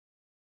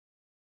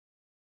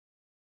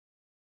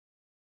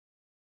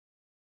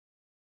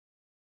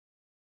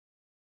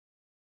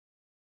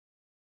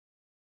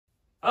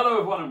Hello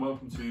everyone and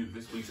welcome to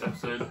this week's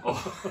episode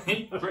of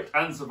Eat, Grit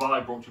and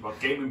Survive, brought to you by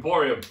Game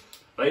Emporium.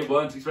 They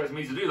weren't expecting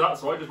me to do that,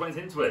 so I just went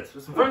into it.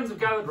 Some friends have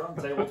gathered around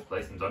the table to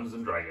play some Dungeons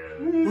and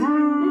Dragons.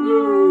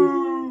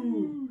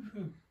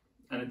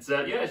 And it's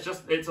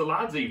it's a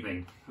lads'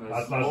 evening.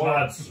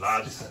 Lads.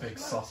 Just a big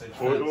sausage.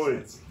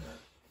 It's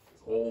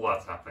all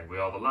that's happening. We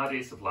are the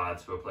laddiest of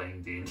lads who are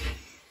playing D&D.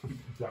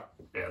 Yeah,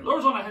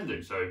 Laura's on a hen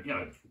do, so you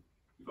know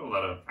you've got to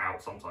let her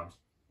out sometimes.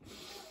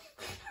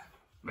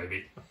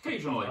 Maybe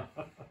occasionally.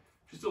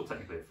 She's still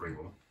technically a free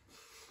woman.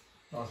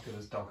 Not as good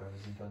as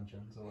doggos in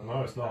dungeons. Or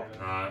No, it's not.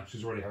 No.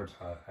 She's already had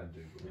her hand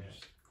do, but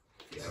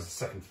it's the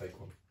second fake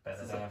one.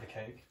 Better than have a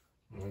cake.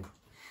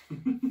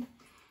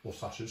 Or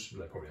sashes.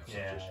 They probably have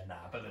sashes. Yeah,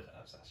 nah, but they don't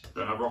have sashes.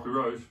 Don't have Rocky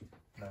Road.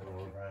 No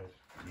Rocky Road.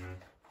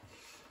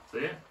 So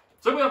yeah.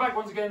 So we are back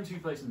once again to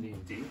play some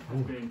D&D.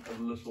 It's been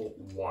a little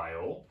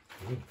while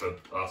for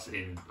us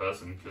in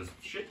person because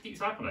shit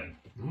keeps happening.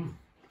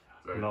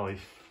 So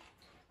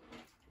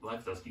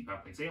life does keep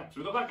happening. So yeah, so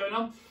we've got that going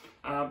on.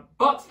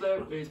 But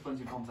there is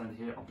plenty of content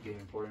here on the Game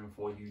Emporium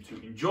for you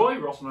to enjoy.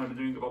 Ross and I have been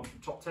doing a bunch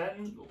of top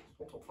 10 or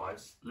top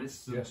 5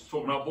 lists and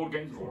talking about board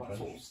games and all that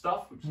sort of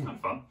stuff, which is kind of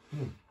fun.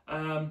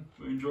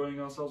 We're enjoying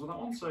ourselves with that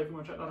one, so if you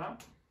want to check that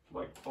out,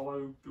 like,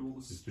 follow, do all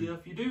the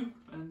stuff you do,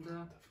 and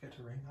don't forget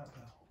to ring that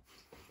bell.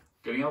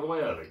 Getting out of the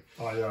way early.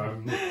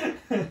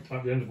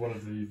 At the end of one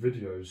of the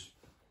videos,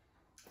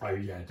 I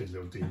did a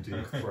little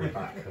D&D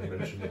throwback and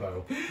mentioned the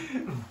bell.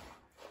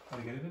 How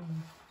do you get it in?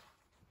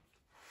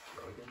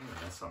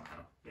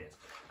 Somehow, yes.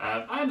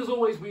 And as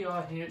always, we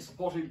are here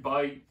supported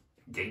by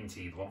Game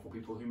Tea, the wonderful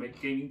people who make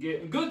gaming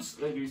gear and goods.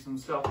 They do some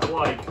stuff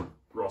like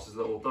Ross's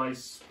little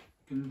dice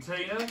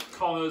container,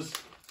 Connor's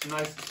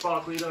nice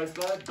sparkly dice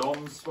there,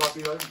 Dom's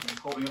sparkly dice, I'm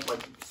holding up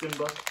like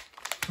Simba.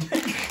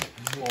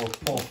 Or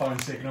poor phone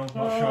signal,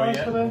 not sure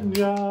yet.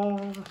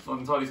 Not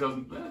entirely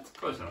certain. It's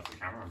close enough to the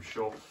camera, I'm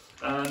sure.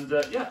 And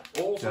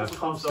all sorts of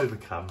fun stuff. I can't see the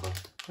camera.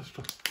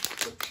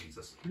 Oh,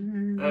 Jesus.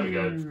 There we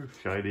go.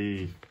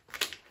 Shiny.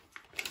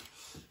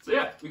 So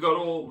yeah, we got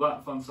all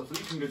that fun stuff. So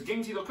you can go to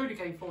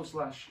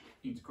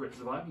gametea.co.uk/eatgritsurvive. You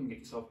can get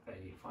yourself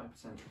a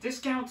 5%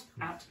 discount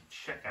at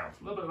checkout.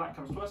 A little bit of that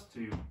comes to us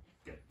to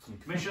get some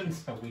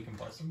commissions. So we can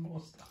buy some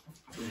more stuff.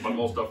 Buy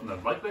more stuff from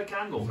them, like their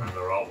candles and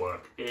their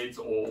artwork. It's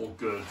all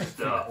good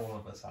stuff. All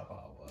of us have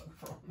artwork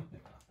from. I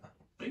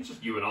think it's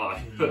just you and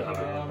I. You've got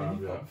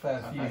a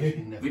fair few.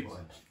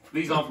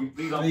 These aren't.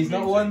 These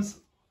not ones.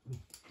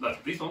 No,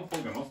 these aren't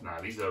Fosfinger ones. Nah,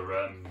 these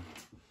are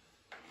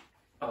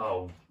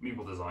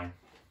Meeple Design.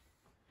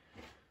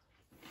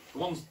 The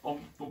ones on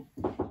the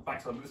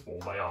backside of this wall,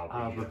 they are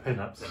the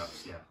pin-ups.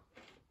 Pin-ups, yeah.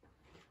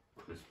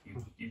 Because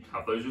you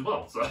have those as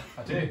well, so.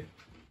 I do.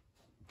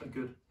 They're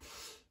good.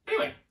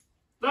 Anyway,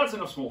 that's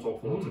enough small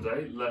talk for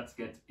today. Let's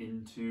get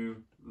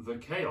into the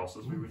chaos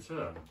as we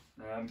return.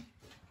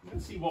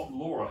 Let's see what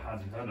Laura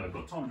had in her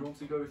notebook. Tom, do you want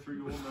to go through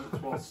your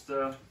notes whilst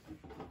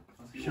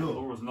see what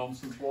Laura's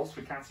nonsense was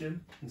for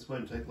Cassian? This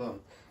won't take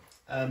long.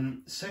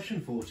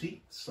 Session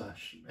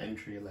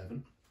 40/entry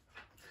 11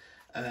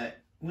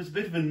 was a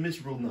bit of a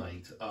miserable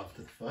night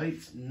after the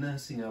fight,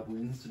 nursing our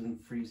wounds and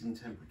freezing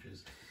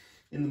temperatures.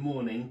 In the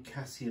morning,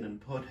 Cassian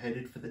and Pod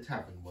headed for the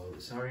tavern, while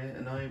Isaria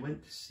and I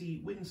went to see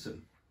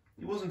Winsome.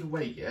 He wasn't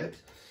awake yet.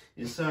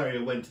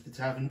 Isaria went to the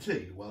tavern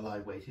too, while I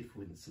waited for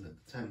Winsome at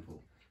the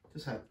temple.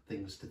 Just had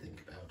things to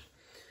think about.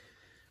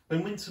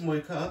 When Winsome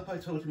woke up, I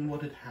told him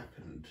what had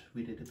happened.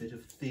 We did a bit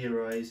of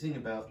theorising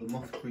about the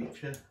moth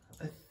creature.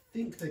 I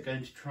think they're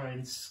going to try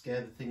and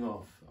scare the thing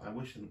off. I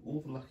wish them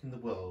all the luck in the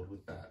world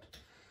with that.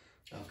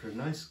 After a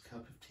nice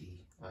cup of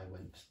tea, I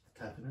went to the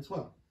tavern as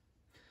well.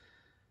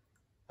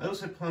 I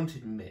also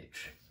planted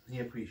Mitch. He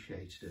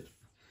appreciated it.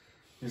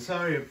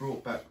 Isaria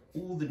brought back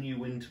all the new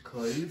winter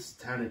clothes.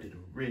 Tanner did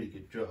a really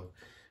good job.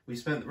 We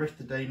spent the rest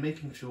of the day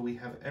making sure we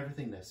have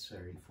everything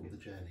necessary for the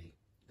journey.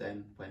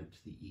 Then went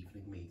to the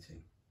evening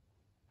meeting.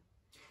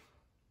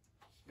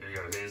 There you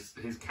go.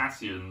 Here's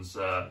Cassian's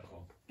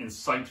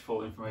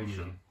insightful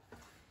information.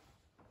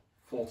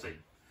 40.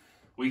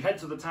 We head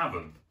to the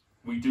tavern.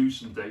 We do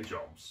some day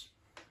jobs.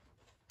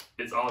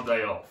 It's our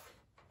day off.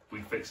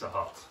 We fix a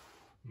hut.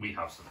 We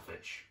have some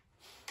fish.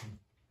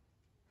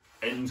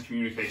 End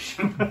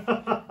communication.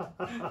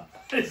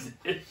 Is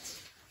it?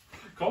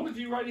 Con, did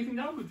you write anything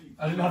down with you?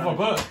 I didn't have my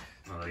book.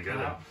 Oh, there you go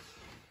then.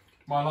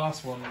 My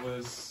last one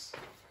was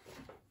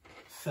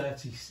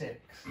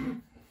 36.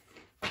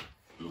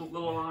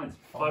 Little lines.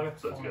 5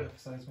 episodes ago.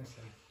 Episodes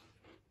missing.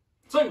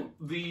 So,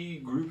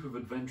 the group of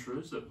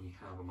adventurers that we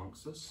have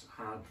amongst us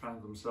had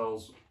found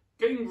themselves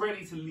getting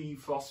ready to leave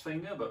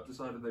Fosfinger, but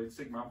decided they'd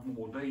stick around for one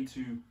more day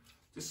to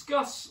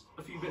discuss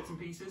a few bits and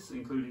pieces,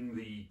 including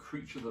the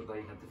creature that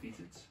they had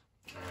defeated,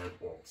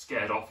 or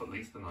scared off at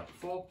least the night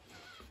before.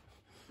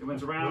 They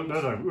went around.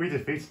 No, we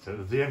defeated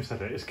it. The DM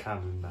said it is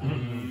canon now.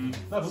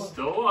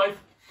 Still alive.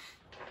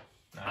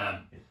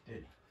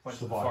 It went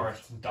to the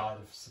forest and died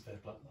of severe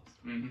blood loss.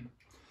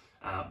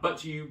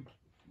 But you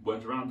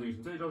went around doing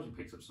some day jobs, you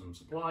picked up some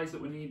supplies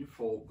that were needed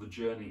for the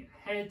journey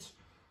ahead.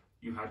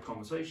 You had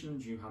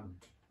conversations, you had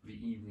the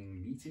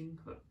evening meeting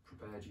that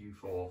prepared you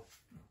for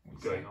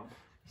going on.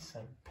 We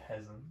sent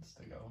peasants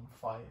to go and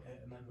fight it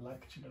and then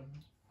lectured them.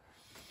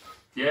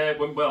 Yeah, it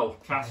went well.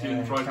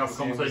 Cassian tried to have a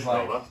Cassian was conversation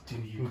like, about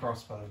that. do you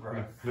crossbow,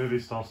 bro? Nearly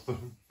starts to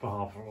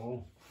barber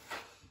all.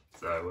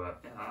 So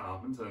that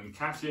happened, and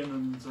Cassian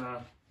and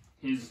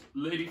his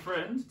lady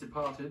friend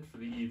departed for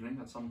the evening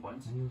at some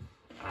point.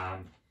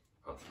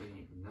 But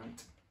the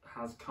night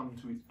has come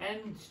to its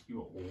end.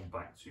 You are all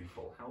back to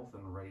full health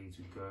and ready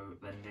to go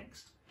the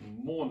next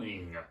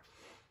morning.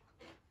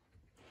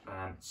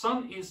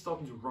 Sun is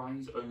starting to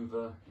rise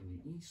over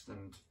in the east,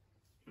 and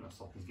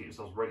starting to get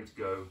yourselves ready to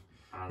go.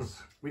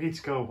 As we need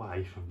to go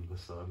away from the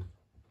sun.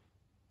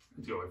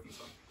 To go away from the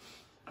sun.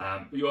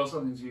 You are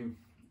starting to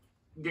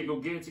get your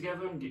gear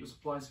together and get your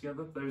supplies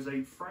together. There is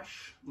a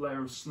fresh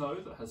layer of snow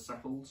that has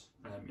settled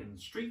in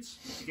the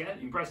streets. Again,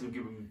 impressive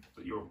given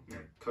that you're on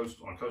a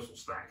coastal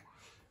stack.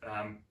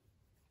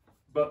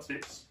 But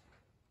it's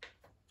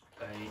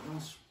a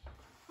nice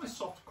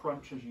soft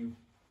crunch as you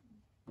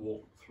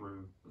walk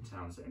through the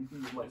town. Is there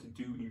anything you'd like to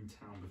do in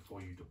town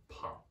before you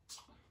depart?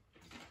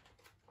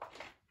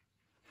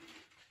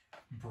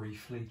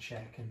 Briefly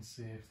check and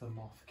see if the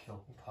moth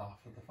killed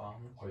half of the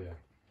farmers. Oh yeah.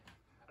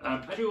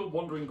 As you're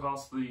wandering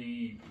past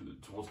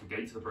towards the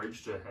gate of the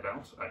bridge to head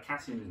out,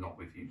 Cassian is not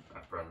with you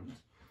at present,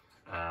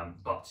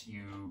 but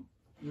you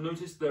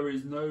notice there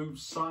is no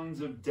signs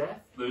of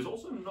death. There's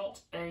also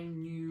not a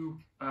new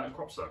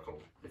crop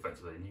circle,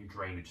 effectively. A new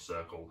drainage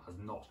circle has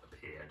not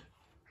appeared.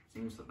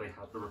 Seems that they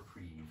had a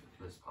reprieve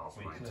this past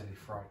We night. clearly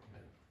frightened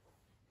it.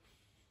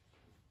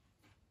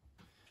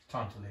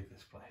 Time to leave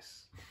this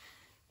place,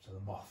 so the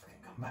moth can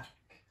come back.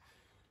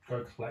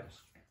 Go collect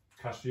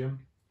Cassian.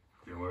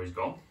 Do you know where he's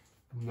gone?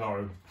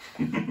 No.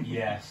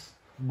 Yes.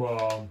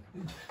 Well,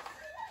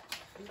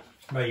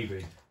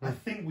 maybe. I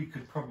think we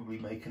could probably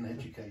make an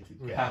educated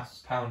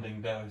guess.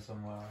 Pounding dough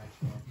somewhere.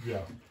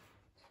 Yeah.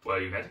 Where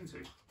are you heading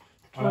to?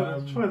 Try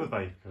the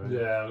bakery.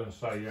 Yeah, let's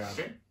say yeah.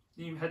 Okay,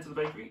 you head to the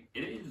bakery.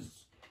 It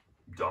is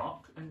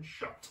dark and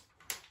shut.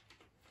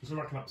 Is it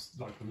like an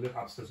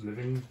upstairs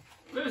living?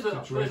 There's an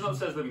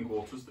upstairs living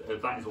quarters.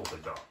 That is also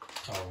dark.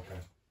 Oh, okay.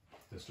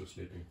 They're still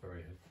sleeping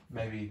very heavy.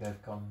 Maybe they've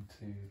gone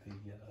to the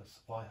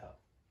supply hut.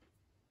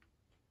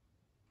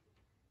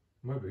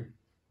 Maybe.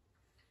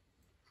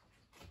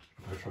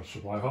 I trust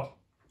supply hut.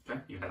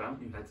 Okay, you head out.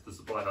 You head to the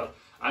supply hut.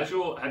 As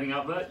you're heading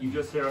out there, you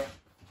just hear,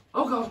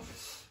 "Oh God!"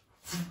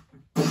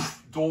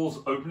 Doors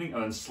opening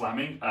and then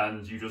slamming,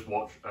 and you just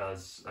watch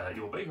as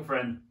your baker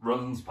friend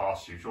runs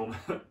past you. Shauna,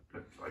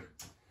 like,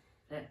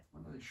 when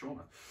are they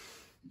Shauna?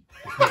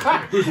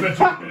 Who's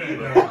mentioned it?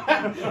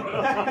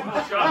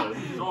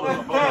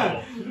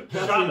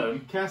 Shannon.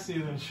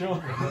 Cassian and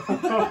Sean.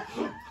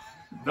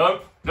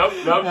 Nope.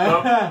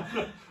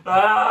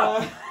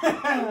 Oh,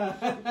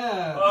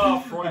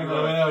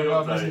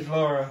 Freud. Message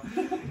Laura.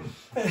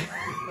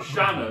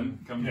 Shannon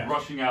comes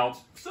rushing out,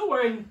 still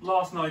wearing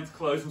last night's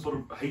clothes and sort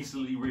of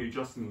hastily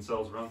readjusting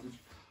themselves around it.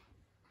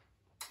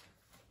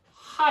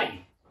 Hi,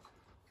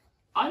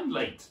 I'm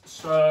late,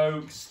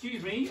 so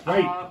excuse me.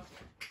 Wait.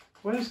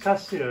 Where's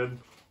Cassian?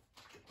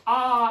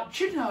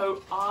 Do you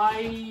know,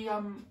 I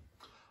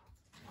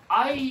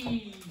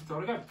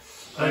gotta go.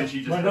 And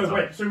she just heads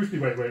wait. up. Seriously,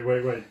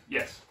 wait.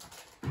 Yes.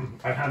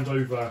 I hand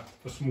over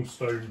a small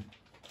stone.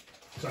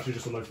 It's actually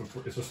just a loaf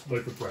of. It's a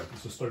loaf of bread.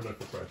 It's a stone loaf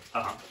of bread.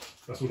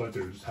 That's all I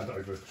do. Just hand it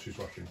over because she's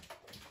rushing.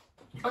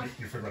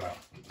 You figure it out.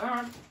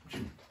 Alright. She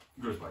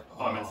goes away.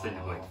 I meant to say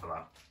you're late for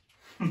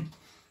that.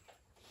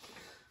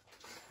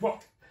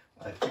 What?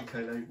 I think I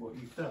know what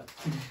you've done.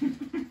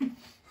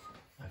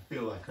 I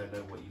feel like I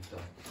know what you've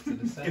done.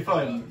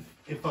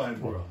 If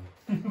I'm wrong.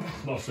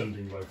 It's not a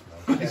sending loaf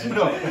now. It's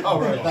not. Oh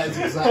right, that is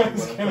exactly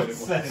what I thought it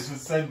was. It's a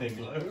sending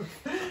loaf.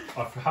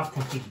 I have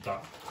considered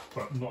that,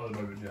 but not at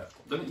the moment yet.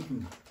 Don't think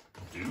you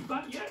can do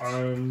that yet?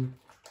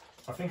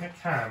 I think I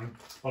can,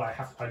 but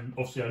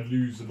obviously I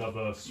lose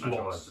another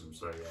slot. Item,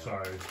 so yeah. So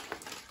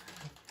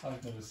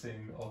I've never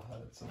seen or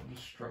heard someone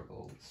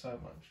struggle so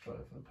much to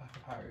open a pack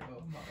of Haribo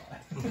in my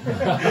life.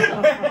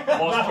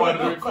 Whilst trying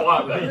to do it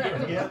quietly.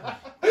 Yeah,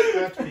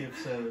 that to be of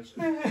service.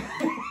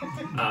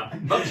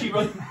 But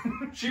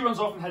she runs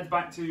off and heads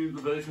back to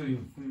the village.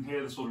 You can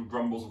hear the sort of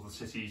grumbles of the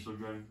city sort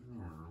of going,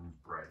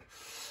 bread.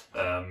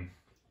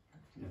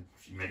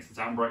 She makes the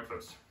town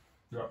breakfast.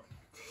 yeah.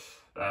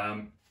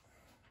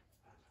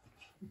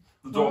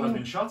 The door has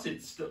been shut.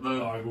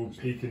 I will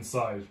peek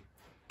inside.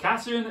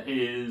 Cassian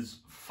is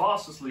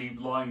fast asleep,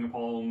 lying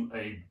upon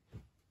a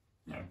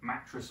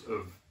mattress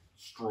of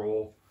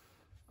straw,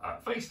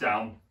 face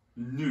down,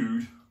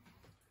 nude.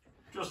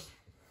 Just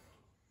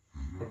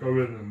I'll go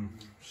in and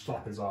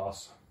slap his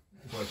ass.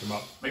 Wake him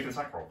up. make an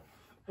attack roll.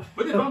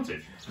 With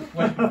advantage.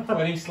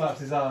 When he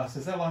slaps his ass,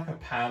 is there like a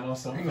pan or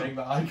something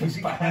that I can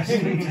bash?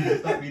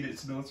 Does that mean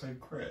it's an auto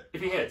crit?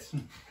 If he hits,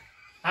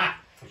 I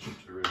should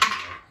do it.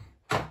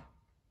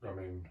 I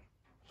mean,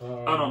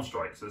 unarmed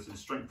strike. So this is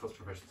strength plus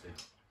proficiency.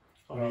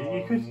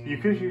 You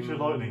could use your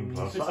lightning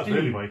glove. That'd 16.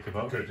 really wake him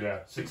up. Good, yeah.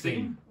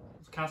 16.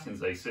 It's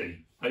Cassian's AC.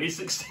 He's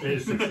 16. It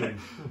is 16.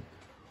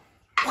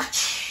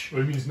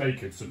 Well, he means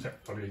naked, so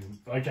I mean,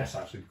 I guess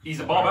actually. He's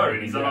a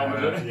barbarian, he's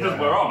unarmed, he doesn't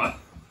wear armour.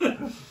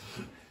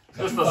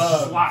 Just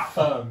a slap.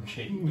 Firm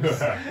cheeks.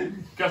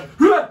 Goes,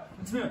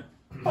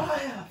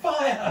 Fire!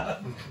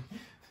 Fire!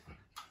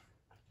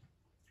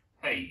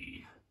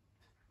 hey.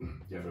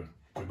 You have a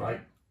good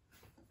night.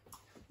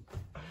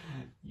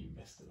 You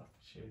missed an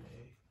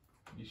opportunity.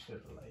 You should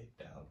have laid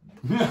down.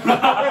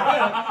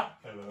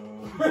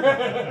 Hello.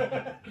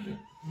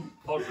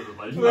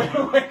 Positive You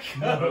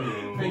wake up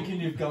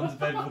thinking you've gone to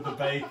bed with the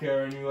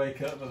baker and you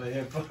wake up with a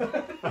hip.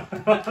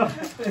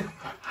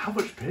 How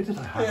much beer did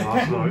I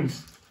have last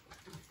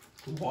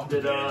night? What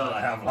did I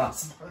have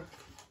last night?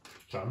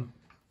 Sam?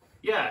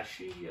 Yeah,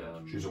 she.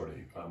 She's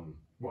already,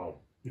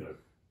 well, you know,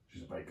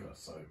 she's a baker,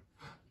 so.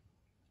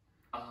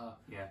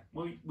 Yeah.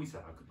 Well, we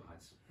said our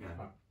goodbyes. Yeah.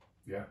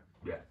 Yeah?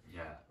 Yeah.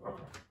 Yeah.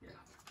 Okay.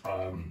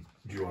 Yeah.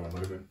 Do you want a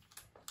moment?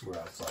 We're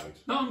outside.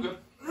 No, I'm good.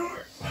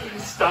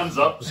 Stands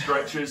up,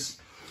 stretches.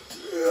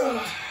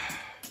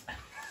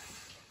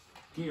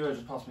 Can you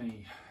just pass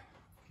me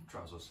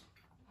trousers?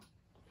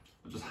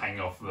 I'll just hang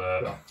off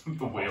the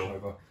wheel.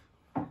 Over.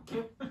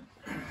 Yep.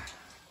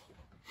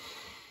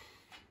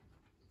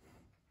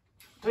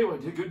 Tell you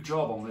what, you did a good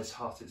job on this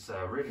hut. It's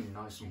really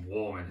nice and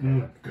warm in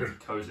here. Good.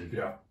 Cozy.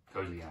 Yeah.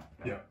 Cozy, yeah.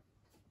 Yeah.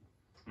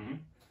 Mm-hmm.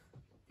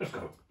 Let's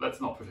go.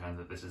 Let's not pretend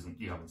that this isn't.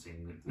 You haven't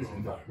seen it. This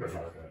No, is,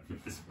 no.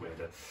 this is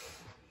weirder.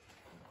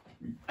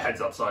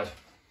 Heads upside.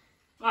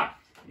 Ah,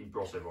 he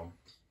brought everyone.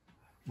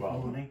 Well,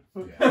 Morning.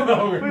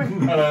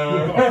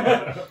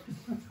 hello.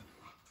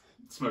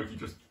 Smokey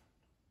just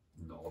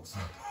nods.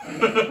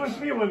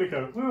 We weren't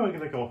going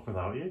to go off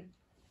without you.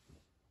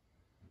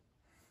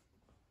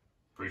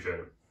 Appreciate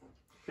it.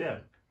 Yeah.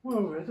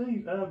 Well,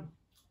 ready.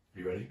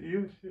 You ready?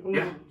 You all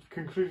Yeah.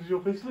 concluded your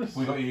business?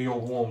 We got you your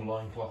warm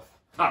loincloth.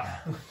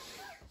 Ah,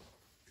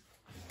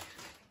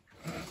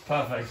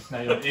 Perfect.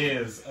 Now your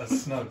ears are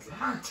snug.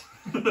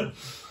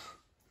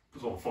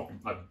 puts on a fucking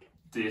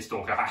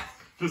deerstalker hat.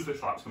 Just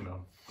slaps him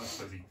down. I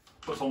suppose he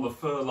puts on the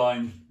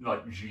fur-lined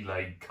like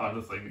gilet kind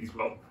of thing that he's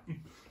got.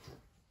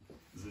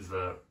 This is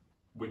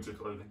winter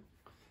clothing.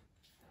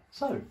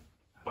 So,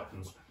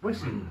 Weapons.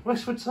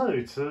 westward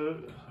so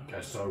to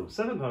Okay, so.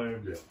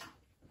 Sevenhome.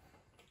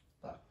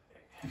 Yeah.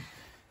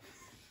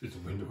 The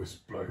window is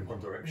blowing in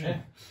one direction.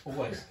 Yeah,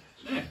 always.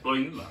 Yeah,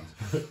 blowing inland.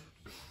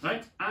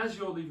 Right, as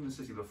you're leaving the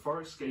city, the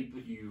forestscape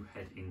that you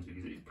head into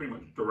is pretty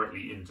much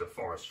directly into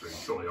forestry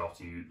shortly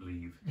after you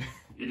leave.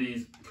 It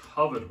is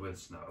covered with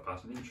snow,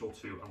 about an inch or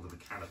two under the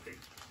canopy,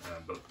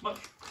 but much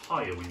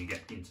higher when you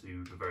get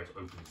into the various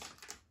openings.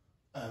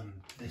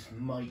 This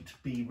might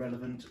be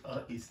relevant.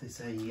 Is this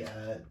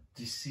a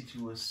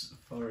deciduous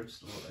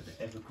forest or an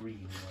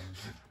evergreen one?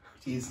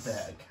 Is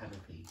there a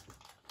canopy?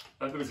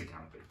 There is a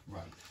canopy.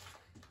 Right.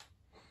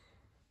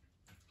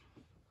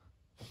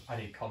 I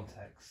need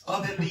context.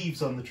 Are there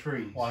leaves on the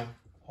trees? Why?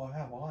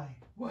 Why?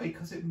 Why?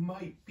 Because it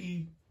might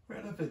be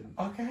relevant.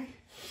 Okay.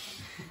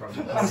 Right.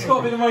 That's got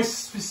to be the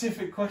most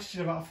specific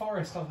question about a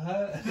forest I've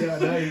heard. Yeah, I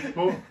know.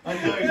 Well, I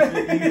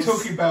know. You were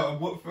talking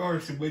about what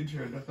forest in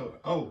winter, and I thought,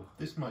 oh,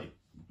 this might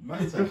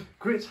matter.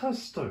 Grit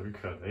has stone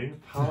cutting,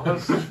 Pal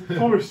has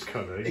forest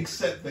cutting.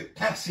 Except that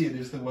Cassian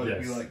is the one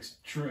Yes. who likes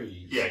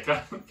trees. Yeah,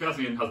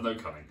 Cassian has no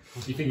cunning.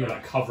 you think of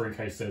that cover in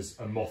case there's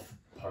a moth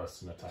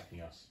person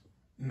attacking us?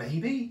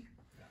 Maybe.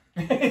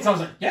 It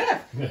sounds like,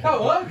 yeah,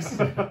 that works.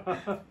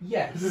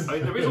 Yes. I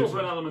mean, there is also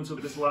an element of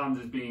this land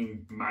is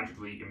being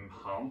magically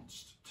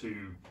enhanced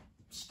to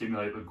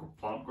stimulate the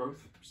plant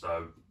growth,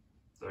 so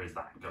there is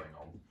that going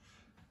on.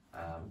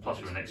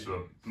 Plus, we're next to a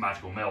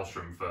magical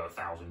maelstrom for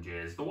 1,000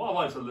 years. The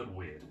wildlife's a little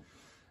weird.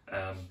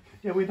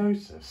 Yeah, we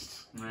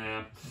noticed.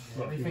 Yeah,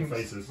 Human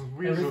faces.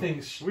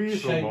 Everything's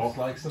weasel shaped moth,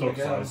 like something dog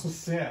else.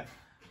 size. Yeah.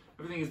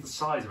 everything is the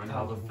size of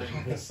another thing.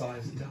 The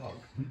size dog.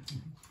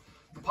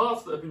 The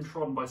paths that have been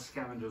trodden by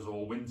scavengers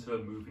or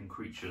winter-moving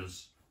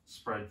creatures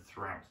spread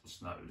throughout the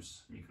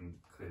snows. You can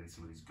clearly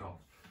see where these gone.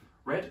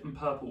 Red and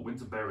purple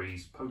winter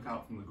berries poke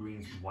out from the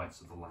greens and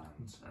whites of the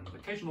land, and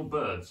occasional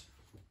birds,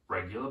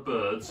 regular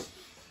birds,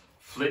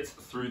 flit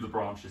through the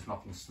branches,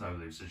 knocking snow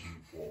loose as you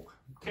walk,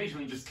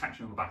 occasionally just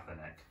catching on the back of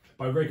the neck.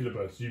 By regular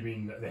birds, do you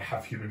mean that they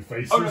have human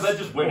faces? Oh no, they're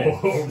just women.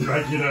 Or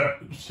regular.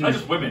 They're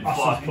just women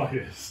flying.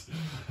 players.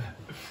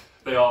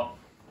 They are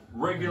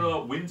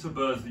regular winter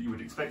birds that you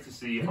would expect to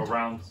see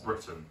around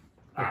Britain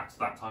at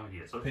that time of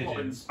year. So Pigeons.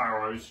 robins,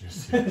 sparrows,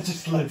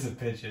 Just loads of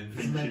pigeons.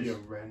 Maybe a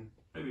wren.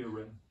 maybe a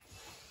wren.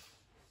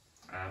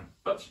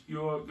 But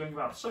you're going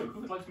about. So,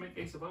 who would like to make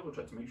a survival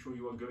check to make sure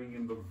you are going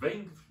in the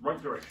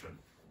right direction?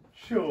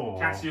 Sure.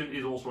 Cassian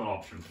is also an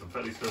option, because I'm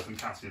fairly certain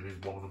Cassian is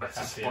one of the best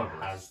Cassian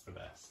survivors. has the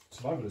best.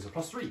 Survival is a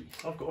 +3.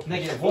 I've got a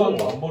Negative +4. 1,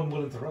 but I'm more than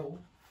willing to roll.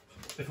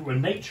 If it were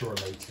nature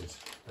related,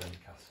 then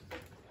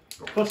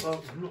Cassian. Plus, I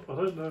don't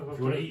know If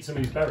you want to eat some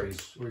of these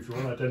berries, or if you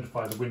want to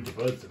identify the winter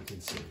birds that we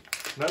can see,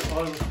 No, you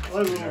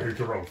know who will.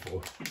 to roll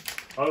for.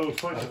 I will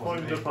try to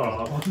find a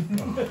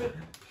path.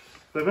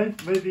 There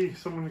may be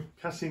someone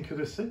Cassian could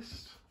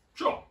assist.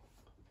 Sure,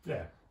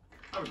 Yeah.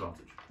 have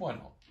advantage. Why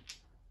not?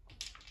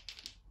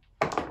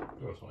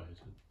 Oh, that's what I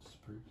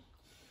disapprove.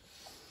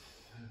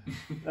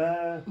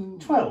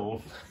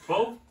 12.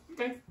 12?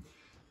 Okay.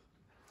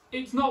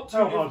 It's not too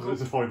How hard is it difficult.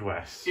 to find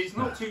west? It's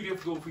not too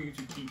difficult for you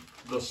to keep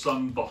the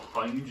sun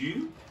behind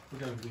you. We're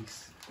going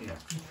east. Yeah.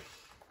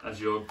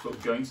 As you're sort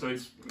of going, so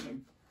it's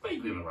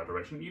vaguely in the right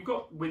direction. You've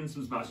got winds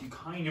and maps. You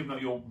kind of know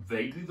you're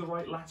vaguely the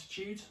right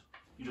latitude.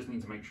 You just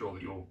need to make sure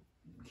that you're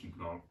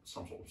keeping on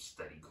some sort of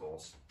steady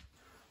course.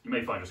 You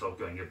may find yourself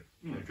going,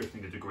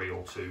 drifting a degree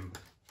or two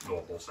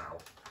north or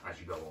south as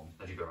you go on,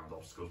 as you go around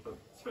obstacles, but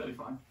it's fairly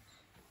fine.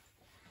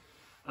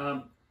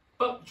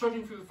 But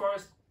trudging through the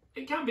forest,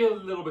 it can be a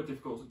little bit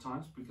difficult at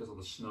times because of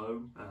the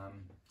snow.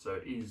 So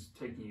it is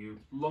taking you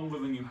longer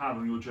than you had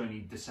on your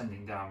journey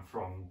descending down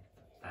from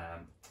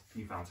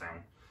Newfound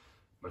Town,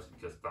 mostly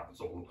because that's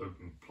all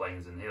open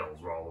plains and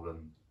hills rather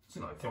than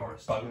snow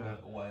forest.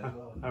 Away as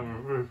well.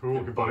 And we're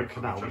walking by a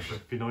canal, which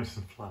should be nice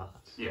and flat.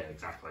 Yeah,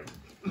 exactly.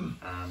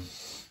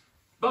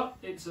 But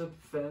it's a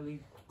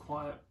fairly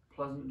quiet,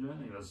 pleasant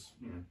journey. There's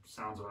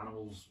sounds of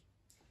animals,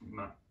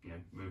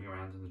 moving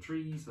around in the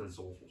trees. There's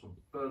all sorts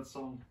of bird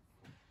song.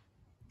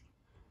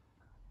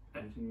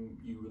 Anything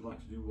you would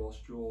like to do whilst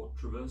you're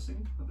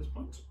traversing at this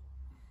point?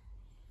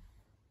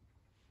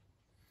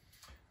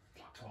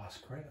 I'd like to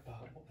ask Grit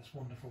about what this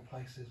wonderful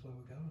place is where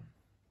we're going.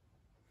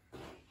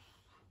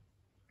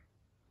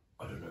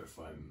 I don't know if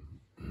I'm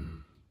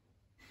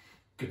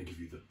going to give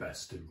you the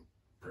best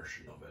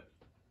impression of it.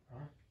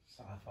 Right.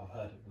 So I've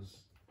heard it was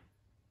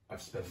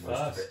I've spent most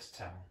of it. first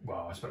town.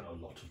 Well, I spent a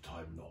lot of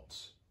time not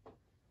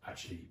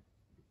actually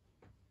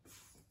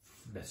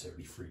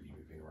necessarily freely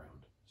moving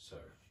around. So,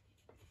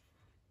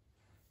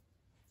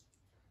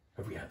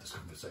 have we had this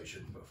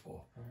conversation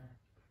before?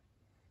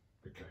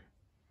 Okay.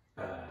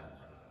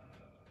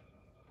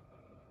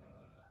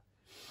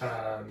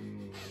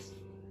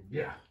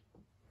 Yeah.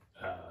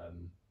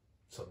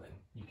 Something.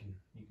 You can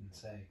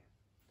say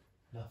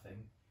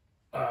nothing.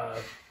 I'm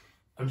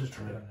just You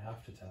trying to don't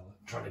have to tell it.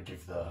 trying to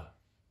give the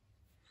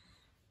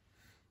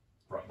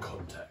right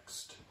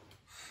context.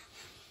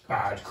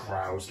 Bad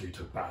crowds lead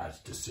to bad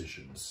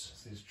decisions.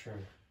 This is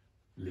true.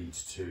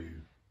 Leads to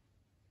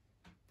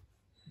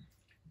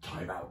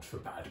time out for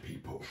bad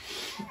people.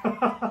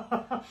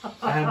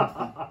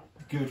 And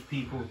good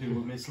people who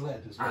were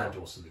misled as well. And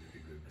also the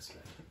people who are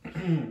misled.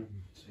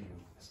 So you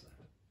were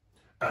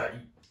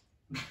misled.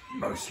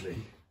 Mostly.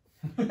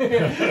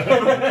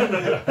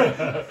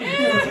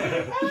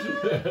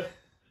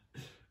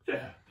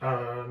 Yeah.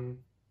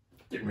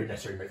 Didn't really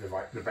necessarily make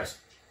the best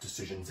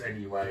decisions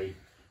anyway,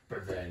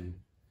 but then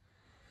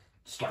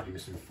slightly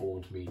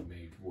misinformed me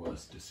made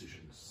worse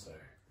decisions. So.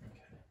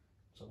 Okay.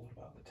 So what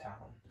about the town?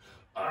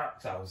 So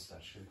That was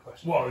actually the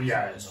question. well,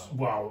 yeah.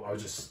 Well,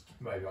 that's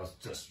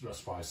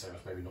why I say I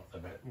was maybe not the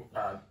best.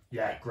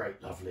 Yeah,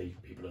 great, lovely.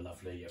 People are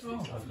lovely.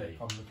 Everything's lovely.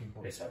 I'm looking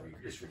forward to it.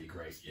 It's really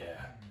great.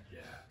 Yeah,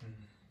 yeah.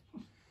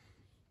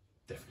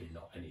 Definitely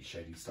not any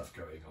shady stuff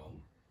going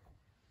on.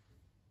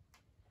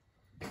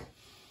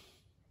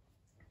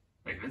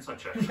 Make an insight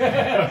check.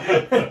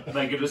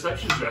 Make a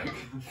deception check.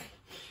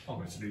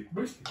 Mostly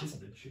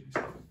isn't it shady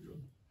stuff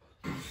going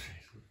on?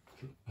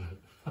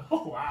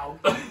 Oh wow!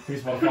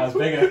 Whose modifier's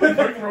bigger?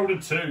 Both rolled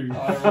a 2.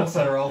 I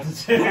also rolled a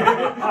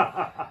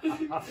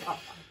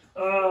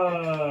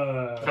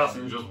 2.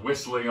 Cassie's just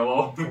whistling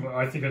along.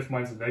 I think that's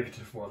mine's a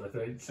negative one, I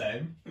think.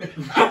 Same.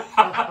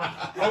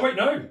 Oh wait,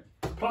 no!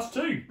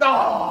 +2.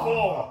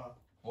 Oh!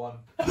 1.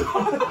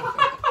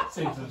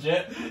 Seems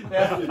legit.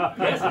 Yeah.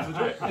 Yes, it's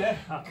legit. Yeah.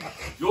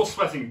 You're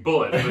sweating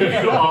bullets,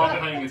 but you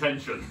aren't paying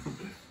attention.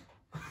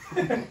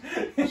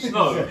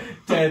 Snow.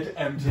 Dead,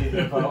 empty,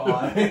 without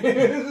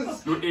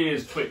eyes. Your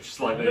ears twitch I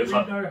slightly. don't It's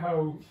really like, know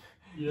how...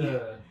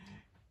 Yeah.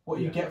 What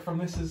you get from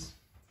this is,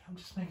 I'm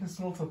just making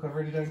small talk, I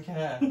really don't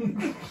care.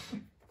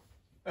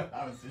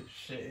 That was the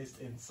shittest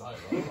insight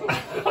roll.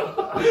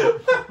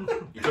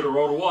 you could have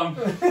rolled a 1.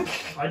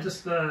 I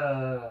just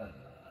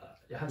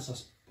it hasn't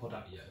just pod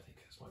out yet. I think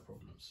that's my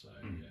problem. So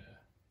yeah.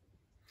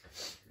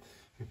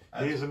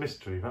 Here's a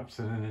mystery, wrapped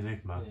in an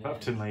enigma, Yeah.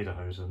 wrapped in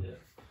lederhosen. Yeah.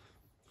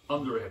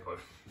 Under a hippo.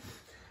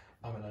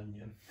 I'm an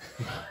onion.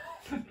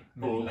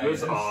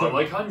 Bulgars are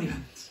like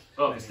onions.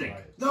 Oh, they stink.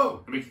 Layers.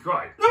 No! They make you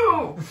cry.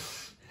 No!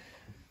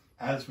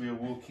 As we are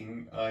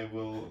walking, I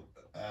will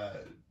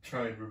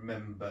try and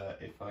remember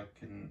if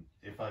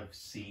I've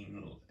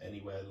seen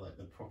anywhere like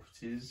the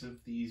properties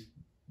of these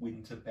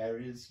winter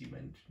berries you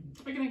mentioned.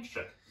 Make an nature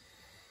check.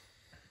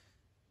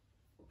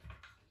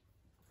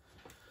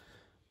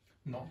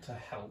 Not to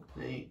help,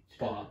 Nature.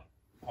 but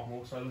I'm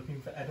also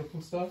looking for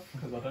edible stuff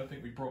because I don't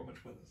think we brought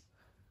much with us.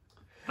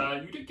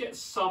 You did get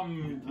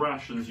some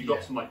rations. You got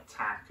Yeah. some like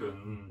tack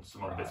and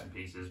some other bits Right. and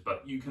pieces,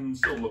 but you can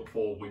still look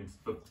for Berries.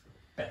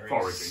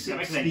 foraging. Yeah,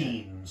 make a nature.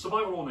 16.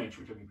 Survival or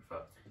nature, whichever you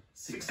prefer.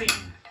 16.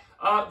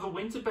 The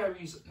winter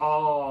berries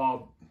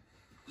are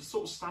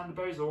sort of standard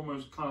berries. They're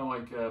almost kind of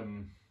like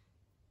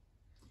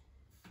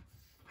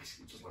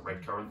basically just like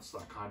red currants,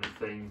 that kind of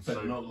thing. But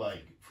so not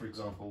like, for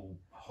example,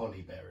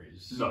 holly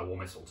berries. no, or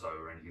mistletoe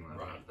or anything like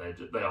Right.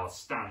 that. They are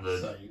standard.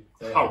 So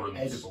they are currants.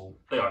 edible.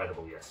 They are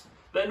edible, yes.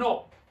 They're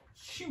not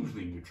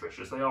hugely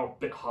nutritious. They are a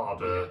bit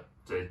harder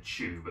to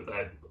chew, but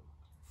they're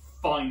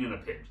fine in a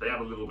pinch. They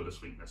add a little bit of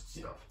sweetness to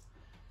stuff.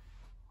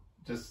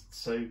 Just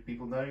so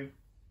people know,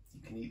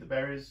 you can eat the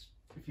berries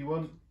if you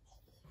want.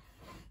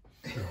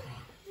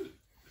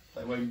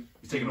 They won't.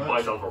 You're taking a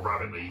bite out of a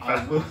rabbit leaf.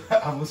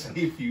 I will say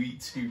if you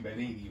eat too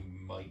many, you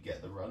might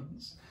get the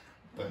runs,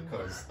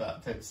 because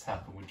that tends to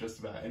happen with just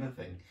about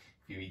anything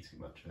if you eat too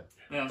much of it.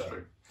 Yeah, that's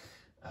true.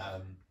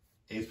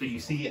 If you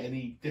see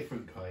any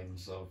different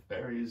kinds of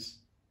berries,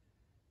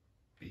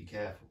 be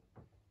careful.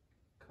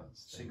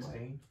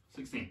 16.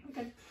 16.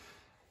 Okay.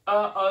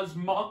 As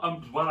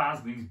well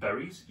as these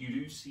berries, you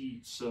do see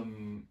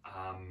some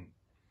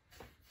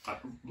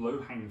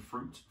low-hanging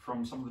fruit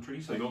from some of the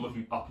trees. So you're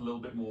looking up a little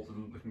bit more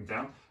than looking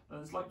down.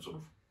 And it's like sort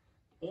of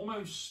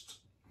almost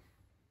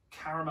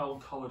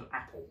caramel-coloured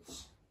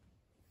apples.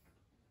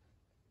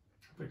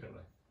 How big are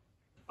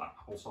they?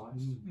 Apple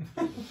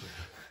size.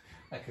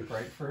 Like a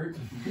grapefruit.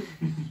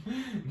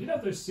 You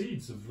have those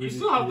seeds of You really,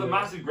 still have the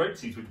massive grape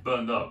seeds which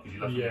burned up because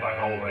you left them back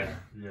all the way.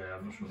 Yeah,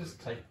 I'm not sure. Just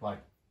take like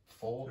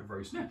 4. They're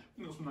roasted. Yeah,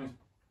 you got some nice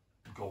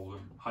golden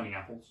honey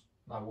apples.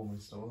 My woman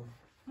store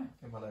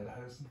in my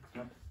lederhosen.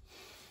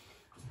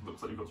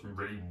 Looks like you've got some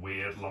really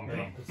weird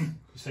lumpy. You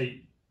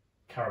say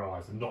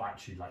caramelised, they're not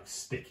actually like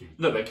sticky.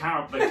 No, they're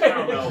caramel.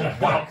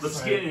 Well, the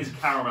skin is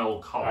caramel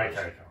coloured.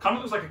 Okay. Kind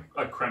of looks like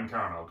a creme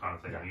caramel kind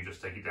of thing. Yeah. You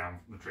just take it down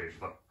from the tree.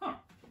 It's like, huh.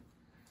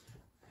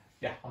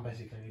 Yeah, I'm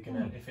basically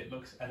gonna, if it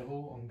looks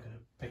edible, I'm gonna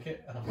pick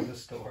it and I'm gonna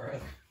store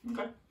it.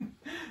 Okay.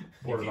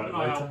 Worry keep about it an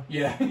eye later. out.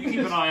 Yeah. You keep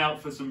an eye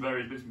out for some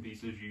various bits and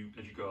pieces as you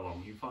go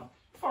along. You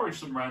forage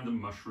some random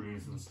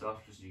mushrooms and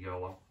stuff just as you go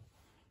along.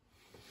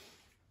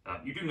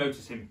 You do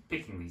notice him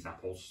picking these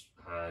apples.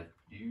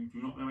 You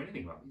do not know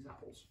anything about these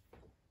apples,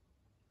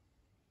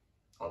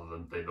 other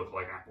than they look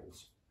like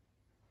apples.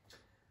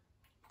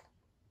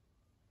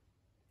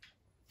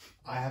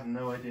 I have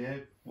no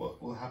idea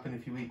what will happen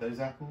if you eat those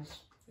apples.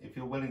 If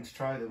you're willing to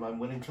try them, I'm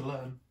willing to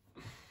learn.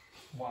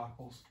 What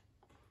apples?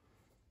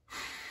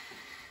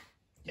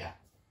 Yeah.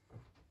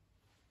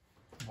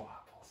 What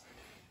apples?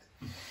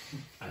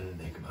 An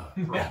enigma.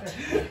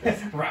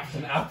 Wrapped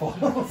in apples.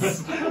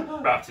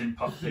 Wrapped in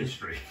puff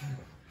pastry.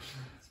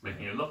 It's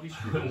making a lovely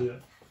strudel.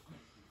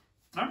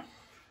 Yeah. Alright.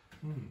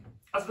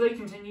 As the day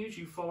continues,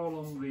 you follow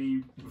along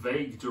the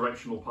vague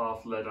directional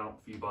path led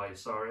out for you by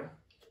Isaria,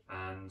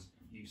 and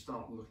you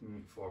start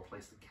looking for a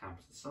place to camp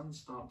as the sun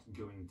starts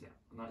going down.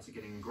 The nights are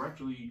getting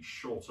gradually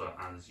shorter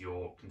as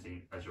your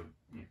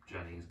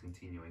journey is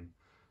continuing.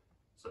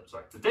 So,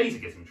 sorry, the days are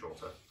getting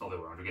shorter. Not the other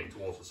way around. We're getting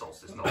towards the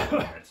solstice, not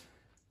on it.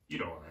 You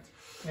know what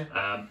I meant.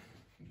 Yeah.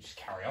 Just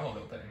carry on a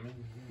little bit. I mean,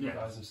 you Yeah.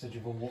 guys have said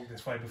you've all walked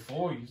this way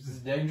before. This is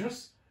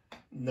dangerous.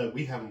 No,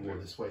 we haven't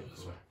walked this way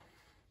before.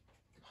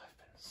 I've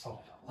been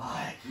sold a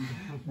lie.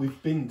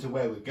 We've been to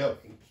where we're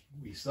going.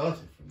 We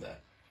started from there,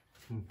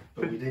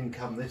 but we didn't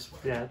come this way.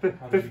 Yeah,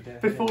 How did we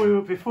get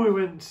before we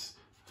went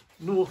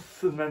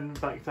north and then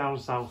back down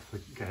south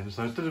again.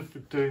 So instead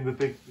of doing the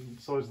big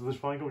size of the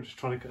triangle, we're just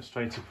trying to get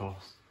straight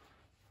across.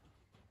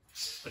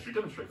 As you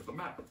demonstrate with the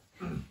map.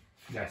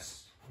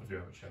 Yes, I do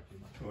have a check on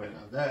that. We went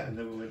down there, and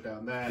then we went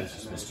down there. This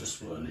is and then Mr.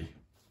 Swirly.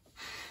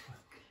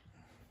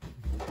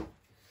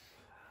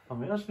 I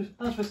mean, as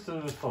we're still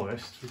in the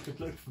forest, we could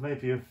look for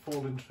maybe a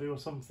fallen tree or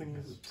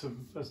something to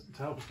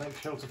help us make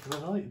shelter for the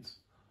night.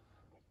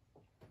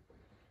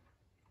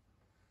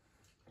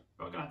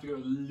 We're going to have to go a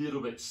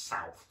little bit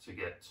south to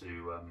get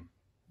to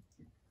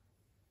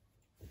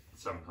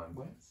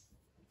Sevenhome.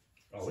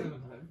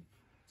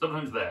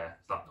 Sevenhome's there.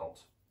 It's that dot.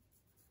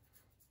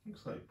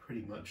 Looks like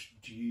pretty much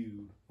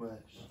due west.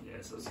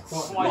 Yeah, so it's Not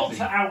slightly.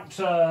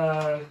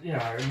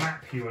 to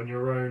map you on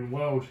your own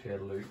world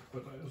here, Luke,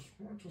 but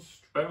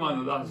just Bear in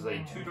mind that is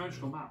a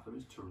two-dimensional map. There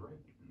is terrain.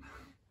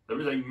 There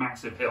is a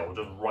massive hill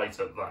just right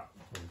at that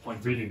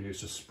point. reading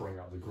news just sprung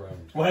out of the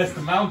ground. Where's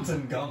the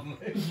mountain gone?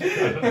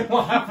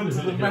 What happened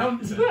to the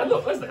mountain? Yeah,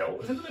 look, there's the hill.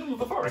 It's in the middle of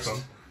the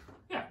forest.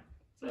 Yeah,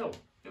 it's the hill.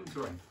 Hill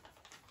terrain.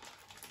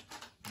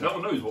 No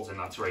one knows what's in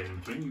that terrain in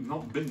between. You've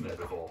not been there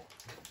before.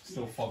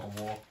 Still fog of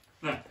war.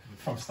 Yeah.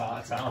 From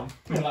start of town.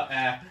 You're like,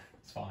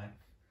 it's fine.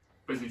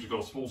 Basically, you've got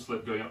a small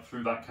slip going up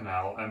through that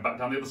canal and back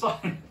down the other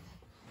side.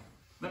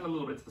 Then a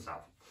little bit to the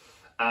south.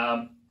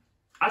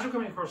 As you're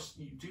coming across,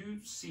 you do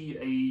see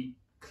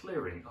a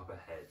clearing up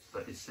ahead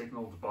that is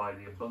signalled by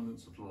the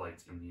abundance of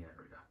light in the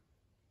area.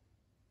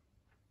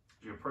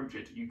 As you approach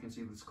it, you can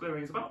see this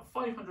clearing is about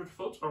 500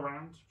 foot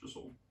around, just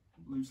sort of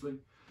loosely.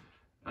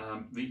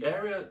 The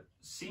area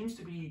seems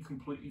to be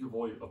completely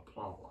devoid of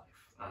plant life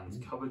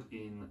and covered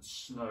in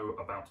snow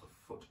about a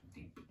foot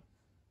deep.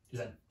 Is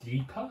that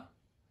deeper?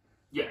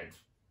 Yeah,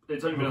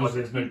 it's only been Because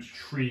like there's an no inch.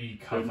 tree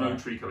cover. There's no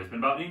tree cover. It's been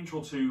about an inch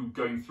or two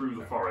going through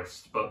the Okay.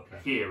 forest, but Okay.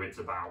 here it's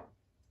about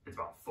a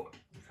foot.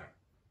 Okay.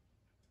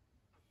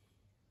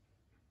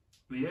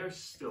 The air is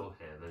still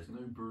here. There's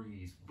no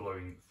breeze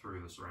blowing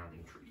through the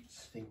surrounding I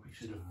trees. think we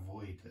should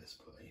avoid this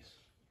place.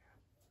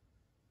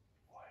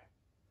 Why?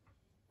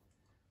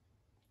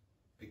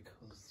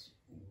 Because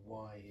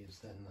why is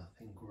there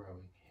nothing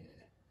growing here?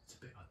 It's a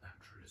bit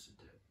unnatural,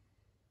 isn't it?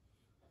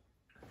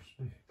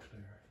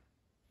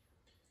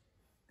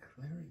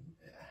 clearing.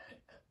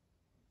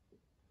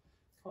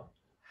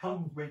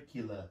 How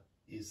regular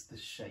is the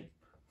shape?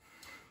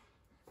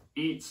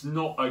 It's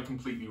not a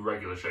completely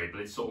regular shape, but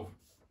it's sort of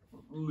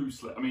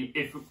loosely. I mean,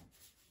 if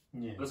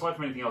aside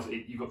from anything else,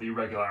 you've got the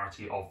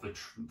irregularity of the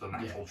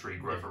natural tree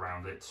growth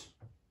around it.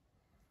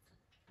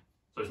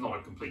 So it's not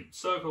a complete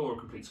circle or a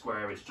complete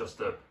square. It's just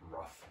a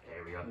rough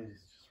area.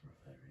 It's just a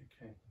rough area.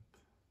 Okay.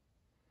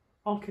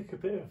 I'll kick a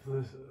bit of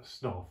the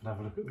snow off and have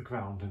a look at the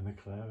ground in the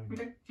clearing.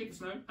 Okay, kick the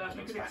snow.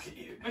 Make a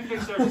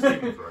dexterity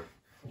saving throw.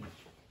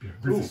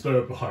 With the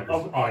stir behind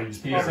his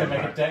eyes. You also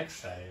make a dex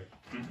save.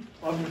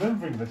 I'm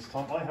remembering this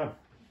time I have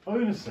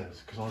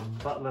bonuses because I'm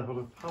that level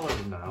of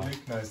paladin now.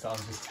 Luke knows that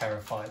I'm just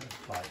terrified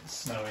of like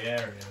snowy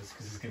areas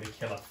because he's going to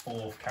kill a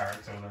fourth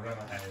character on the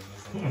Renegade or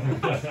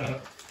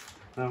something.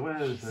 Now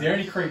where is It's the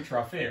only creature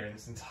I fear in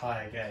this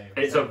entire game.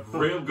 It's a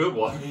real good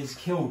one. He's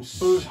killed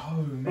so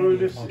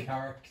many of my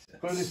characters.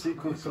 bonus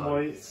equal to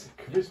my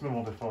charisma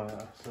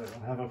modifier, so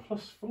I have a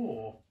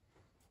 +4.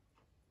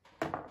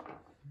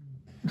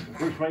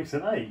 Which makes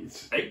an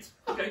 8. 8,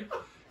 okay.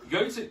 You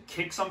go to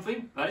kick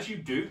something, and as you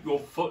do, your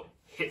foot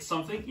hits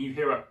something, and you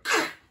hear a...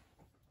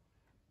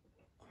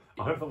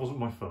 I hope that wasn't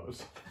my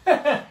foot.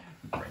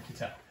 Break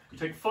it up. You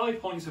take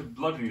 5 points of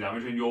bludgeoning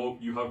damage, and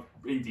you have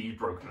indeed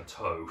broken a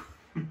toe.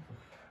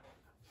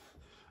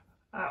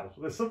 Ow,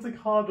 there's something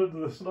hard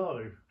under the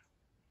snow.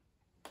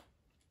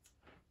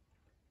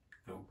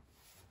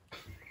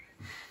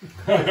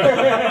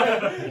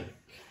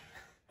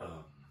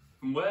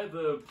 From where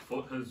the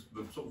foot has,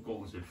 the sort of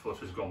gauntleted foot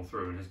has gone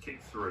through and has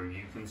kicked through,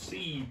 you can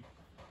see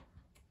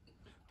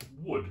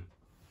wood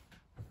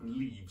and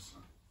leaves.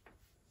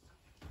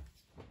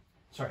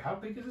 Sorry, how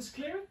big is this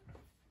clearing?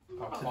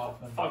 About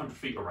 500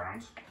 feet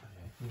around.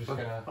 I'm just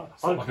gonna.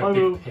 I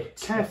will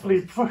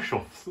carefully brush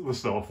off the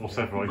snow off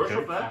whatever I Brush can.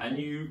 up there, and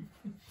you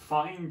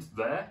find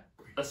there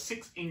a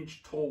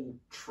 6-inch tall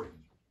tree.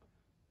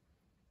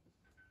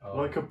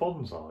 Like a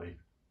bonsai.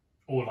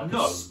 Or like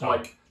No, a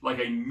stump. like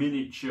a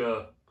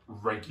miniature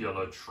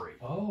regular tree.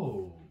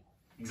 Oh.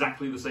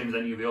 Exactly the same as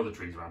any of the other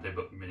trees around here,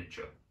 but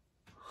miniature.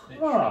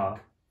 Ah,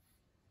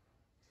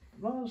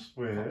 that's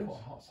weird.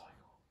 Hot cycle.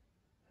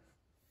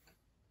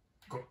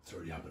 God, it's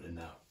already happening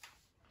now.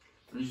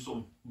 And you sort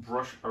of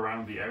brush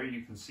around the area,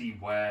 you can see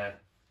where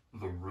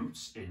the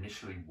roots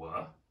initially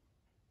were,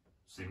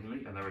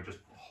 seemingly, and there are just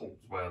holes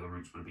where the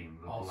roots would have been.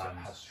 The Also, land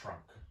it has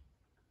shrunk.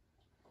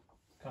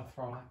 Can I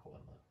throw an apple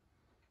in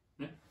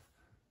there?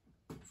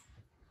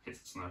 hits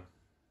the snow.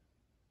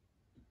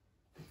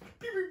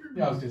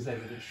 Yeah, I was gonna say,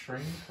 did it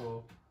shrink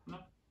or?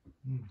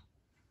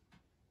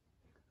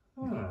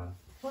 Ah,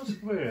 that's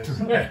weird.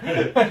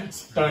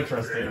 Don't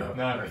trust it.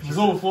 No, I was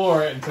all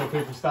for it until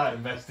people started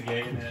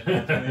investigating it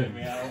and finding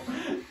me out.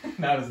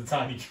 Now there's a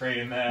tiny tree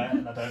in there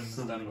and I don't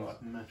understand Someone's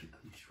what.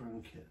 magically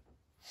shrunk it.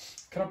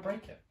 Can I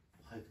break it?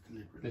 Either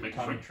deliberately. The Make a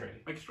tiny strength.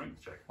 tree. Make a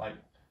strength check. Like,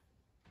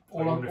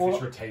 I wonder if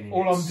it's retaining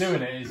all I'm its-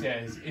 doing is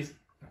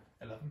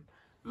 11.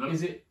 11?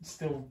 Is it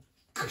still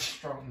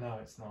strong? No,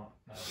 it's not.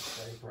 No, it's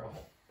very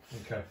brittle.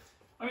 Okay.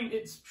 I mean,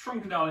 it's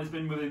shrunken down, it's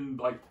been within,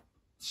 like,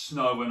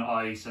 snow and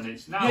ice, and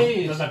it's now...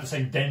 It doesn't have the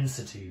same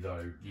density,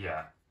 though.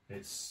 Yeah.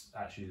 It's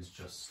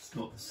just... It's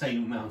got the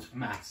same amount of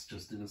mass,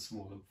 just in a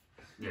smaller.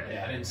 Yeah.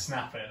 Yeah, I didn't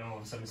snap it and all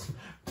of a sudden it's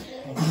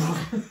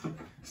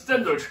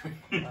Stendo tree.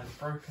 like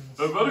broken.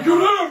 I'm about to go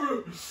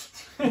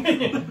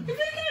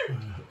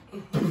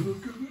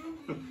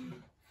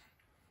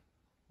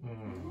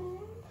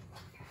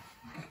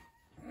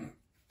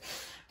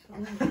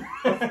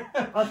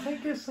I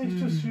think it's safe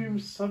to assume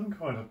some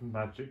kind of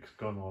magic's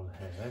gone on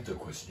here. The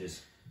question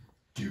is,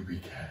 do we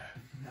care?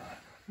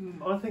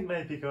 I think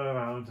maybe go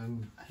around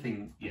and... I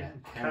think,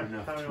 care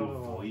enough carry to on.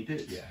 avoid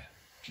it. Yeah.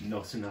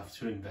 Not enough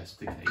to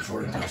investigate. Let's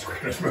move.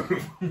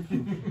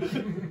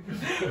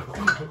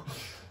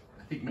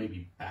 I think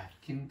maybe back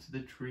into the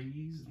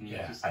trees and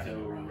Yeah, just I think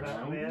go we're around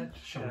Around the around. edge.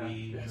 Shall Yeah. we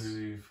Yes.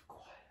 move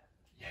quiet?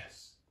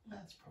 Yes.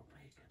 That's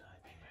probably a good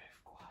idea.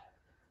 Move quiet.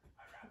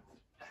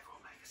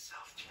 Everyone make a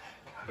self check.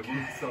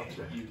 Everyone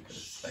self-check. You can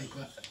say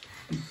that.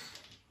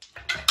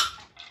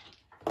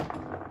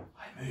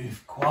 I move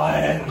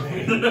quietly.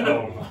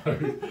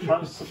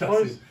 That's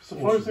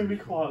surprisingly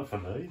quiet for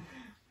me.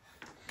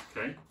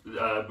 Okay.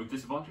 With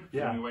disadvantage?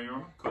 Yeah. Tell me where you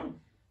are. Cool.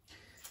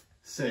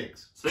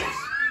 6. 6.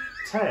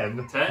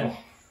 10. 10.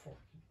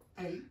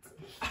 8.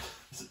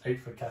 It's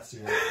 8 for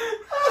Cassian.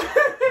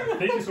 I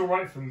think it's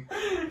alright from...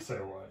 Say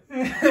alright.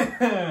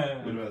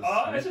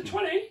 It's a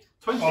 20.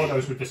 20. Oh no,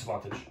 it's with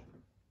disadvantage.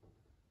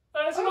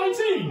 It's a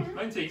 19.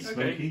 19. Okay.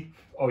 Smoky.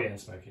 Oh yeah,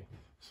 it's smoky.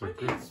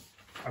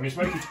 I mean,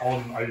 smoky's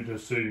on, I would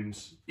assume.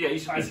 Yeah,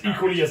 he's It's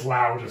equally as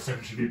loud,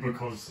 essentially,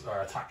 because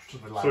they're attached to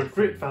the loud. So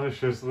Grit thing.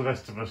 vanishes, the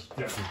rest of us.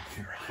 Yeah.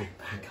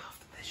 Back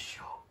after this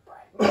short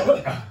break.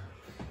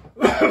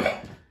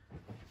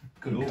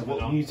 Good.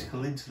 What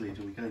musical interlude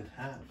are we going to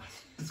have?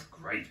 That's a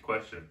great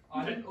question.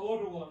 I didn't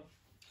order one.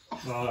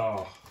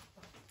 Oh.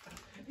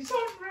 It's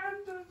on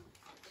random.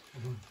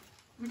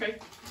 Okay.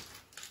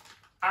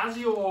 As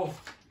you're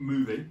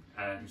moving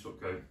and you sort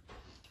of go,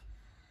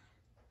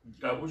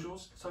 What was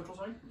yours? Total,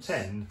 sorry?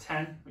 10.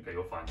 10. Okay,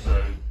 you're fine.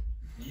 So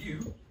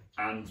you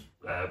and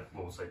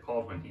we'll say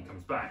Pod when he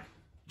comes back,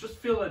 just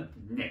feel a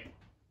nip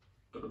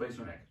at the base of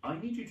your neck. I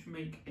need you to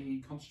make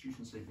a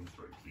Constitution saving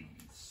throw,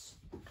 please.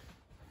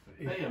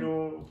 Hey,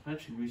 I'm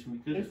actually reasonably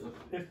good at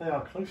that. If they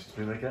are close to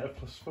me, they get a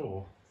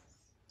 +4.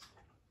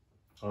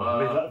 I'll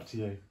leave that up to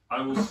you.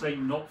 I will say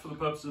not for the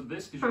purpose of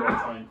this, because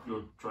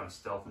you're trying to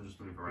stealth and just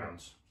move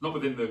around. Not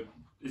within the.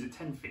 Is it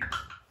 10 feet?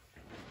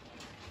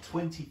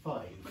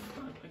 25.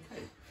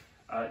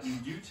 Okay. You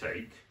do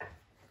take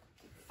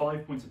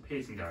 5 points of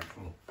piercing damage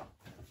from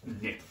the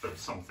nip of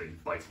something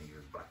biting you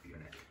in the back of your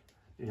neck.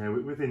 Yeah,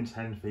 within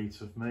 10 feet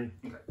of me.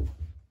 Okay.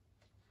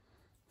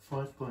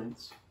 5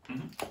 points.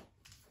 Mm-hmm.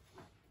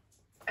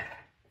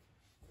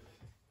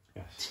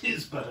 Yes.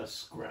 Tis but a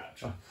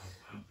scratch.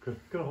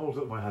 Gonna hold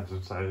up my hands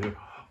and say,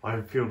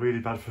 I feel really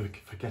bad for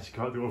getting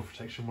out the oil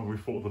protection when we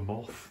fought the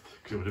moth,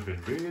 because it would have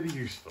been really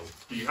useful.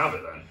 Do you have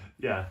it then?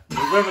 Yeah. We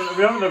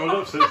haven't leveled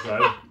up since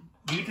though.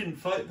 You didn't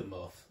fight the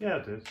moth. Yeah, I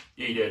did.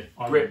 Yeah, you did.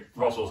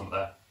 Ross wasn't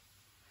there.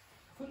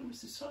 I thought it was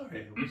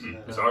Cesario who was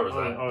there. Sorry, was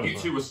there.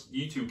 I was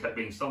You two kept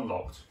being stun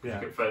locked. Yeah.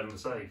 You kept failing the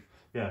save.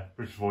 Yeah,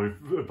 which is why a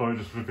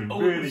bonus would have been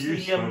Oh, really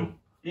useful.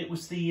 It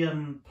was the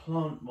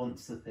plant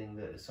monster thing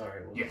that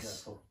Cesario was Yes.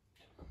 there for.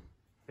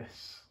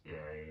 Yes. Yeah.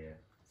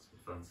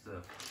 It's fun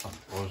stuff.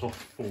 I was off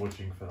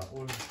foraging for that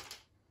one.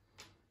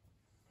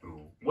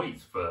 Ooh. Wait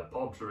for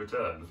Bob to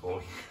return before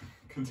we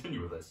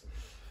continue with this.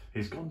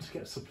 He's gone to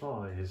get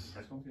supplies.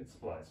 Let's go and get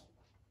supplies.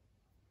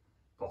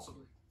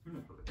 Possibly. Who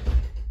knows?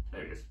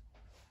 There he is.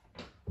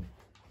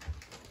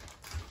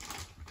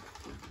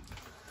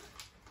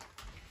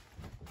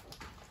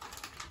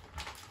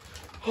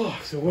 Oh,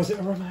 so was it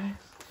a romance?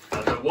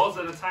 There was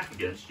an attack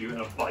against you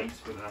and a bite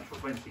with an natural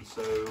 20,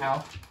 so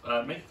How?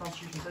 make a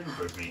Constitution saving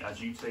throw for me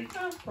as you take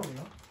Probably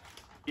not.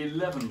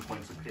 11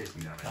 points of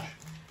piercing damage.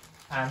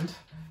 And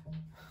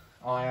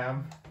I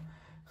am.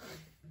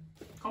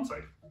 Con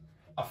save.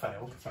 I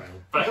failed.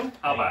 Fail?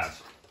 How 8. bad?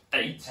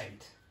 8.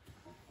 8.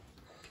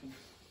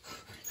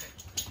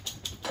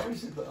 How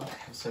is it that I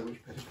have so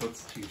much better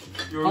constitution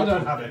than You're, I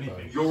don't have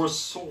anything. You're a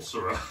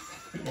sorcerer.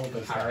 Well,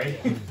 does Harry.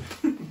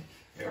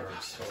 You're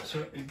a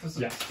sorcerer. It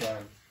doesn't. Yeah.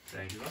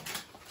 There you go.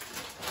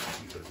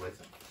 Use those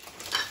later.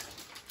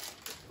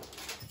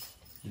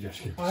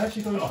 Yes, I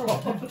actually got it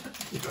wrong.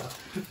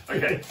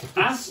 Okay,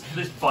 as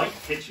this bite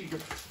hits you, you go,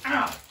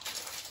 ow!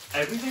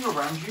 Everything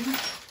around you is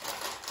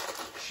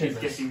Shivers.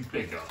 getting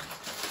bigger.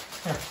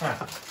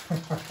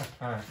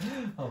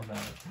 Oh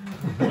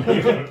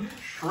no.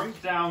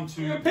 Shrink down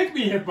You're a to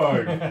pygmy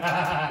hippo!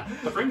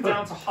 shrink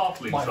down to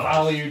halfling My size.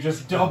 value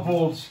just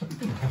doubled.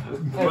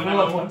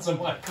 Everyone wants a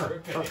micro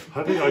game.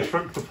 I think I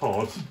shrunk the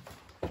pod.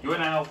 You are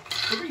now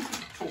 3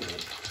 feet tall.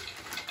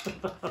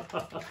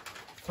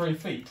 3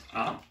 feet.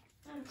 Uh-huh.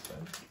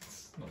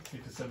 It's not too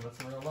dissimilar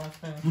to real life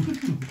now.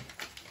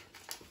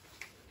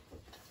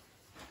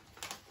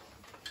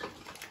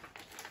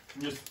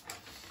 And just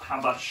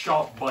have that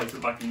sharp bite at the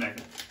back of your neck.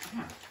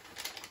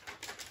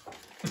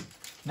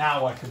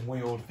 Now I can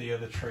wield the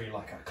other tree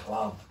like a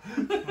club.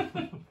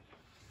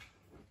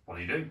 What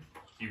do you do?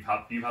 You've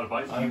had a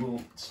bite. I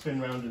will spin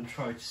round and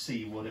try to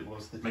see what it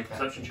was that Make a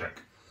attacked perception me.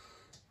 check.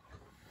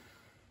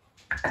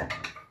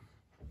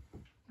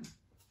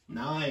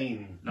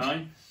 9.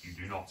 9. You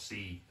do not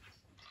see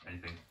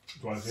anything.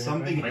 Do I see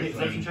Something anything? Make a hit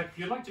perception me. check if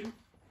you'd like to.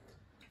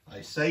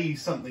 I say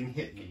something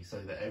hit me so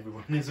that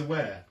everyone is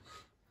aware.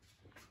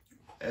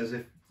 As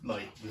if,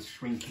 like, the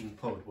shrinking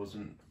pod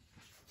wasn't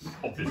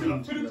Obviously,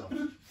 that's enough.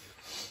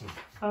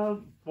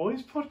 Why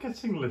is pod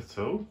getting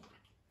little?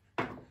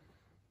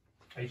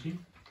 18?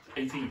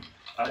 18.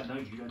 No,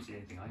 you don't see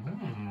anything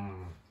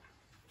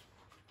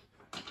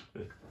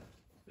either.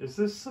 Is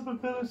this some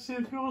ability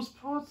of yours,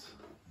 pod?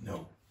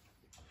 No.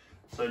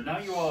 So now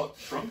you are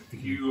shrunk.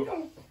 You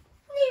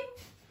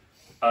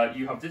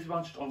have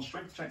disadvantage on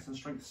strength checks and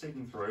strength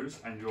saving throws,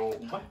 and your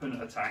weapon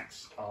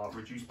attacks are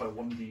reduced by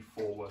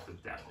 1d4 worth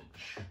of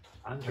damage.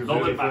 And you're Not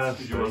really that matters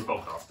because you're a thirsty.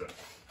 spellcaster,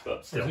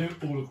 but still.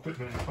 Isn't all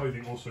equipment and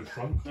clothing also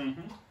shrunk?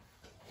 Mm-hmm.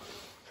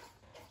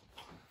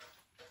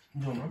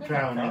 You're not They're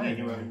drowning not in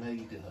your crying. own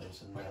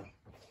ladies and now.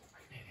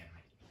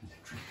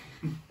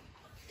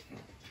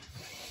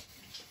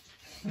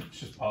 It's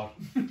just part.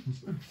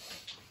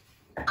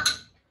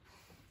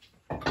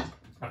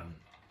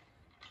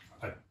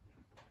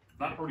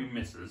 That probably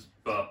misses,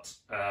 but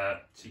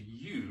to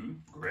you,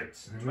 Grit,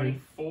 Mhm.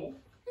 24?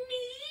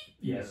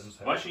 Yes.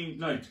 Well, actually,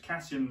 no, to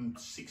Cassian,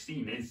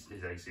 16 is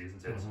his AC,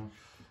 isn't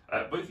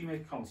it? Both of you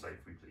make a con save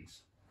for me,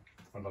 please.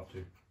 I'd love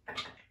to.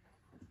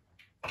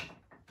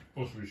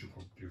 Also, we should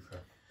probably do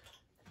fair.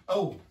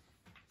 Oh!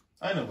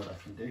 I know what I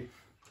can do.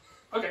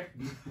 Okay.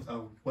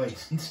 Oh,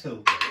 wait until.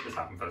 Let this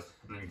happen first,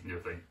 then you can do a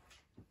thing.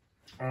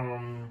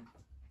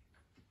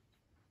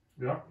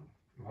 Yeah.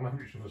 I'm having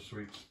reaching for the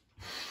sweets.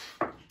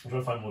 I'm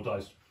trying to find more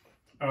dice.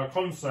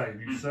 Con save,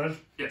 you said.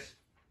 Yes,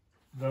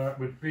 That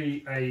would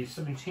be a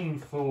 17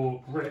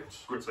 for Grit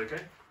Grit's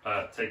okay.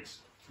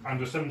 Takes.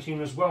 and a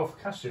 17 as well for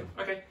Cassian.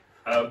 Okay.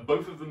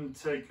 Both of them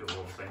take the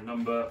same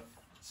number.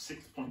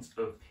 6 points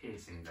of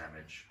piercing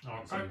damage. Okay.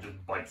 So it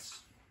just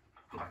bites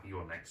the back of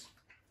your necks.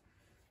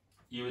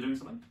 You were doing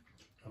something?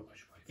 Oh, I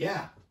should wait.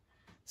 Yeah.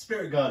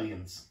 Spirit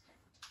Guardians.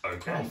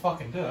 Okay. I'll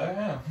fucking do it,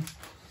 yeah.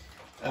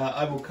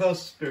 I will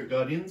cast Spirit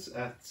Guardians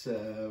at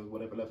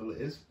whatever level it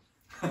is.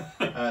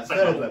 Second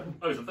Third level.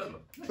 Oh, it's a third level.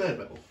 Third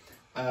level.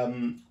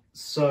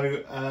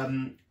 So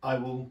I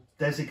will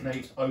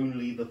designate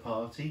only the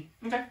party.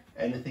 Okay.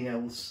 Anything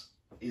else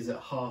is at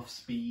half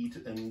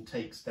speed and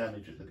takes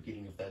damage at the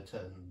beginning of their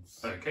turns.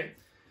 Okay.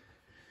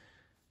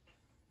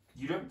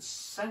 You don't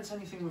sense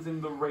anything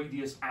within the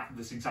radius at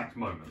this exact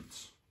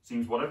moment.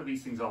 Seems whatever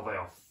these things are, they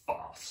are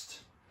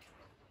fast.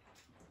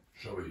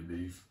 Shall we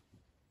leave?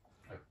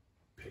 I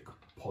pick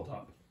Pod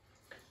up.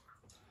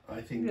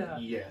 I think Yeah.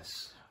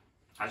 yes.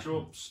 As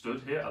you're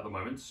stood here at the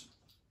moment,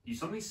 you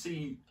suddenly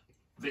see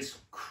this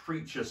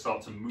creature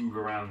start to move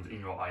around in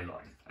your eye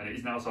line, and it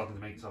is now starting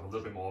to make itself a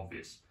little bit more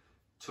obvious.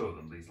 Two of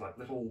them, these like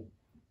little,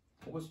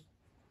 almost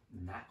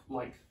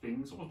gnat-like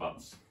things, almost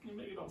about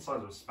maybe about the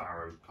size of a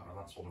sparrow, kind of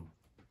that sort of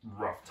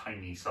rough,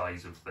 tiny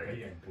size of thing.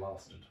 Yeah,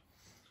 blasted.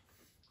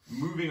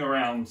 Moving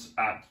around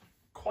at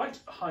quite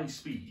high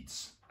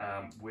speeds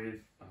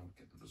with, I'll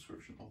get the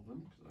description of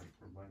them because I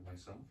remind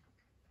myself,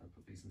 I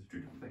put these into two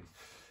different things.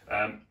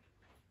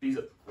 These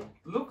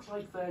look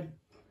like they're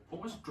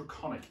almost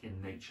draconic in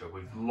nature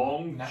with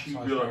long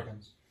tubular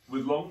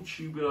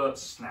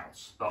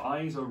snouts. Their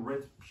eyes are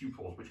red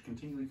pupils which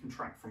continually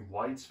contract from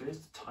wide spheres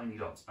to tiny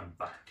dots and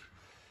back.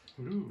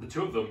 Ooh. The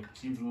two of them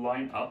seem to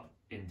line up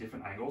in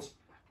different angles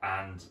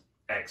and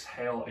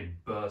exhale a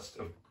burst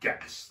of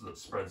gas that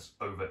spreads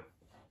over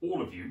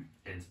all of you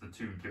into the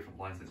two different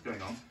lines that's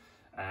going on.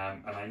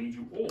 And I need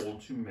you all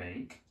to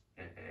make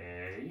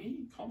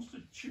a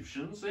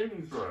Constitution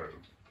saving throw.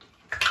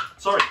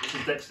 Sorry, it's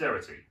a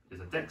dexterity.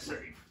 It's a dex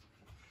save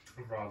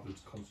Rather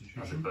it's as it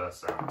Constitution.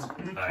 bursts out.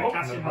 Oh,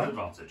 Cassian never has mind.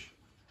 advantage.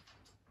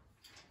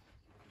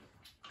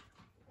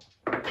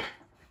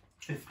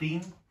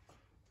 15.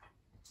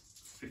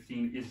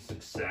 15 is a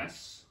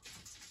success.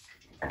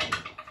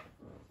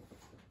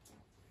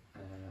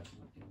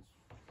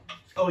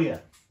 Oh yeah.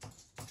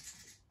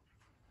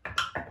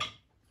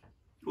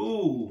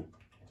 Ooh,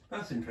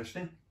 that's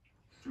interesting.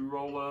 Do you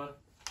roll a...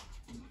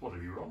 What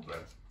have you rolled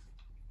there?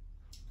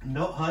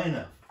 Not high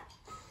enough.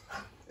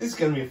 This is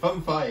going to be a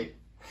fun fight.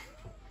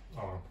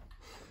 Oh.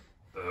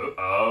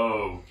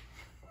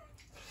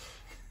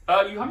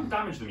 You haven't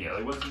damaged them yet.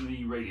 They weren't in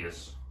the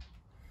radius.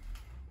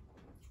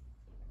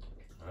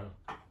 Oh.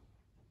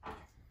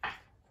 Yeah,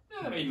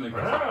 they're making the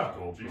aggressive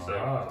towards you,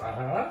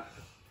 so...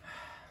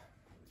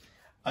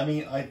 I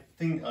mean, I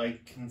think I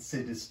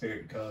consider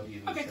Spirit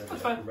Guardians. Okay,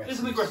 that's fair.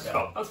 It's an aggressive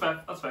spell. That's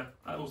fair. That's fair.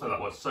 Also, that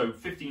was so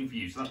 15 for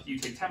you. So that, you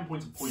take 10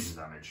 points of poison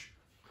damage.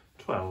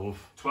 12.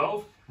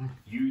 12.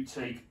 You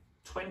take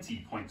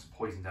 20 points of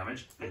poison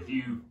damage, and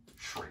you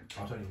shrink.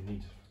 I don't even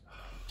need.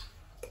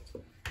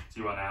 So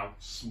you are now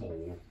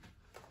small.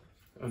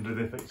 Under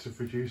the effects of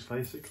reduce,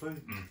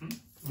 basically.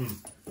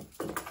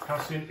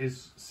 Cassian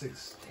is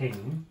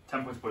 16.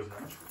 10 points of poison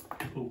damage.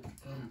 Ooh.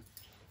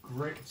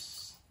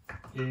 Grits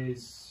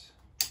is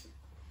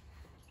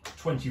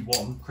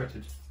 21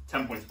 critted.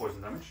 10 points of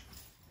poison damage.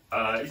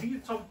 Is he the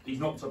top? He's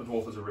not the type of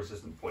dwarf as a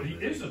resistant to poison.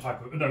 He is a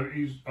type of. No,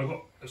 I've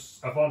got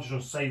advantage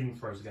on saving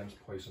throws against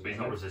poison. But he's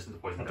not resistant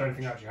to poison I damage. don't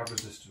think I actually have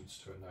resistance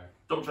to it, no.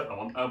 Double check that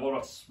one. What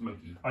about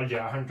Smokey?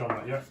 Yeah, I haven't done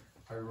that yet.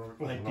 Oh,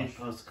 I nice. did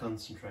pass the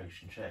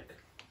concentration check.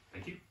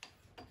 Thank you.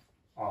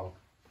 Oh,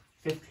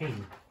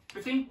 15.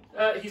 15.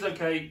 He's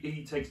okay.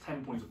 He takes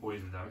 10 points of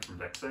poison damage from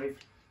dex save.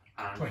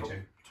 And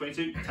 22.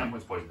 22. 10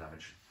 points of poison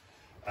damage.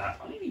 I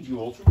need you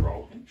all to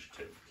roll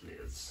initiative,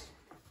 please.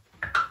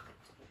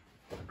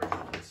 Bring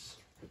up this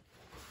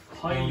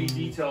highly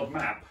detailed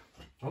map.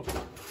 Oh,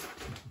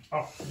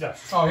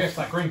 yes. Oh, yes,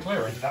 that green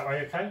clearing. Is that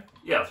way okay?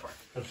 Yeah, that's right.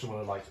 I just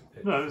want to light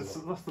it. No,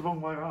 that's the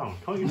wrong way around.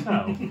 Can't you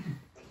tell?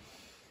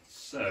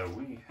 So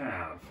we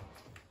have.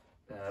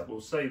 We'll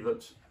say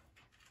that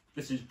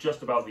this is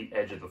just about the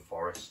edge of the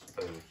forest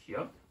over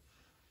here.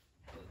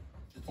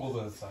 All the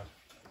other side.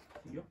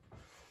 Yep.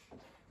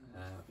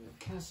 We have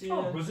Cassia.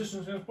 Oh,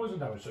 resistance against poison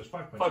damage, so it's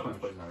 5 points. 5 points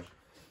of poison damage.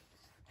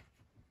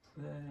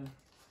 There.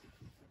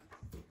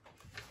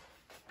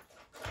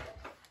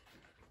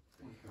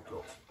 We've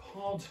got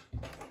Pod.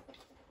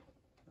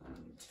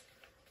 And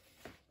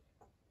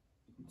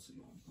let's see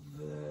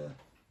there.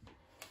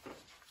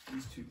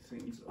 These two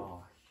things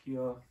are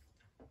here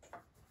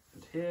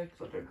and here,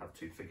 because I don't have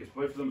two figures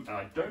for both of them, and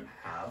I don't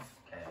have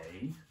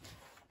a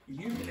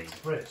Uni.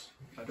 Chris,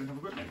 I don't have a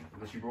grip name,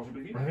 unless you brought it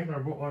with you. I think I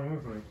brought one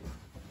with me.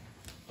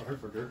 I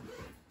hope I do.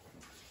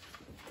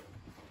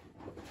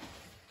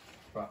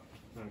 But,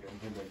 I'm getting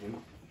him again.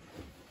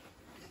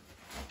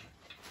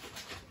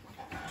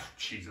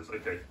 Jesus,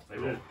 okay. They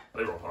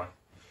roll high.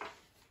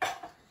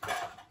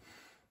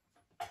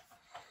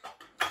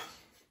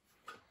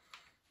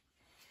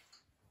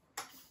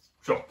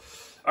 Sure.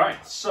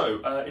 Alright,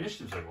 so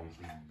initiatives everyone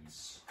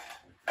please.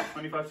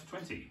 25 to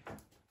 20.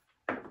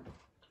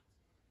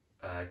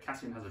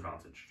 Cassian has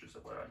advantage, just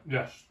FYI.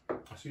 Yes,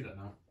 I see that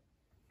now.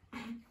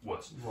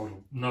 Worse.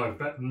 No,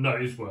 no,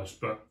 it is worse,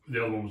 but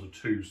the other one was a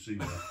 2, so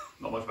yeah.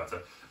 Not much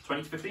better.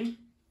 20 to 15?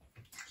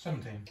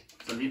 17.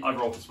 17. I've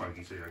rolled for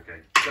smoking, so you're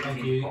okay.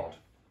 17 you. pod.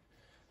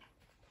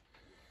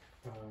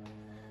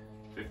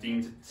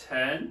 15 to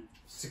 10.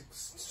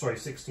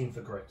 16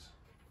 for grit.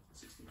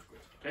 16 for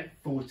grit. Okay.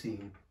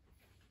 14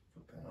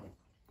 for Pal.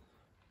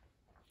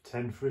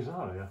 10 for his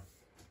eye.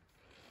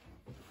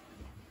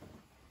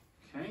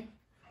 Okay.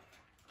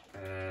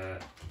 10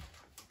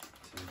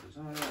 for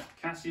Zaya.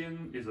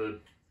 Cassian is a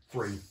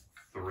 3.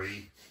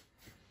 3.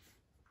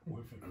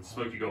 And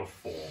Smokey got a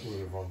 4.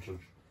 With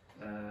advantage.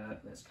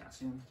 There's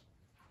Cassian.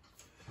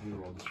 I'm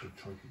gonna roll this big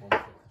chunky one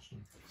first.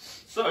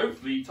 So,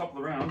 the top of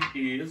the round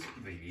is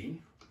the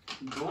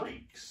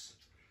Drakes.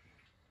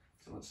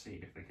 So let's see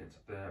if they get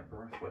their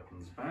breath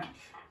weapons back.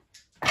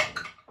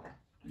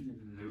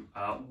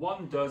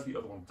 One does, the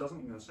other one doesn't.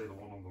 I'm going to say the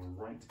one on the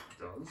right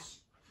does.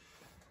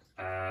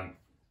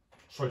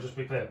 Sorry, just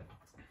to be clear.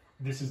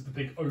 This is the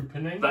big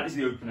opening? That is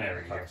the open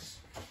area, yes.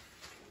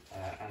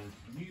 And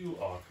you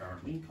are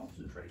currently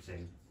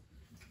concentrating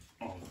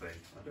on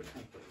things. I don't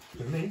have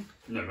those. For me?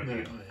 No, but No,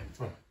 you.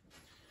 I am.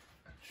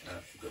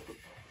 Put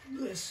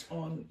this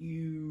on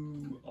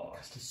you.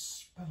 Cast a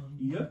spell on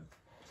Yep.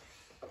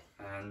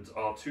 And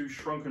our 2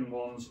 shrunken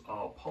ones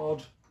are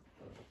Pod,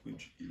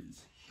 which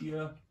is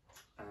here,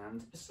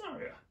 and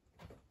Isaria.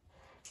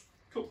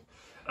 Cool.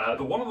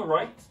 The one on the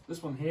right,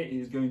 this one here,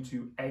 is going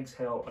to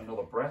exhale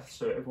another breath.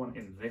 So everyone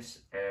in this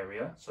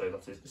area, so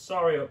that is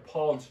Isaria,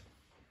 Pod,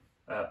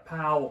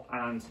 Pal,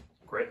 and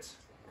Grit.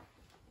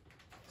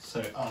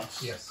 So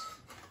us. Yes.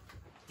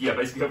 Yeah,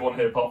 basically everyone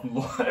here apart from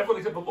Laura, everyone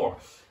except for Laura.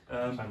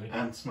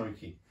 And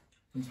Smokey.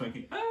 And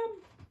Smokey.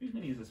 Whose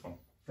mini is this one?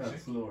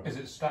 That's Laura. Is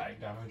it static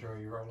damage or are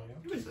you rolling it?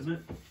 Who is this?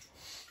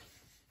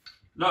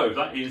 No,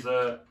 that is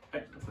an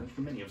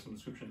extra mini of some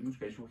description, in which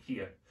case you're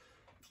here.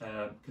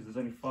 Because there's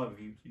only 5 of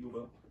you, so you're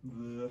about...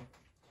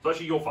 So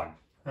actually, you're fine.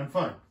 I'm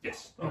fine.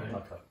 Yes. Okay.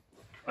 Okay.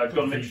 I've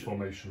got a V mixture.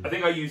 formation. I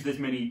think I used this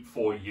mini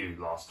for you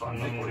last time,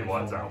 so it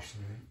worked out.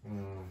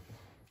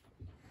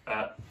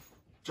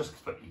 Just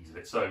for ease of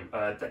it. So,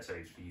 dex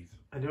saves for you.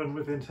 Anyone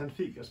within 10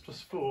 feet gets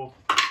 +4.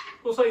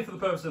 We'll say for the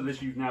purpose of this,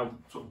 you've now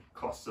sort of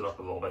clustered up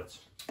a little bit,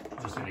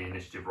 just in the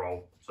initiative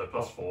roll. So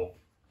 +4.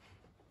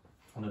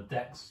 On a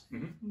dex.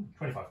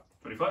 25.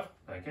 25.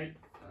 Okay.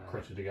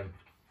 Critted again.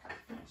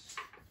 Nice.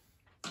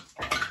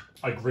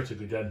 I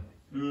gritted again.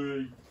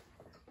 Can't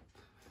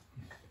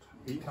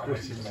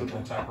wait to make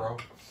an attack roll.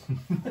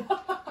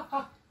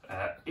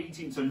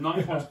 18, so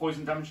 9 points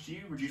poison damage to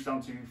you, reduced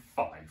down to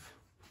 5.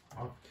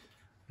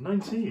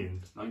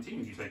 19.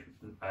 19, you take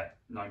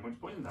 9 points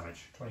poison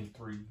damage.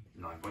 23.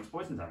 9 points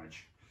poison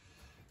damage.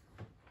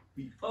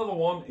 The other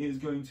one is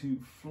going to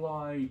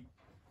fly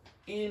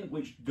in,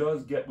 which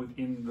does get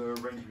within the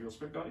range of your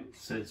spirit guardians.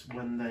 So it's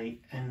when they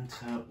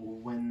enter or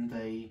when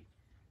they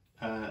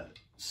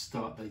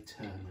start their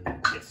turn.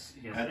 Yes,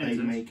 he has They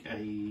entered. make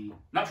a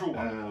Natural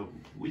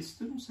one.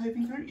 wisdom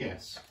saving throw?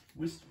 Yes.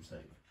 Wisdom save.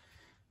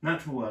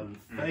 Natural one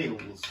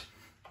fails.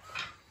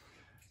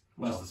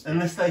 Well, Just the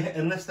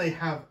unless they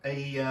have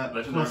a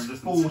Legendary plus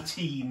resistance.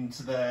 14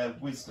 to their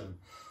wisdom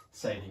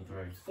saving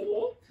throw.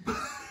 4.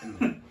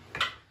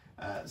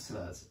 So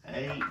that's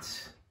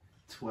 8,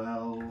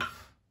 12,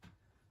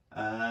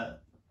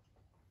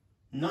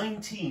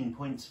 19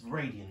 points of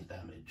radiant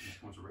damage.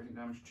 Points of radiant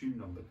damage to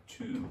number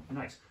 2.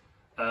 Nice.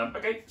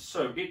 Okay,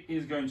 so it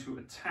is going to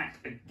attack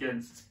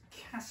against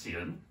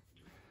Cassian.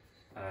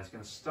 It's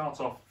going to start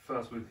off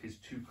first with his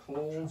 2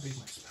 claws.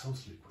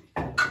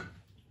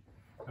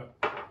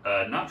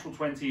 Natural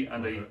 20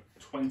 and a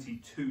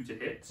 22 to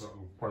hit.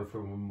 Both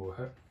of them will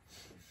hit.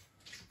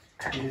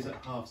 It is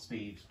at half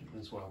speed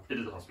as well. It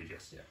is a half speed,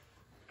 yes.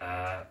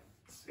 Yeah.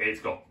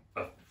 It's got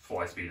a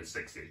fly speed at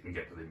 60. It can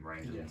get within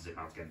range and zip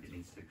out again if it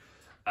needs to.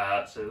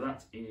 So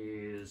that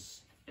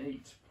is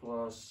 8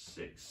 plus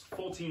 6.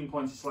 14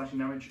 points of slashing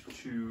damage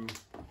to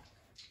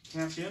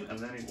Cassian, and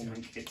then it will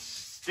make its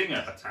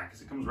stinger attack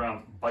as it comes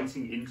around,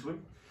 biting into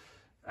him.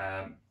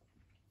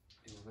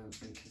 It will then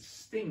make his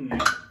sting,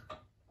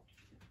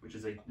 which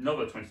is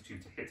another 22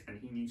 to hit, and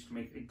he needs to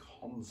make a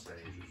con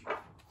save.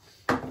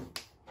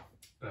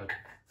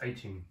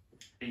 18.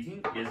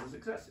 18 is a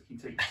success. He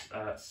takes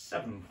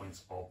 7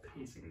 points of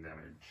piercing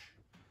damage.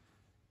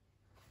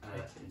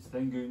 He's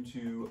then going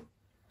to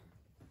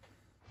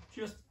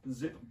just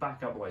zip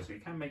back out the way, so he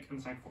can make an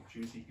attack of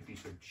opportunity if he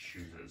so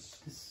chooses.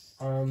 Does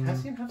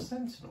Cassian have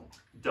Sentinel?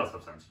 He does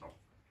have Sentinel.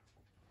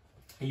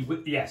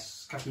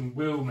 Yes, Captain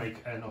will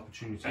make an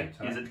opportunity Okay,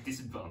 attack. he is at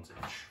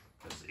disadvantage,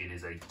 because it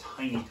is a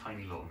tiny,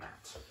 tiny little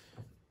gnat.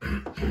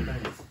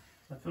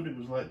 I thought it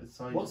was like the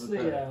size What's of the...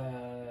 a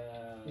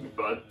bird.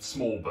 But a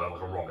small bird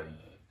like a robin.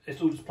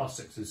 It's all just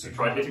 +6s. So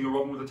try hitting a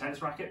robin with a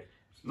tennis racket?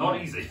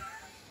 Not easy.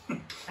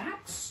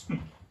 Axe?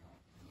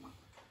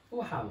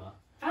 Or hammer?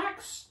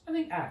 Axe? I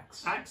think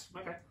axe. Axe?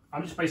 Okay.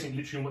 I'm just basing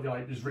literally on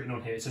what is written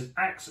on here. It says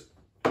axe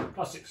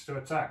 +6 to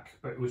attack,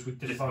 but it was with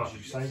disadvantage,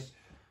 you say?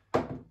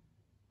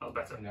 That's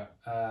better.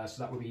 Yeah.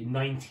 So that would be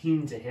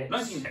 19 to hit.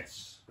 19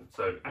 hits.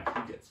 So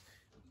actually gets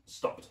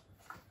stopped.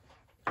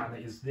 And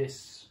it is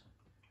this.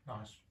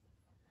 Nice.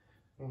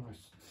 Almost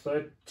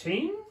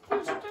 13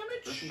 points of That's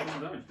damage.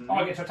 some damage. Oh,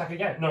 I get to attack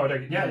again. No, I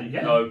don't get. Yeah,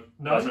 yeah. No,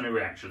 No. that's only a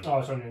reaction. Oh,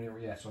 it's only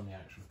yes on the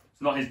action.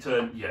 It's not his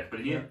turn yet,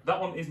 but Yeah. that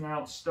one is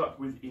now stuck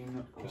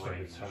within Just like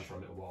range. his turn for a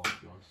little while,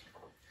 to be honest.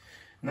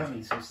 And that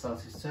means he'll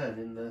start his turn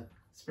in the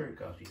Spirit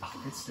Guardian.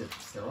 It's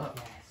still up.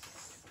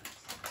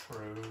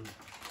 True.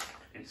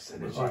 It's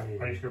Right,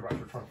 I need to go back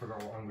to try and figure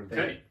out what I'm going to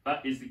do. okay,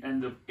 that is the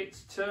end of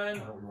its turn.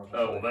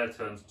 Or their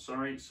turns,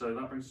 sorry. So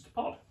that brings us to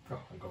Pod. Oh,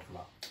 thank God for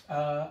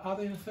that. Are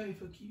they in a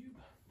 30-foot cube?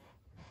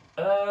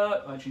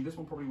 Actually, this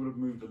one probably would have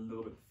moved a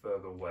little bit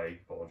further away.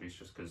 Apologies,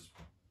 just because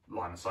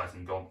line of sight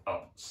and gone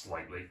up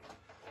slightly.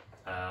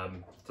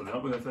 So they're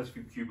not within a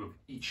 30-foot cube of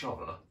each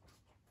other.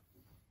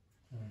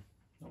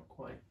 Not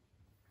quite.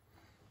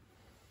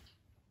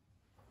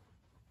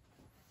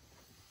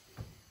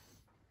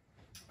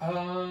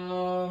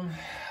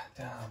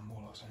 Damn,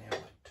 Warlock's only have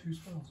like 2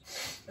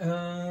 spells.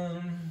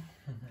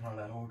 I'll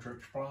let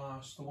Aldrich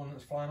blast the one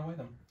that's flying away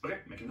then. Okay,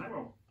 make a night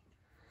roll.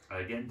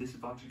 Again,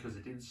 disadvantage because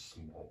it is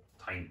small,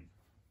 tiny.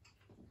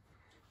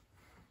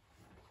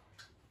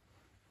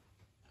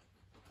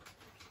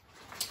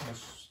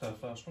 That's the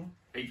first one.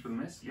 8 with a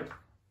miss, yep.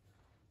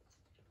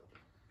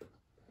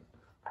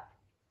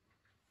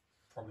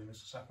 Probably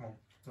missed the second one.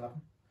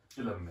 11.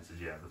 11 misses,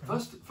 yeah. The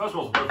first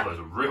rolls of both of those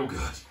are real good.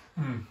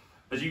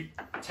 As you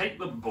take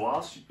the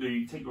blast,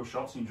 you take your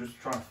shots and you just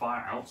try and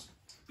fire out.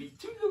 These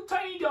 2 little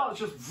tiny darts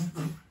just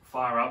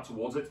fire out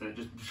towards it and it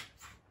just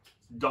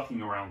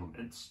ducking around them.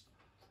 It's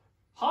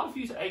hard for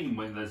you to aim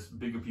when there's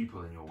bigger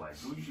people in your way.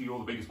 Usually you're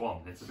the biggest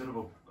one. It's a bit of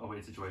a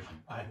weird situation.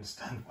 I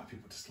understand why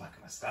people dislike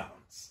my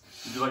stance.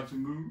 Would you like to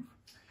move?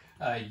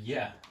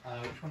 Yeah.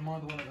 Which one am I?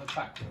 The one at the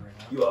back of the ring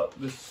now? You are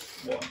this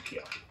one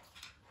here.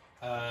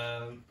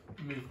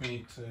 Move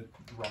me to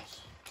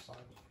Ross side.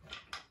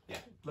 Yeah.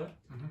 There?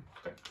 Mm-hmm.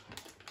 Okay.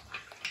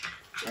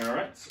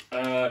 Alright.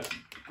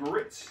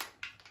 Grit.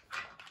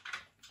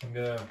 I'm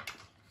gonna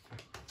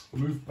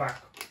Move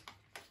back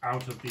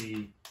out of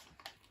the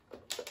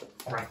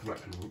breath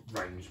weapon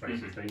range,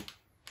 basically.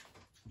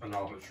 An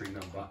arbitrary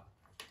number.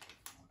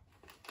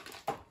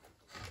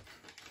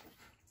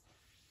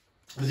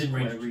 Within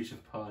Square range. root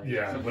of pi.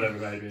 Yeah, whatever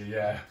maybe,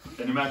 yeah.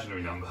 An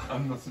imaginary number.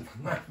 I'm not a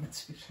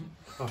mathematician.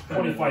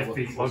 25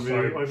 feet or I so.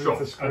 moved Sure.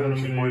 the square to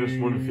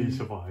 -1 feet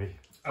away.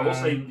 I will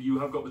say you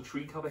have got the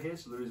tree cover here,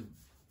 so there is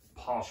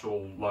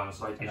partial line of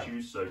sight Yeah.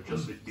 issues, so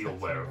just be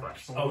aware of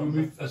that. I'll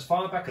move as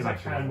far back as I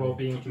Imagine can while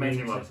being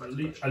Maintain committed line of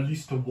sight. at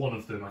least to one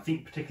of them. I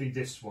think particularly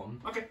this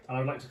one. Okay. And I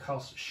would like to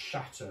cast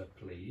Shatter,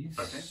 please.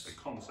 Okay, so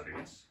con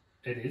saves.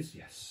 It is,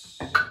 yes.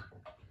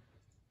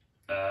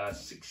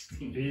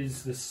 16.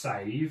 Is the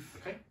save.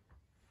 Okay.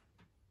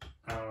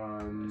 It's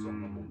on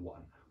number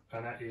 1.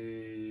 And that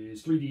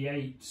is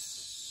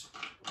 3d8.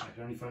 I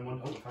can only find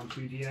one. Oh, I found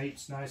 2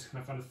 d8s. Nice. Can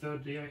I find a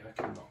third d8? I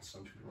cannot, so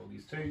I'm just going to roll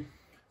these 2.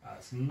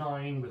 That's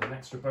 9 with an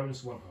extra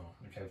bonus 1. Oh,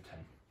 okay,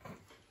 10.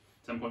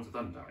 10 points of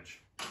thunder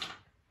damage.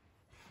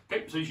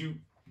 Okay, so as you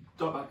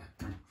dart back,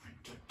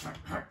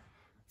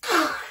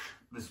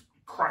 this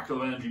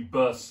crackle of energy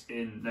bursts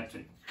in next to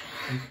you.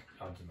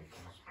 Oh, didn't make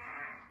sense.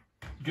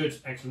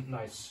 Good, excellent,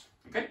 nice.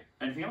 Okay,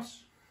 anything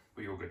else?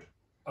 Or you're good?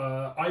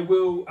 I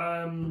will.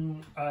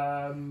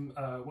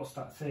 What's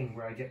that thing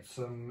where I get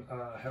some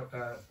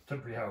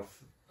temporary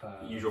health?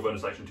 Use your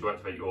bonus action to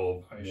activate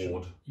your I should-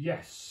 ward.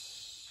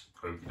 Yes.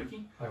 Okie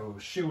dokie. I will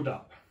shield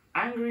up.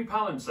 Angry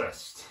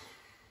Palimpsest.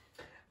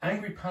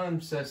 Angry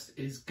Palimpsest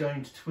is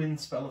going to twin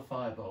spell a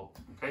firebolt.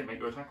 Okay, make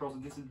your attack rolls a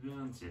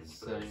disadvantage.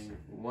 So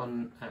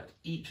one at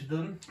each of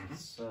them. Mhm.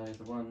 So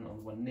the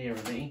one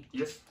nearer me.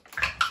 Yes.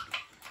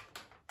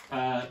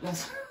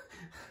 That's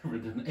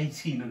with an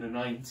 18 and a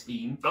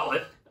 19. That'll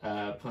hit.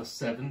 Plus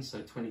 7,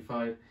 so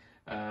 25.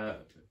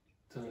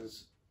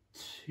 Does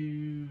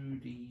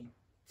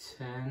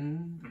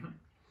 2d10. Mhm.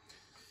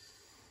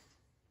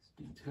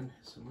 D10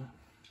 here somewhere.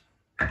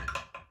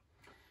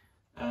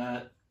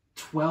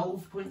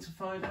 12 points of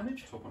fire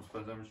damage. 12 points of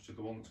fire damage to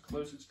the one that's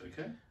closest,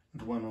 okay.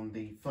 The one on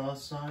the far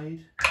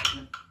side.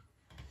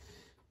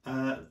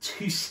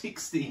 2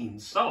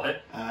 16s. That'll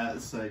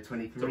hit. So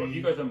 23. So look,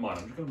 you guys don't mind.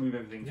 I'm just going to move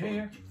everything from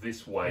Yeah.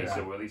 this way, Yeah.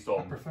 so we're at least I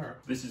on. prefer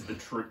it. This is the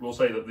tree. We'll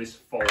say that this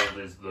fold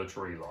is the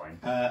tree line.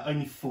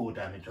 Only 4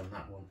 damage on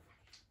that one.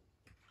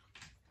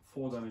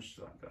 4 damage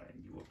to that guy,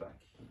 and you were back.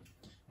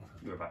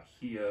 You were back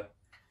here.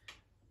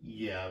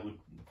 Yeah, I would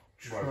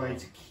try Right.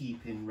 to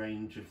keep in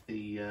range of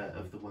the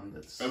one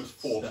that's That was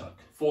 4. stuck.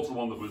 4 to the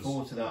one that was.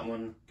 4 to that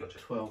one, Gotcha.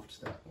 12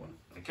 to that one.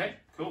 Okay,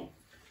 cool.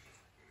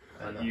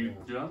 And Are that you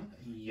will- done?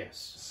 Yes.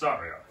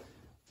 Saria.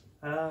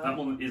 That Uh,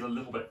 one is a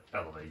little bit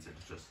elevated,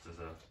 just as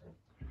a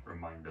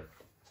reminder.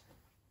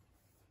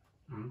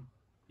 Mm.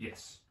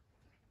 Yes.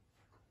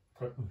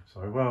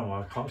 sorry, where am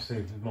I? I can't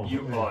see the more.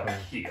 You are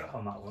here.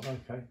 On that one,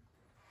 okay.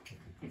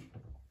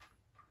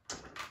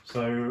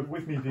 So,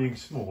 with me being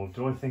small,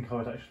 do I think I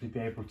would actually be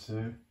able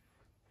to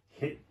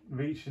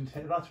reach and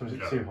hit that, or is it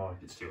No, too high?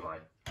 It's too high.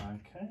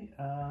 Okay.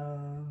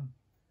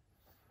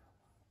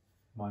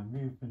 My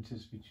movement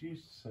is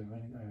reduced, so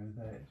running over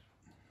there.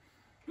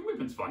 Your movement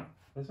movement's fine.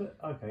 Is it?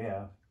 Okay,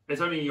 yeah.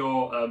 It's only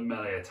your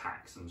melee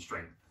attacks and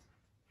strength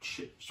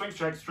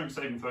checks, strength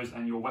saving throws,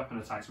 and your weapon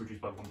attacks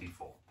reduced by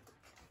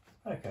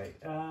 1d4. Okay.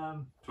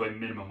 To a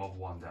minimum of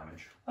 1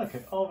 damage.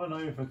 Okay, I'll run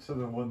over to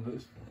the one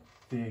that's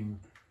being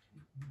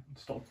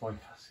stopped by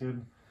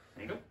Cassian.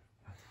 There you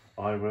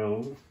go. I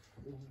will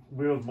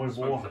wield my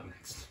Smoke's up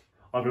next.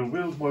 I will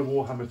wield my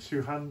warhammer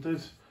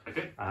two-handed.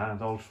 Okay.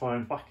 And I'll try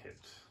and whack it.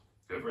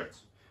 Go for it.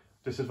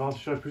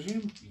 Disadvantage, I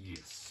presume?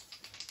 Yes.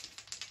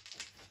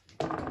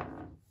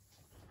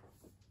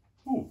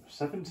 Ooh,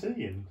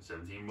 17.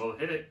 17 will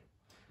hit it.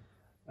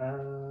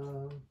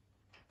 Yeah.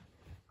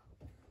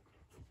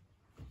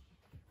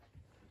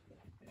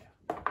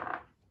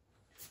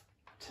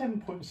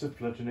 10 points of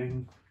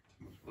bludgeoning.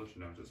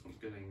 Bludgeoning, just one's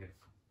getting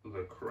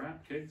the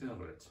crap kicked out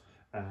of it.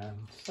 And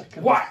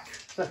second Whack!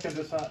 Second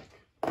attack.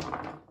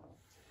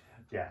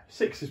 Yeah,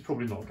 6 is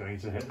probably not going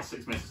to hit.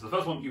 6 misses. The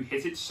first one, you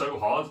hit it so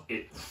hard,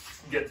 it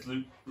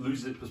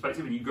loses its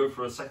perspective, and you go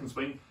for a second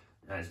swing,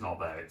 and it's not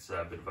there. It's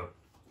a bit of a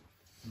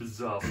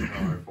bizarre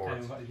scenario for it.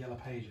 We've got the yellow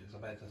pages. I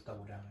bet it does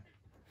double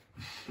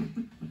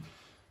damage.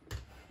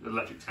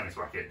 Electric tennis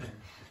racket.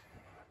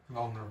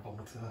 Vulnerable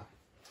to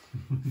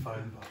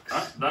phone bugs.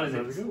 Right, that is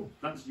There we it. go.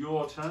 That's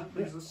your turn.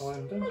 Yeah, This is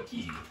I'm done.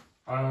 Smokey.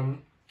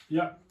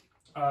 Yeah.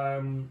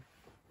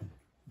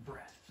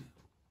 Breath.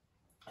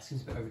 That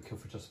seems a bit overkill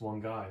for just one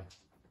guy.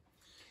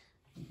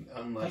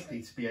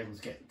 Unlikely to be able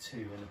to get 2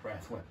 in a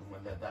breath weapon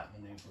when they're that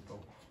manoeuvrable.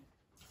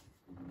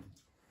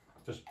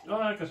 Just,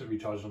 I guess it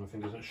recharges on the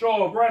thing, doesn't it?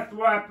 Sure, breath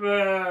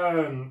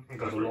weapon! It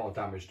does a lot of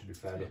damage, to be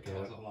fair. It Looking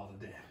at does it. a lot of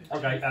damage.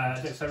 Okay,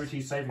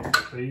 dexterity saving throw,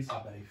 please.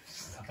 I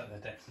bet their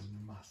dex is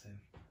massive.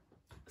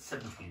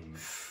 17.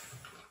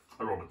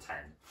 I rolled a 10.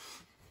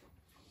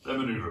 They're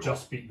manoeuvrable.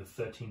 Just beat the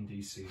 13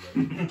 DC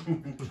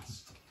though.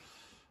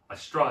 I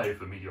strive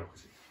for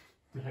mediocrity.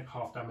 You take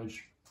half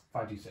damage,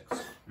 5d6.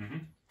 Mm-hmm.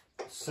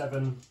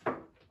 7,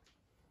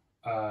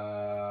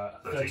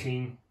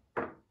 13,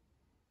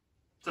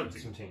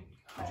 17. 17.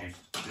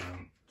 Reduced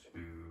down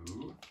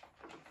to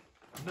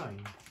 9.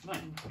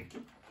 9. Thank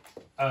you.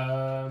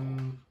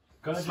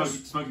 Gonna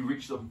Smokey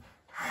reaches up,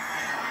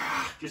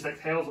 just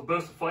exhales a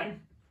burst of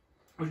flame,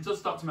 which does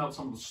start to melt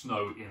some of the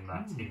snow in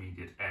that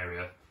immediate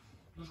area.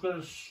 just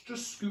gonna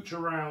just scooch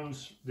around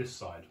this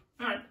side.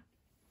 Alright.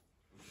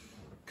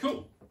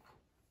 Cool.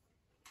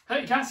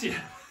 Hey, Cassian!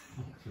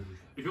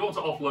 If you want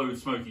to offload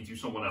Smokey to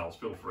someone else,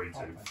 feel free to.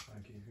 Thank you.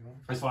 If you want.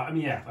 It's like, I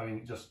mean, yeah, I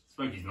mean, just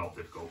Smokey's not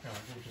difficult. Yeah,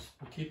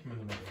 we'll keep them in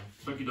the middle.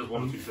 Smokey does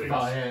 1 or 2 things.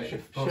 Fire, if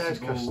Shared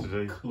possible,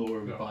 custody. claw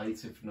and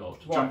bite if not.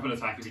 Jump and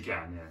attack if you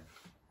can, yeah.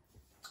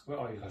 where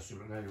are you? I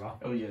assume there you are.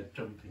 Oh yeah,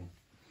 jumping.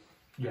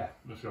 Yeah,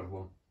 that's the other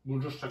one.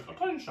 We'll just take a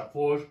tiny step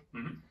forward.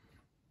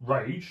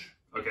 Rage,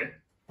 Okay.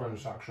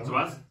 bonus action.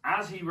 So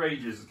as he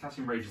rages, as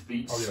Cassian rages,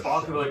 the Oh, yeah,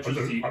 spark of shit.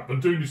 electricity, I'm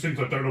doing these things,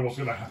 I don't know what's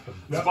going to happen.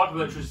 the spark of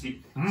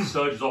electricity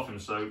surges off him,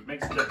 so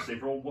makes the dex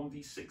save roll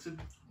 1d6 of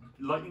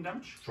lightning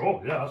damage.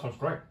 Sure, yeah, that sounds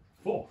great.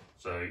 4.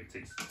 So it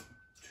takes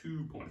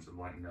 2 points of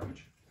lightning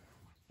damage.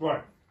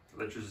 Right,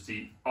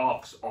 Electricity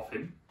arcs off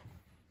him.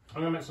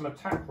 I'm going to make some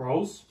attack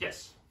rolls.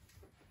 Yes.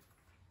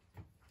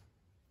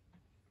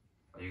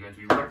 Are you going to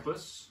be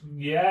reckless?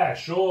 Yeah,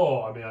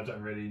 sure. I mean, I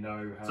don't really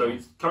know how. So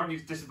it's currently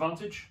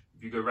disadvantage.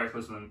 If you go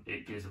reckless, then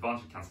it gives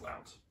advantage cancel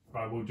out.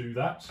 I will do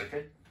that.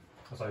 Okay.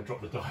 As I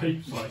drop the die,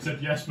 so I said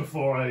yes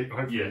before I.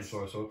 Yes.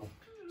 So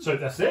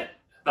that's it.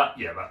 That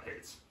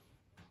hits.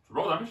 So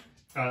roll damage.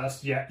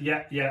 That's yeah.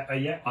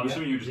 I'm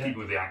assuming you just keep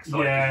with the axe.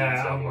 Side,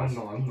 Yeah, otherwise.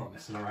 I'm not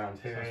messing around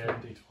So here.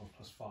 that's 1d12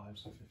 plus 5,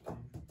 so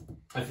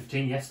 15.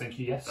 15, yes, thank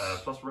you, yes.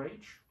 Plus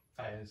rage.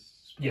 That is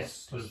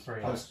Yes, plus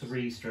 3. Plus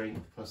 3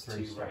 strength, plus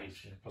 2 strength,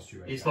 rage. yeah. plus 2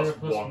 Is rage. there Plus a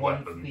plus 1 one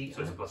weapon, for the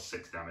so it's a plus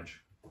 6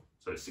 damage.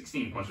 So it's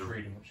 16 I'm points just of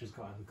reading what she's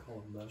got in the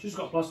column there. She's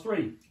got plus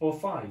 3 or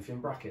 5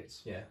 in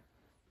brackets. Yeah.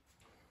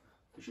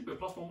 It should be a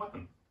plus 1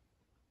 weapon.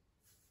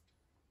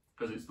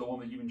 Because it's the one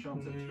that you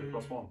enchanted. It should be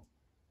plus 1.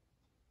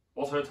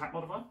 What's her attack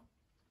modifier?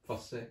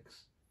 Plus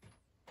 6.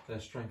 Their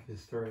strength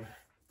is 3.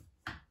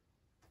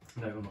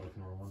 No, I'm not looking at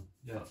the wrong one.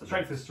 Yeah, that's a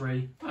Strength is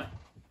 3, Ah.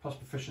 plus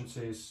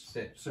proficiency is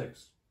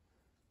 6.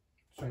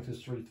 Strength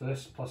is 3 for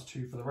this, plus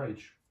 2 for the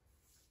rage.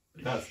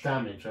 That's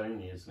damage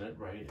only, isn't it?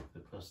 Right, the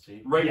plus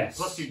 2. Rage Yes,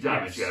 plus 2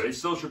 damage, yes. yeah. It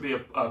still should be a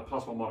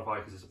plus 1 modifier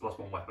because it's a plus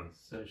 1 weapon.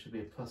 So it should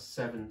be a plus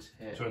 7 to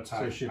hit. To attack.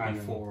 So it should be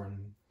and 4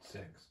 and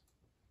 6.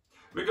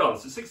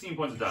 Regardless, it's 16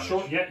 points of damage.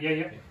 Sure,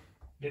 Yep.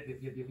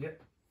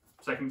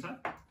 Second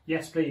attack?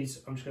 Yes,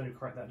 please. I'm just going to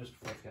correct that just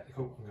before I forget.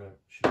 Cool, I'm going to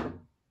shoot.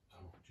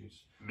 Oh, jeez.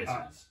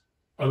 Misses.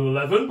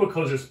 11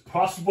 because it's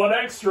plus 1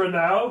 extra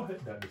now.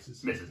 No,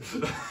 misses. Misses.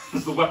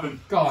 That's the weapon.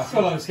 God, I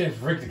feel like this game's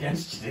rigged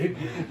against you, dude.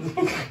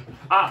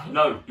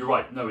 No, you're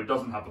right. No, it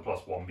doesn't have the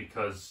plus 1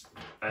 because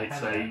it's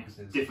Hand a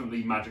axes.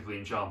 differently magically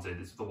enchanted.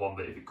 It's the one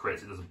that if it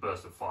crits, it does a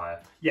burst of fire.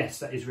 Yes,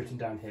 that is written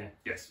down here.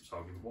 Yes, so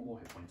I'll give it 1 more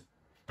hit point.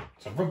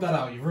 So rub that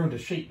out, you ruined a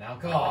sheet now.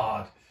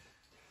 God.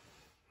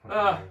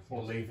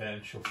 We'll leave it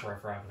and she'll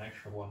forever have an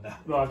extra one now.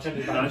 No, I've changed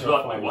it And back it's to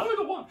like, a wait, 5. why have I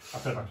got one?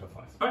 I've turned back to a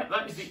 5. Alright,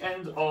 that is the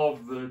end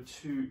of the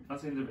two.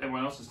 That's the end of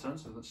everyone else's turn,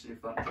 so let's see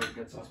if that joke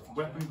gets its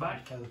weapon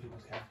back. Other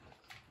people's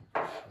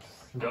characters.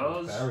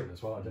 Does Barbarian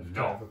as well. I don't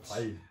not. ever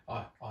played.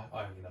 I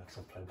only know because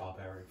I've played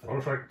Barbarian I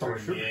was for like,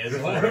 3 years.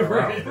 Just Whatever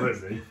around, it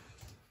is. really.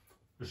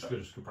 It's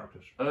good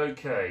practice.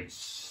 Okay,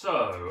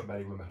 so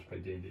Maybe we have to play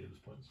D&D at this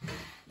point.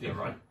 yeah,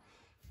 right.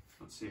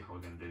 Let's see how we're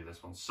going to do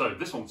this one. So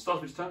this one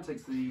starts with its turn,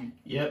 takes the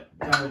Yep.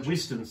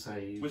 Wisdom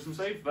save. wisdom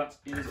save. That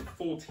is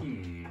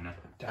 14.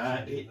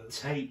 It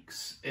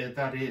takes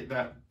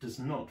that does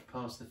not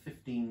pass the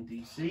 15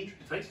 DC.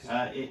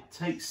 It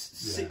takes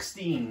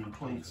 16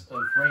 points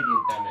of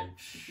radiant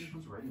damage.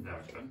 What's radiant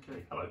damage?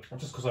 Okay, hello.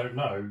 Just because I don't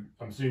know,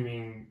 I'm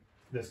assuming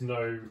there's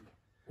no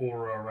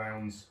aura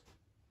around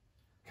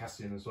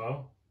Cassian as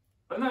well.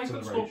 But no, he's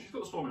got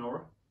the storming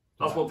aura.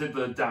 That's what did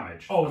the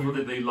damage. Oh, that's what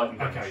did the lightning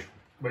damage. Okay.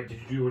 Wait,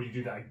 did you already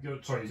do that?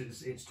 Sorry,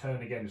 is its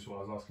turn again? Is what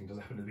I was asking. Does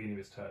it happen at the beginning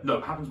of its turn? No,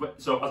 it happens when,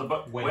 so as a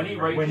when he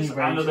when rages he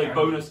and as a rages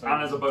bonus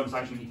and as a bonus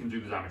action he can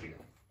do the damage again.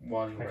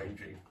 While you're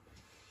raging.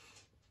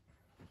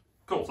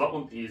 Cool. So that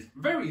one is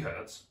very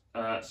hurt.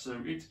 So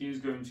it is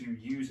going to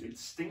use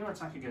its stinger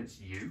attack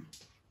against you,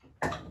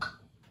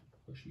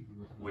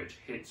 which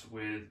hits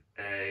with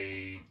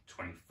a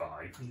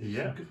 25.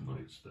 Yeah. Good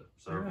notes, but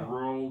So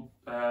roll.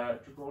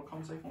 Just roll a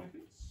con save for me,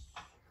 please.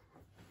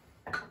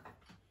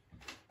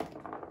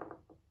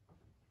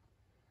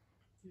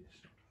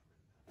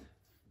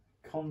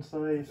 Con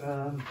save,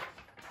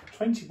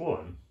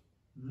 21.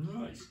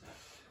 Nice.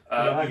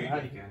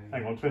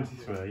 Hang on,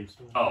 23.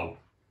 Oh.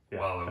 Yeah,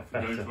 Well,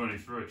 better. no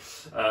 23.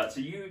 So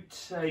you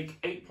take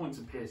 8 points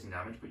of piercing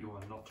damage, but you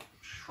are not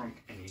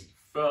shrunk any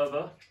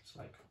further. it's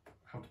like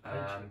how to play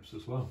tips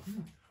as well.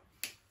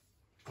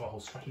 Got a whole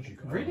strategy.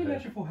 going Really on there.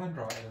 legible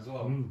handwriting as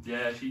well.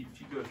 Yeah, she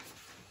good.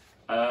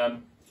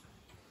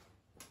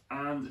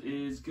 And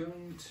is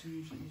going to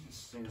use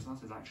this thing as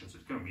his action, so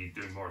it's going to be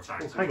doing more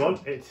attacks. Oh, hang on,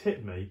 it's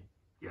hit me.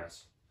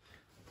 Yes.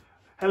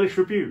 Hellish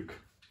Rebuke.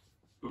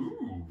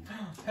 Ooh.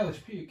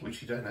 Hellish puke.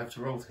 Which you don't have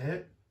to roll to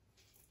hit.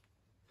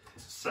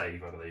 It's a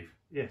save, I believe.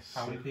 Yes.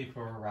 How many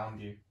people are around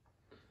you?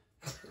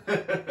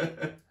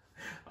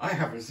 I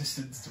have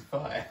resistance to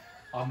fire.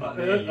 I'm not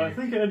near you. I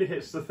think it only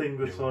hits the thing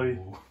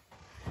that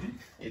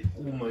It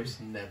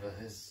almost never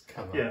has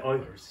come up Yeah,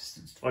 with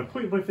resistance to I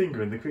point my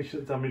finger and the creature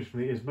that damaged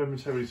me is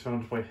momentarily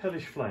surrounded by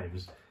hellish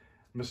flames.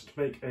 Must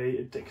make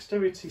a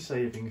dexterity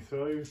saving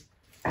throw.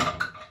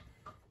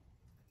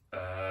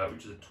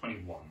 Which is a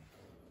 21.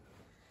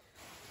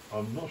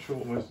 I'm not sure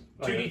what was.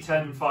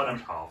 2d10, fire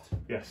damage halved.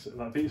 Yes,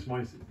 that beats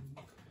my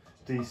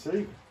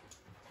DC.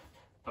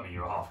 I mean,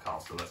 you're a half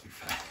caster, let's be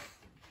fair.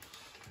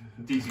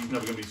 DC's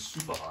never going to be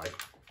super high.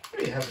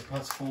 You have a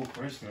 +4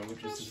 charisma,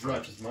 which is as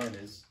much as mine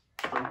is.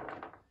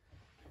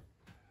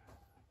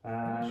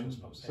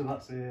 So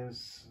that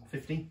is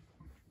 15.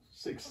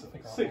 six I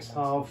think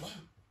I'll halved, almost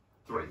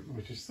 3.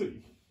 which is 3.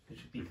 It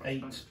should be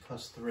 8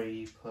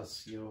 +3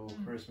 plus your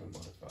charisma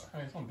modifier. I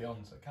mean, it's on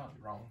beyond, so it can't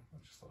be wrong. I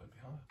just thought it'd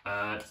be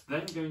higher. It's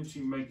then going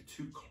to make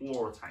 2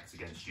 claw attacks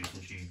against you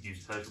since you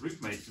used her to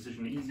made its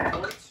decision easy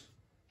for it.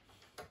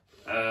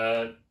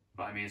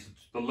 I mean,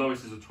 the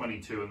lowest is a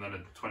 22 and then a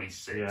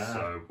 26, Yeah.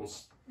 so we'll.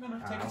 No,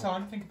 take your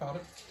time, think about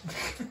it.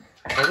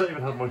 I don't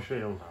even have my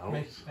shield out.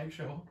 Make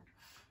sure.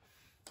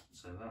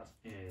 So that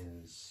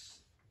is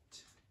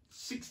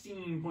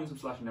 16 points of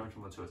slashing damage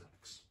from the 2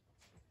 attacks.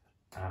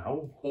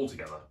 Ow.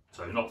 Altogether,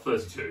 so not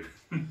 32.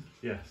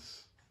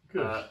 Yes.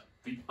 Good.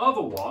 The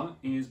other one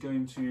is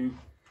going to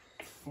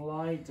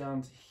fly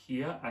down to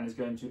here and is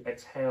going to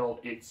exhale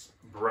its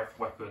breath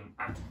weapon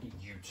at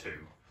you two.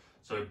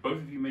 So both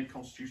of you made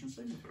Constitution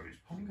saving throws.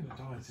 I'm gonna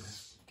die to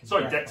this.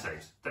 Sorry, deck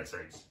saves. Deck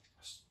saves.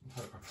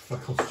 I prefer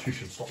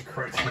Constitution, stop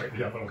correcting it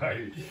the other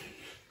way.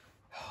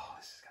 Oh,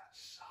 this is gonna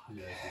suck.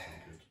 Yeah,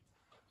 this is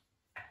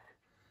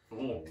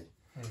Oh,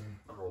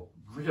 I rolled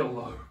real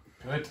low.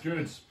 Good.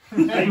 good.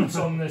 Good. 8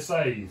 on the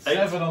save.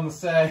 7 on the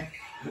save.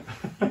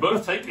 You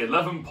both take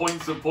 11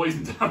 points of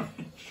poison damage.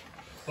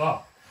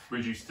 Ah,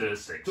 Reduced to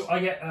 6. so I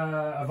get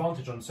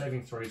advantage on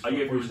saving throws. I gave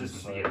you poison,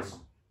 resistance so- to yes.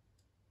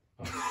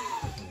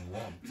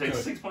 You take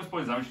Good. 6 points of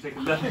poison damage, you take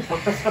 11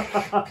 points.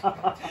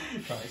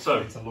 Right, So-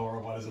 it's a Laura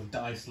one as a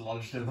dice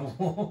lodged in the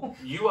wall.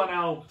 You are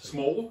now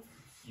small.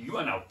 You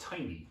are now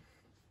tiny.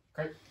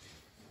 Great.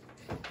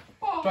 Do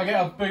I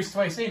get a boost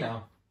to AC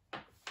now?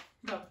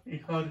 No. You're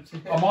harder to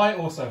hit. Am I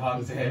also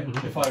harder to hit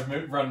if I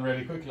run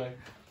really quickly?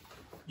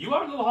 You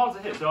are a little hard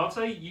to hit, so I'd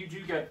say you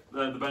do get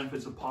the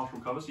benefits of partial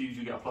cover, so you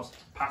do get a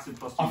passive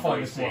 +2 I for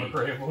find this AC more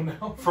agreeable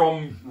now.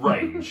 from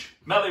range.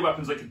 Melee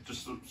weapons, they could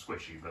just sort of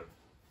squish you, but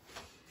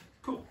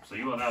cool. So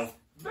you are now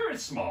very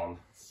small.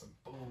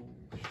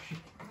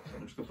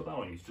 I'm just going to put that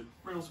on you, it's just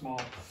real small.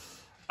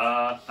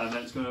 And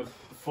then it's going to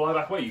fly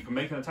back away. You can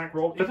make an attack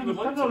roll if you would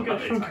like to. Don't get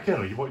melee shrunk attack.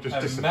 again, or you might just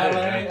A disappear.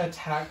 melee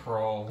attack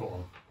roll. Go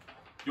on.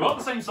 You are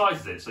the same size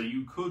as it, so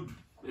you could.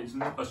 It's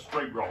not a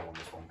straight roll on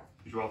this one.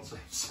 You are the same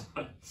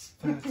size.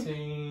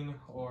 13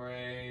 or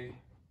a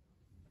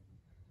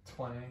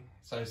 20.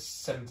 So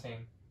 17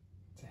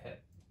 To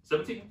hit.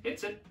 17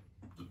 hits it.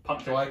 Just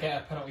punch Do it. I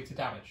get a penalty to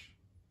damage?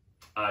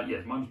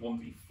 Yes, mine's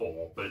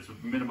 1d4, but it's a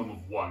minimum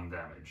of 1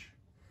 damage.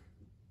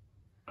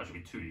 That should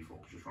be 2d4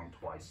 because you're wrong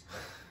twice.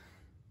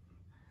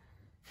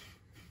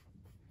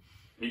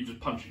 Are you just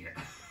punching it?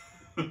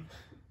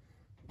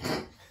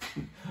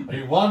 I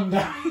do 1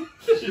 damage.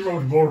 He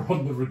rolled more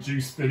on the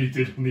reduced than he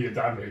did on the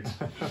damage.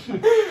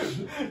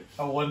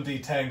 A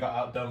 1d10 got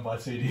outdone by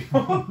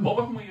 2d4. What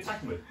weapon were you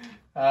attacking with?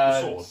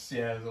 Sword?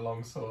 Yeah, it's a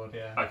long sword,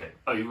 yeah. Okay.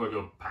 Oh, you've got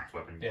your packed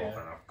weapon. Yeah.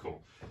 Fair enough.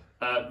 Cool.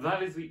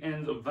 That is the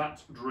end of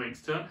that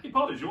drake's turn. Hey,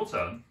 Pod, it's your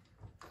turn.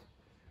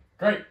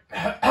 Great.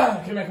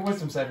 Can you make a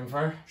wisdom saving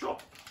throw? Sure.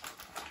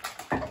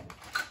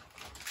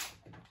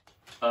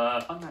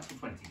 Unnatural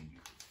 20.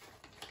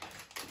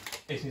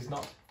 It is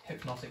not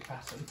hypnotic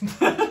pattern.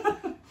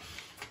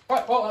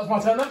 Right, well, that's my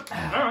turn then.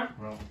 Alright.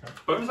 Well, okay.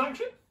 Bonus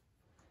action?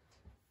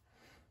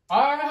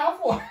 I have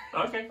one.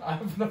 Okay. I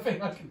have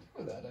nothing I can do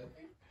with that, I don't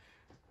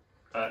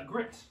think.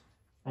 Grit.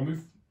 I'll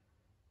move.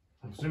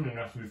 I'm assuming I'm going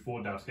to have to move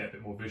forward now to get a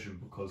bit more vision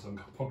because I'm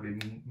probably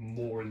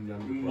more in the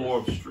undergrowth. More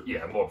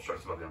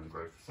obstructive of the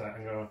undergrowth. So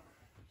I'm going to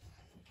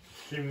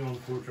zoom on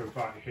forward to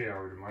about here,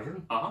 I would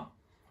imagine. Uh-huh.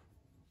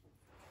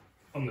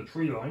 On the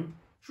tree line.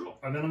 Sure.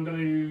 And then I'm going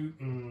to.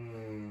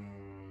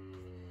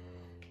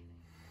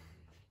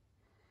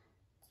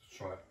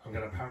 Sorry, I'm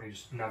going to apparently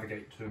just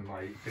navigate to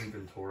my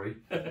inventory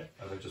and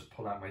then just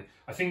pull out my.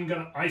 I think I'm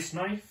going to ice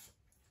knife.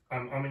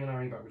 I'm going to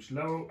back which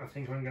level. I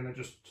think I'm going to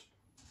just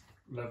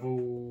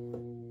level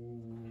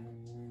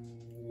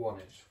 1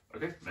 it.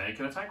 Okay, make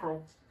an attack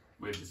roll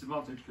with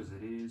disadvantage because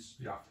it is.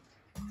 Yeah.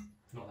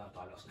 Not that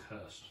die, that's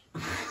cursed.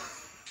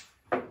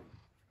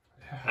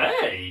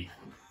 Hey!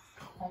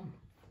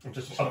 I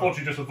thought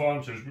you just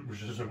advantage,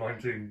 which is a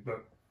 19,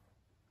 but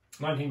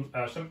 19,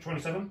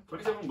 27?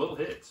 27 will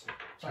hit.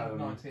 So I have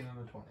 19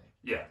 and a 20.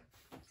 Yeah.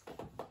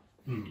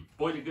 Mm.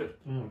 Boy, did good.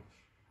 Mm.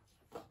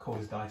 Call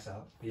his dice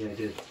out. Yeah, I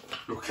did.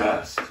 You're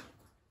cursed.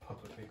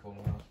 Publicly call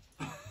him out.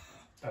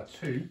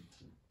 2.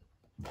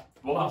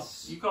 Well,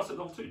 you cast it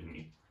level 2, didn't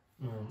you?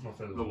 Not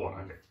the Level 1,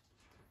 okay.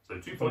 So 2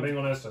 If I'm points. being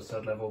honest, I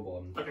said level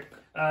 1.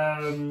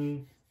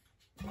 Okay.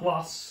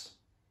 Plus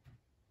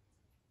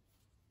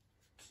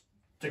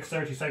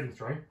dexterity saving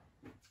throw,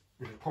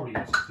 which is probably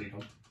going to succeed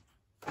on.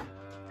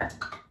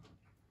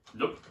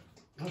 Nope.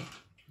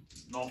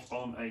 Not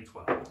on a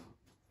 12.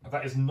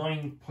 That is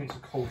 9 points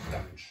of cold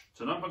damage.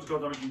 So 9 points of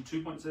cold damage and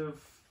 2 points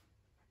of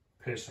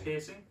Piercing.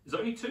 piercing. Is it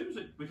only 2? Is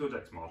it with your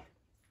dex mod?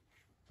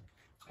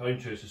 I don't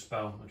choose a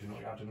spell, I do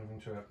not add anything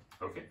to it.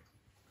 Okay.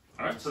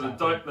 Alright, so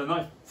the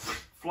knife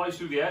flies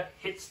through the air,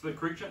 hits the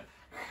creature,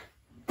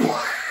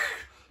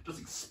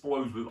 just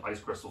explodes with ice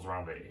crystals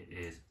around it. It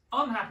is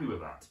unhappy with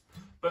that.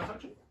 But it's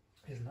actually.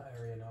 Isn't that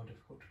area now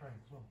difficult terrain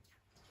as well?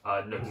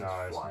 No, No, it's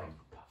it's flying.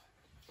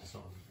 It's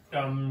not.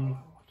 I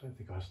don't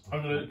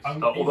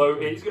think Although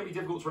it is going to be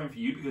difficult terrain for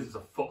you because it's a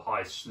foot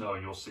high snow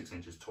and you're 6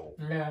 inches tall.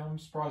 Yeah, I'm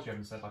surprised you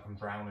haven't said like I'm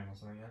drowning or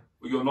something yet.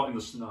 Well, you're not in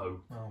the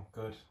snow. Oh,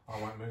 good. I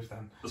won't move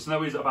then. The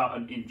snow is about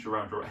an inch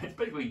around your. It's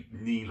basically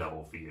knee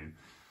level for you.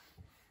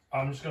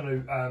 I'm just going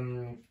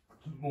to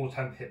more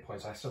temp hit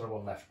points. I still have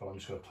 1 left, but I'm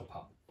just going to top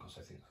up because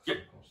I think that's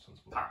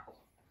sensible. Pow.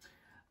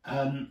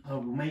 I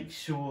will make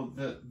sure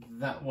that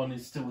that one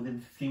is still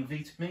within 15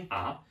 feet of me.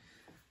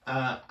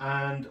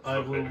 And I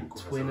Okay, will cool,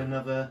 twin that's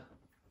another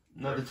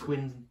Go for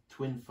twin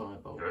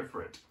firebolt. Go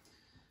for it.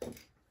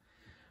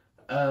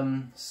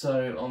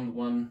 So on the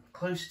one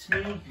close to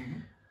me,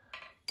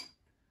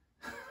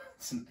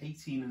 it's an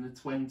 18 and a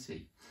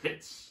 20.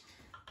 Hits.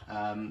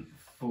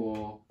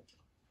 For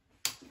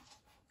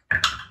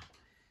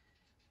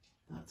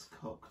that's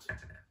cocked.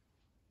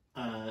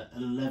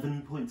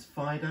 11 points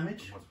fire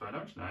damage. What's fire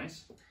damage?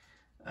 Nice.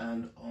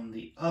 And on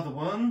the other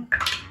one,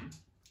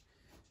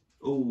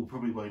 oh,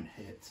 probably won't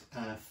hit.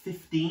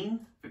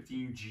 15.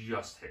 15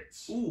 just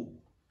hits. Ooh.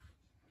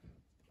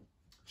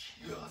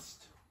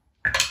 Just.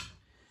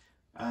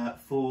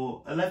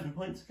 For 11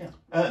 points again.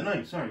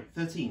 No, sorry,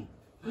 13.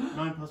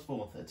 9 plus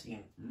 4,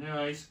 13.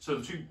 Nice. So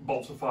the 2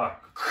 bolts of fire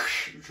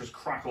just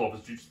crackle off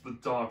as just the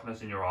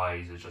darkness in your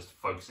eyes is just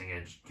focusing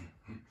in,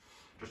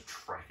 just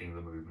tracking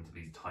the movement of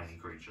these tiny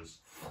creatures.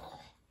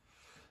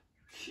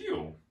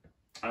 Cool.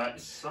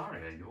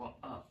 Saria, you are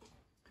up.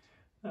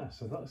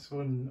 So that's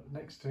one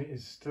next to me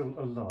is still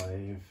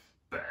alive.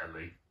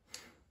 Barely.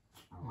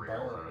 Real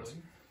hurt.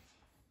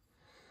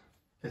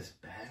 This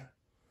bear.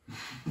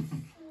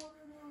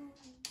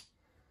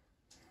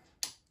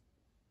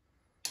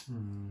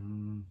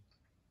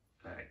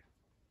 Okay.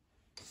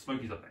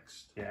 Smokey's up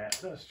next. Yeah,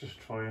 let's just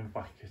try and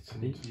back it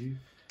and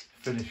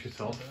finish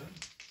it off.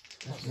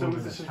 Still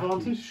with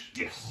disadvantage?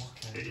 Yes.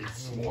 Okay. It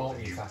is I'm more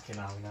than you. multitasking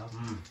now.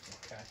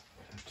 Okay.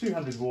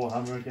 Two-handed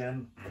warhammer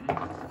again.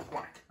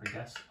 Whack. I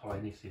guess. Oh, I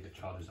need to see if it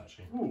charges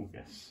actually. Oh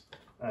yes.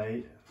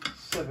 A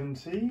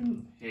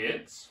 17.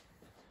 Hits.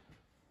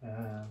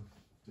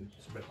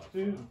 It's a bit like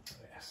Two.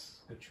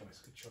 Yes. Good choice.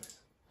 Good choice.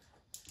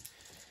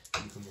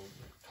 you can roll.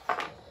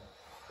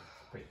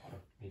 Wait, hold on.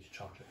 I need to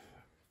charge it.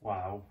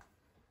 Wow.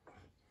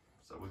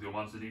 So with your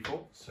minus d4?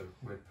 So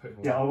we're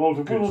putting. Yeah, I rolled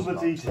a good 1 on the as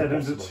d10 and a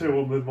possible. 2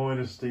 on the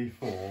minus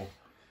d4.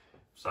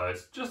 So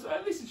it's just,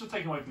 at least it's just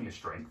taking away from your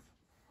strength.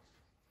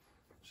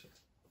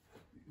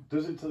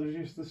 Does it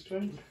reduce the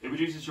strength? It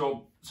reduces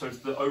your, so it's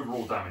the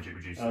overall damage it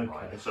reduces by.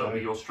 Okay, So it'll be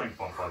so- your strength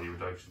modifier that you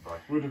reduce it by.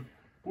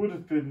 Would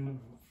have been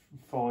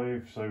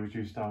 5, so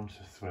reduced down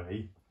to 3.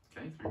 Okay,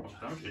 3 points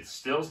of damage. It's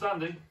still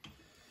standing.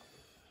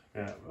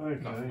 Yeah, Not for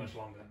okay. much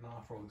longer.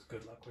 Nah, for all this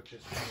good luck, we're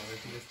just trying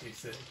to use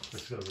this DC.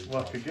 It's gonna be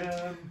Luck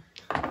again.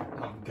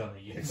 I'm gonna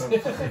use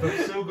If it.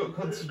 I've still got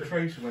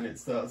concentration when it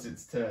starts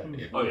its turn,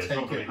 it Oh, will yeah, it's not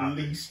take gonna be at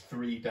happy. least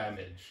 3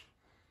 damage.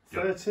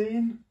 Yep.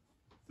 13.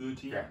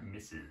 13 Yeah.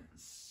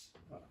 misses.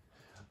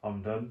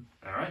 I'm done.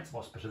 Alright.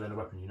 What's better than a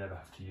weapon you never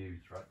have to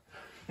use, right?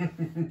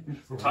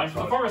 Time for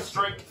the forest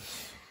strike.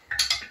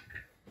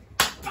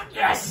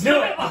 Yes!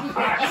 No!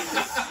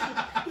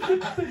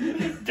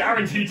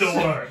 Guaranteed to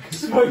work.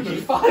 Smoky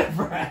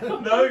firebrand.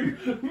 No!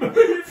 You're going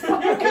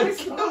to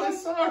kill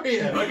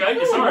Asaria! Okay,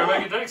 you're sorry,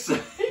 make a dex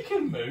save. He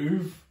can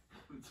move.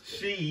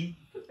 She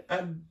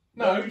and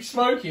No,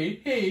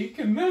 Smoky, he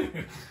can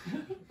move.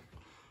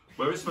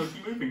 Where is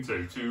Smokey moving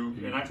to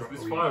enact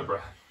this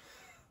firebrand?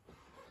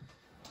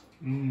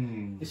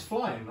 It's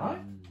flying,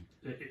 right?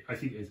 I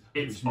think it is.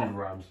 It's move on.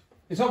 around.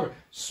 It's over.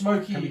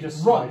 Smoky Can we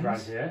just slide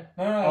runs. around here?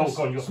 No, Oh,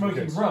 God, you're Smoky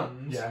good.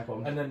 runs. Yeah, go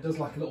on. And then does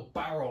like a little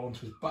barrel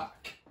onto his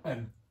back.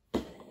 And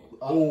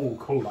Oh,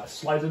 cool. Like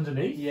slide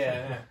underneath?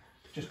 yeah,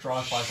 just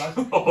drive by side.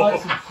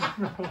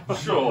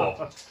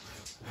 Sure.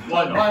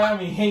 Why not?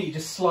 Miami Heat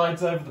just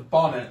slides over the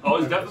bonnet. Oh,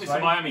 it's definitely That's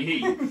some Miami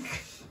Heat.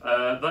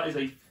 That is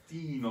a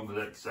 15 on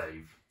the dex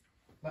save.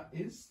 That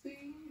is the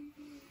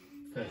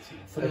 13.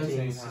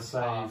 13 is the times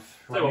save.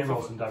 half. So Right, you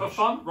roll for, some for damage.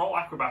 fun, roll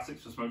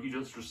acrobatics for Smokey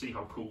just to see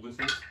how cool this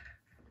is.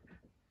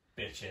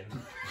 Bitchin'.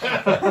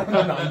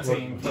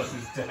 19 plus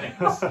his dex.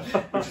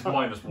 Which is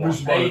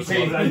 -1.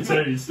 18.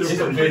 18, still It's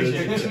a pretty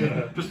bitch.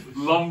 good. Just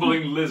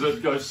lumbering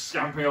lizard goes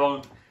scampering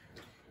along.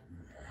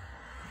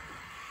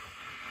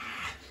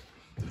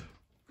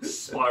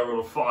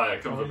 Spiral of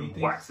fire comes up and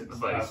whacks it in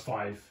the face.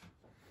 5.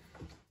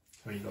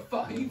 I mean, you got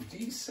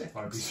 5d6.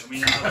 5d6. I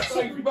mean,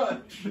 So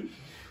much.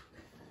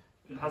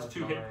 it has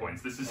 2 hit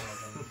points. This is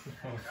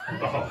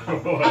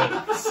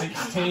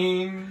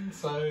 16,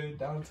 so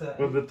down to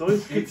When the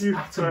dice give It's you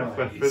atomized.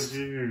 breath weapons,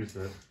 you use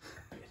it.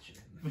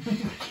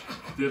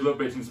 the little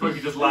bit, and Smokey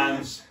just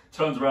lands,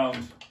 turns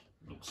around,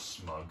 looks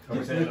smug.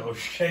 Gives it a little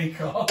shake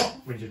off.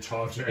 when you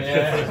charge it.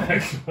 Yeah.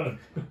 Next one.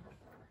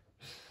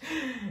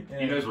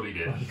 He knows what he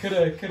did. Could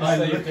have I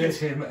saved look at it.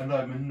 him and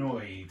I'm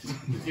annoyed.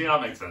 Yeah,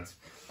 that makes sense.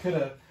 Could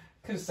have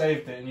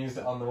saved it and used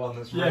it on the one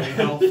that's really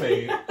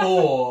healthy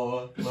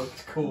or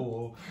looked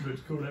cool.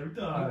 Looks cool every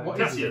time. What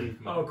Yes, is yeah. it?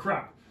 Oh,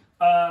 crap.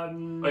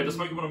 Wait, does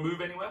Smokey want to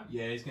move anywhere?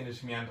 Yeah, he's going to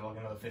just meander like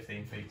another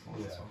 15 feet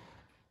towards this Yeah. one.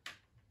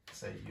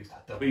 So you use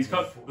that double. But he's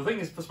the thing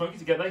is, for Smokey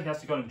to get there, he has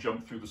to kind of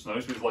jump through the snow,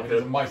 so he's like It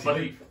is a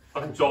mighty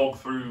like a dog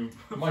through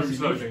Mighty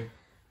snow. moving.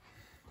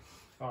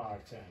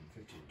 5, 10,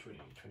 15, 20,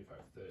 25,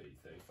 30,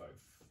 35,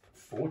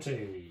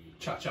 40.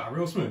 Cha-cha,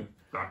 real smooth.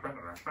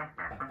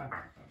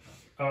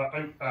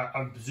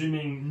 I'm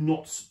presuming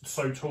not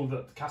so tall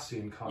that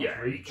Cassian can't Yeah,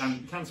 reach. you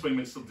can swing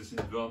with some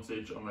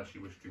disadvantage unless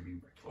you wish to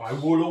be I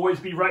reckless. will always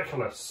be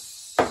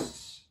reckless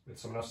with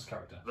someone else's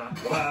character.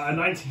 That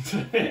 19 to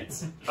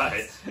hit. that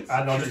hits.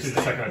 And I'll just do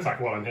the second attack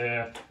while I'm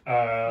here.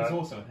 It's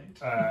also a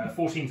hit.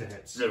 14 to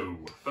hit. No,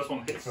 first one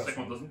hits, First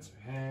second one doesn't.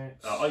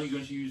 hits. Are you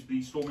going to use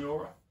the Stormy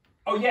Aura?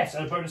 Oh yes,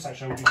 and a bonus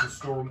action will do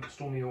some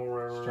Stormy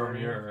Aura.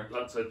 Stormy Aura.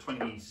 That's a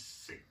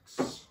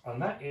 26.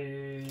 And that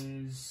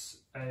is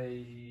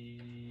a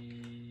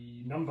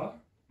number.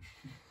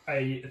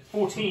 A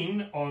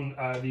 14 on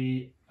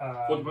the...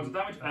 40 points of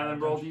damage, and then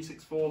roll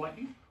d6 for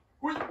lightning.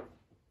 1.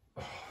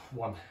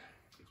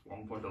 It's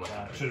 1 point of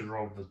lightning. I should have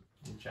rolled the...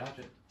 You charge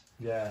it.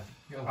 Yeah.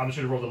 Go. I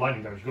should have rolled the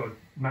lightning damage. You've got to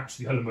match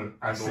the element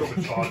and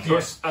also charge. So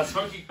as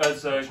Smokey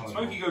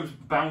goes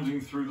bounding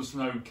through the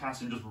snow,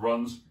 Cassian just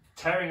runs,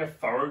 tearing a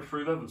furrow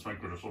through there that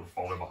Smokey would have sort of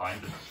follow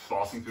behind, just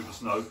blasting through the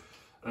snow,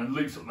 and then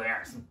leaps up the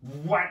axe and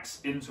whacks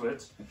into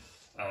it.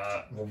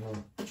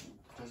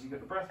 Does he get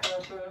the breath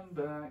weapon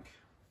back?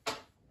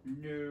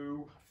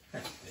 No.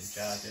 Didn't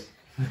charge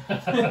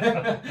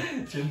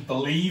it. Didn't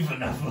believe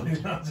enough.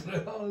 That's what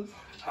it was.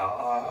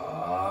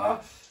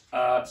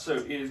 So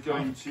it is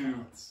going to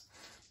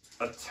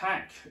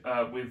attack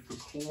with the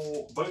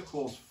claw, both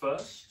claws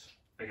first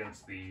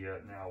against the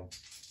now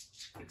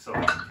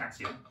accelerating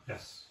Cassian.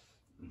 Yes.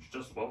 It's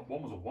just well,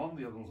 one was a 1,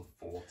 the other one was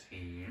a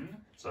 14.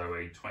 So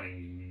a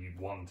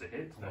 21 to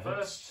hit on the That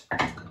first.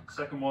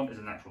 Second one is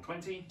a natural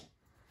 20.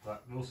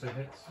 That also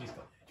hits. He's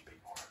got HP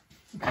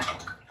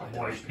more.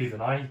 More HP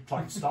than I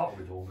like to start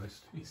with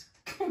almost. He's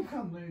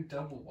got no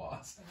double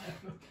wires.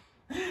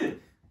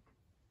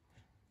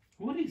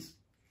 What is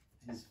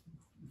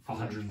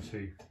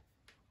 102.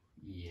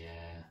 Yeah.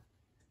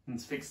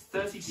 It's fixed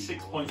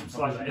 36 points of There's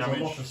slashing a lot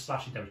damage, of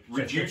slashing damage.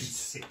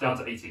 reduced 36. down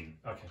to 18.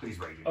 Okay. Because he's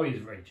raging. Oh, he's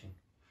raging.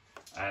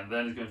 And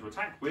then he's going to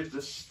attack with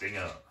the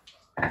Stinger.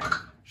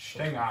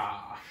 Stinger.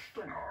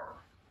 Stinger.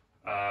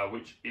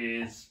 which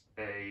is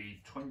a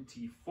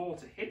 24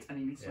 to hit, and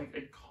he needs to make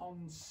a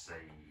con save.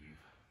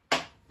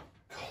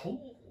 Con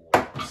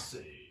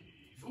save.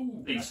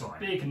 Ooh, He's that's a fine.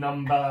 big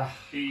number.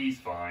 He's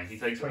fine. He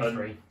takes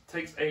 23.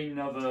 Takes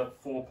another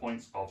 4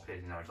 points of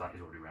piercing damage. That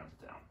is already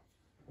rounded down.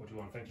 What do you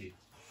want? Thank you.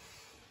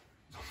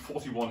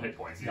 41 hit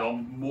points. He's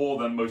on more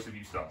than most of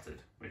you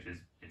started, which is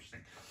interesting.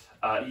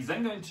 He's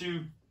then going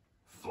to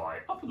fly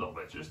up a little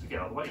bit just to get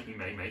out of the way. He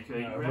may make a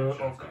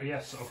reaction attack.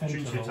 Yes,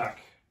 opportunity Sentinel. attack.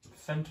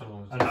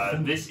 Sentinel.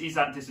 This is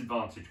at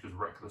disadvantage because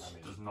Reckless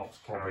does not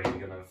carry. Probably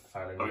going to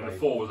fail I mean, the anyway.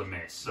 4 was a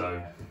miss,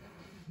 so.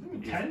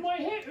 10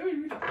 might hit.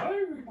 Who knows?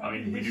 I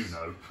mean, we do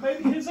know.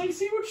 Maybe his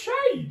AC will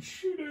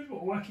change. Who knows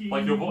what wacky...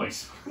 Like your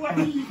voice.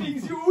 Wacky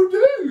things you'll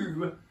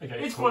do.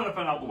 Okay, It's cool. quite enough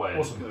and out the way.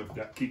 It's Awesome. going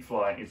to keep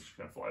flying. It's just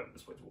going to fly over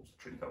this way towards the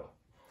tree cover.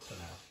 So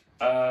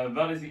now.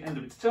 That is the end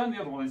of its turn.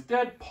 The other one is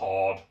dead.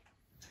 Pod.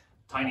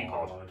 Tiny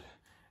pod.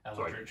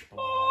 Eldritch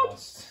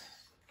Blast.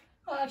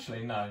 Oh,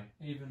 actually, no.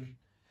 Even.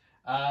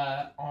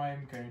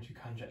 I'm going to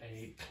conjure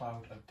a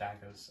cloud of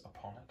daggers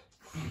upon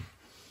it.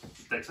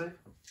 Dex save?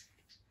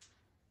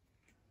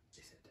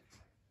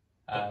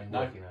 No.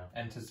 Working out.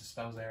 Enters the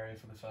spells area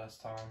for the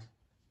first time.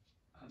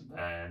 And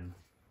then.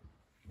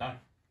 No.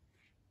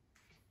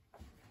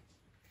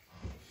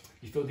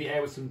 You fill the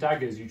air with some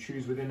daggers you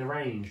choose within the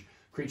range.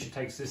 Creature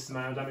takes this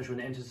amount of damage when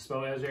it enters the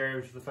spell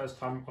area for the first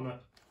time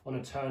on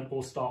a turn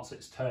or starts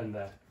its turn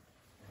there.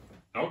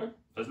 Okay.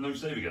 There's no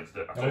save against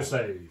it. No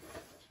save.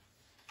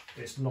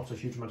 It's not a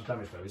huge amount of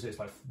damage though, is it? It's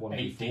like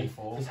 1d4.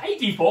 8d4. It's I'm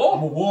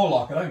 8d4? a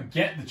warlock. I don't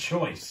get the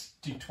choice.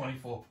 Do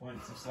 24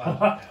 points of slashing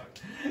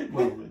damage.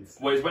 Well, it's,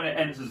 Well, it's when it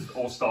enters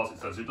or starts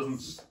its turn, so it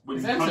doesn't. When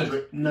It's you conjure entered.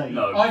 it, no,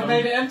 no. I've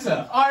made it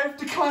enter. I've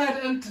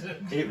declared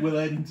entered. it will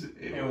end.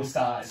 It will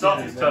start.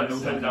 Starts Yeah, its turn, then it'll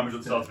take start damage at the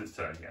its start of its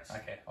turn, yes.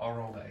 Okay, I'll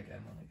roll that again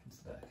when it comes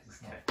to that. 'Cause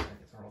it's not. I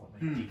get to roll it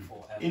Hmm.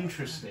 d4 ever.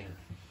 Interesting.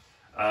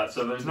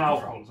 So there's now.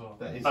 Roll as well.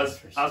 That is As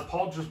interesting.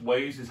 Pod just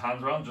waves his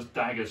hands around, just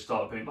daggers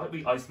start appearing, like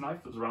the ice knife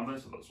that's around there,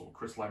 so that sort of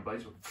crystalline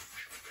base,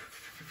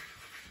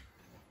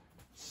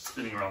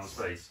 spinning around the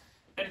space.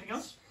 Anything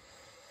else?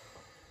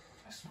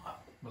 I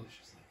smile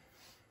maliciously.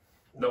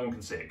 No one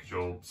can see it because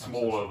you're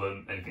smaller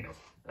than anything else.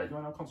 You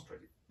are now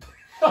concentrated.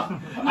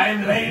 I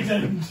am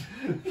laden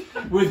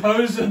with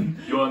hosen.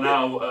 You are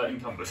now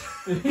encumbered.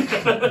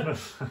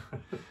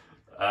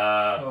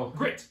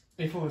 Grit.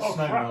 If all the Oh,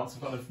 snow crap. melts,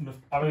 I've got enough.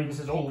 I mean, this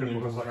is awkward pool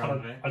because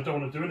around me. I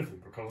don't want to do anything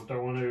because I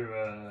don't want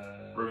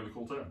to. Ruin the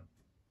cool turn.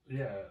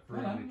 Yeah,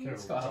 Well, really kill.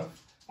 it's got help.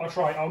 I'll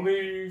try. I'll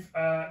move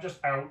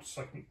just out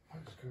so I can.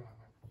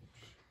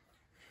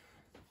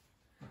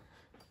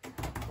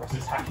 Ross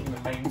is hacking the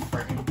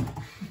mainframe.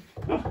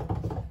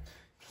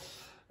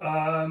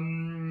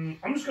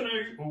 I'm just gonna.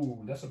 Oh,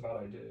 that's a bad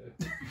idea.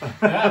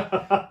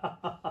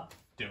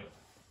 Do it.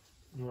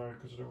 No,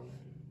 because I don't want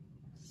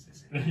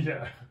to.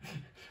 Yeah.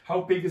 How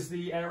big is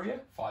the area?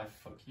 5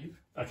 foot cube.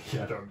 Okay,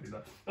 yeah, I don't do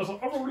that. I was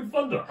like, I'm rolling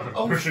thunder. I'm Oh,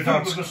 gonna push it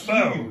out with the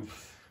spell. you.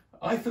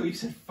 I thought you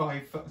said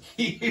 5 fuck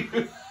you.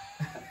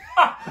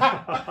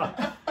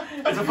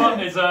 It's a fun.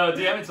 It's a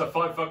DM. It's a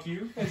 5 fuck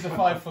you. It's a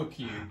 5 foot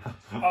cube.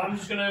 I'm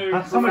just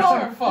gonna. How much,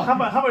 fire, fire.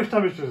 how much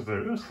damage does it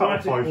do? Let's start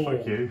with Chromatic 5, orb.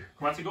 fuck you.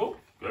 Chromatic orb.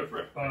 Go for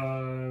it.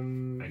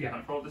 Make a Yeah.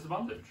 hand roll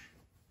disadvantage.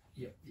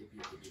 Yep.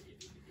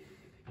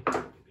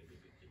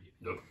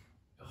 Nope.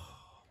 Oh,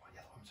 my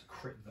yellow one's a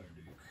crit though,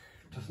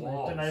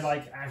 Luke. Don't they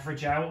like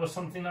average out or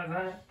something like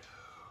that?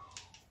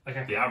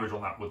 Okay. The average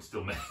on that would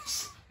still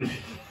miss.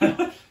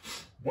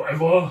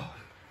 Whatever.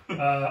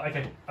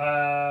 Okay.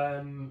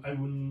 I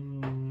will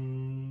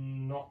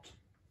not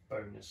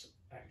bonus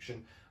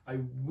action. I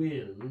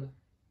will. 1,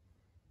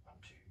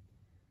 2,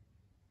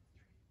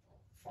 3,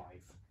 4,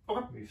 5.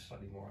 Okay. Move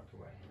slightly more out of the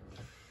way.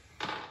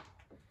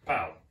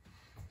 Pow.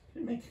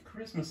 Make a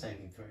charisma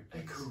saving throw,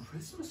 please.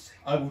 Charisma save.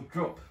 I will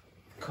drop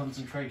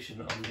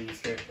concentration on the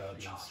spirit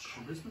guardians.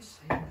 Charisma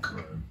save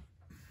throw.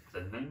 It's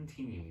a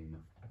 19.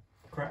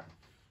 Crap.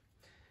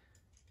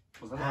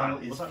 Was that Hal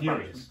was is that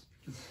furious.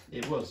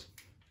 It was.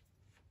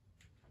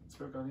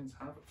 Spirit Guardians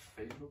have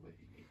favourable.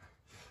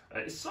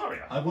 It's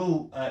Saria. I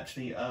will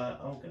actually.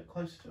 I'll get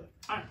closer to it.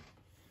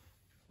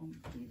 1,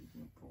 2,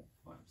 3, 4,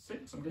 5,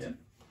 6. I'm guessing.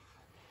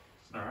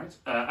 All right.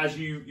 As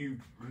you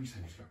reach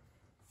in, you go,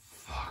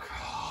 fuck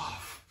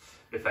off,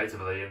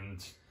 effectively,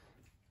 and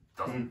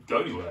doesn't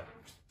go anywhere.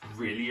 It's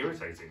really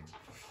irritating.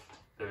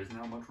 There is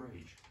now much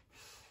rage.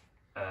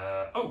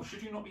 Oh,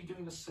 should you not be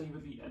doing a save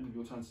at the end of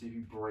your turn to see if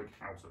you break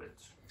out of it,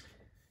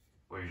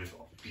 or you just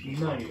No. change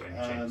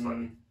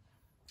slightly?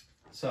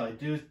 So I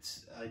do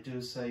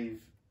a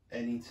save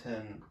any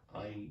turn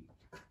I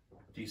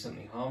do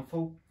something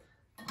harmful.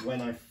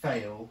 When I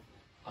fail,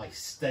 I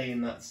stay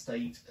in that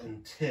state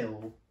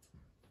until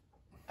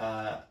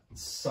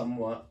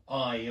somewhat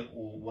I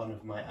or one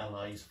of my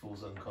allies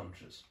falls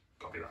unconscious.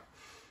 Copy that.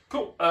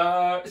 Cool.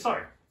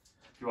 Sorry.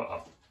 You are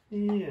up.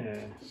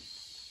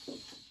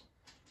 Yes.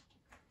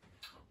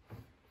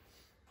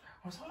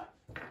 I was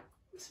like,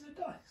 what's in the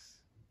dice?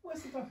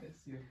 Where's the dice?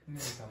 You're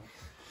nearly done.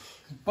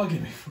 It's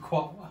bugging me for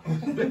quite a while.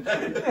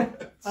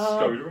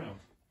 Scurried around.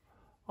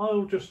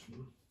 I'll just.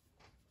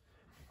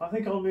 I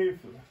think I'll move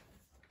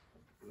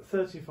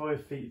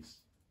 35 feet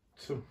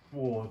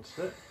towards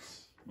it.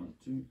 1,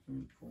 2,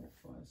 3, 4,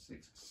 5,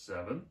 6,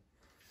 7.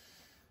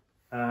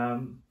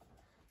 And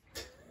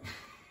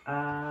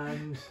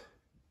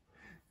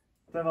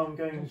then I'm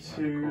going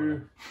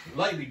to...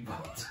 Lightning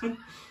bolt.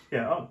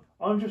 Yeah,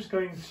 I'm just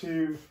going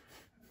to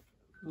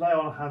lay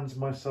on hands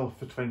myself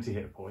for 20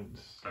 hit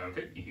points.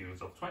 Okay, you heal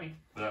yourself 20.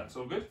 That's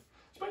all good.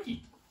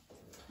 Spiky.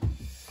 I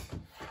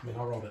mean,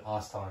 I rolled it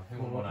last time.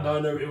 Who would want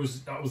No,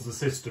 that was the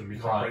system. You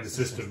can't break the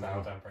system now.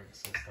 Don't break the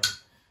system.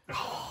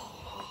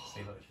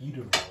 See, look, you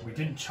do roll. We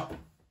didn't chop.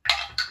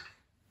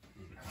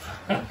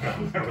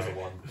 That was a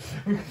 1.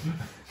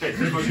 Okay,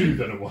 so it's Two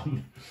then a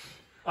 1.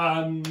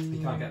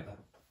 You can't get that.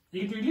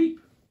 You can do leap.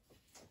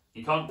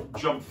 he can't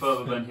jump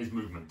further than his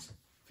movement.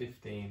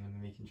 15 and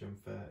then he can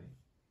jump 30.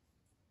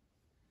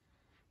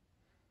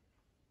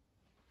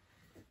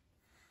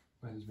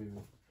 Where's his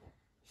movement?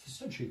 It's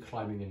essentially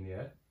climbing in the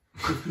air.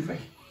 50 feet.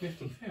 I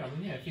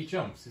mean, yeah, if he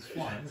jumps, it's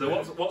flying. So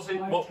what's his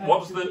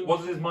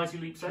mighty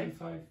leap say?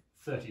 25.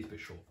 30 is a bit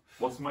short.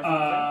 What's the mighty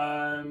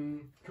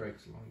leap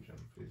Drake's long jump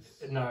is...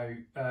 No,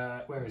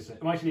 where is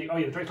it? Mighty, oh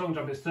yeah, the Drake's long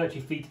jump is 30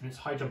 feet and its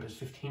high jump is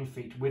 15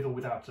 feet with or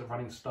without a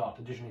running start.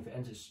 Additionally, if it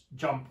ends its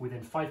jump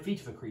within 5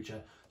 feet of a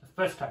creature, the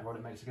first attack roll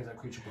it makes against that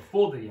creature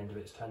before the end of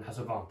its turn has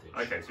advantage.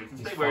 Okay, so he can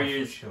He's stay where he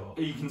 5 is. foot short.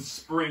 He can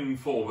spring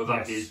forward, but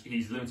that Yes. is,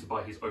 he's limited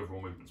by his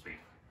overall movement speed.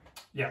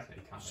 Yeah, So he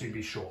can't so you'd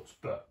be short,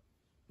 but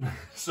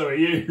so are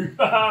you.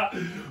 So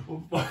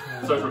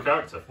for a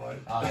character.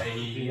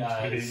 He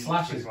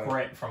slashes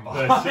Brett from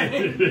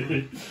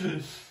behind.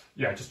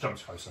 Yeah, just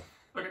jumps closer.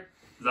 Okay,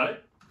 is that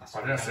it?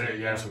 That's it,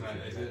 yeah. Is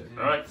it?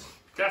 Alright,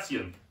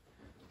 Cassian.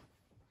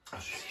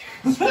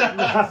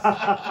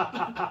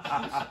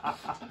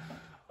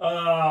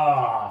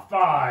 Ah,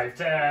 5,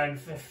 10,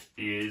 15.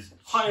 He is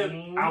higher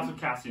out of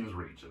Cassian's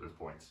reach at this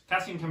point.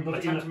 Cassian can But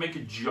attempt to make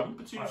a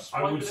jump to I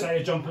swipe would with say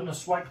a jump and a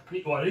swipe,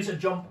 well, at least a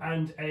jump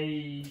and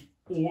a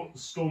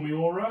stormy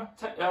aura.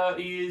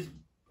 He is.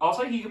 I'll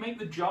say he can make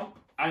the jump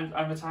and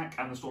an attack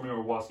and the stormy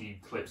aura whilst he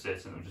clips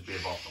it, and it'll just be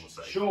advanced on the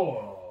save.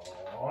 Sure.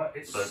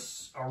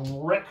 It's a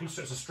reckless,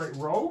 so it's a straight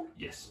roll.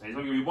 Yes, and he's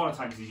only going to be one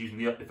attack because he's using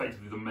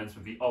effectively the momentum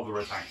of the other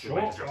attack to Sure,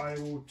 make the jump. I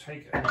will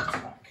take an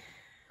attack.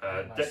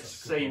 Dex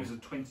save is a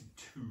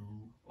 22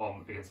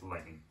 on against the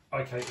lightning.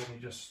 Okay, let me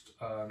just.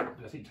 I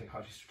think take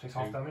half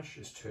damage.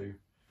 It's 2.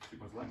 2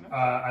 points of lightning.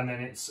 And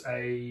then it's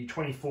a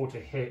 24 to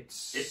hit.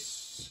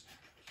 Hits.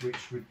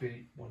 Which would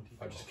be.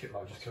 I just killed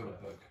that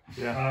book.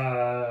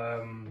 Yeah.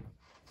 10.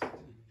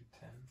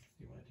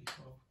 You want a d12?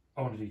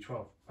 I want a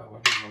d12. Oh,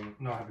 I've been wrong.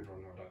 No, I have been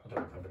wrong. I don't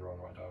know if I've been wrong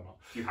right now or not.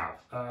 You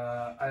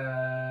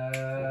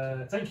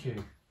have. Thank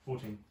you.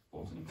 14.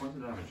 14 points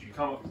of damage. You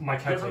can't. My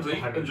calculator's Differently,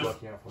 behind and me just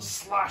working out for me.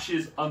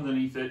 slashes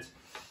underneath it,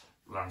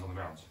 lands on the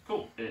ground.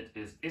 Cool. It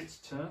is its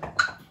turn.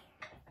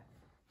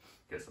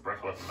 Gets the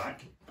breath weapon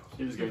back.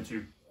 It is going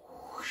to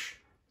whoosh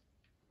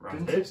round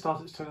Didn't it. it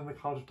start its turn in the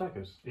Cloud of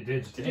Daggers? It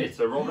did. It did,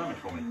 so roll damage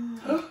for me.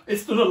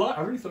 It's still alive.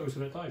 I really thought it was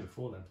going to die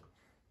before then.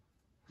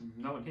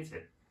 No one hit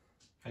it.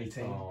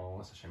 18. Oh,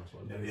 that's a shame.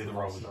 Yeah, the other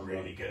roll was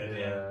really good.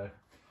 Yeah.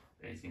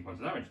 18 points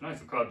of damage. Nice.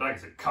 The cloud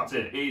daggers it cuts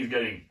in. He's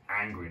getting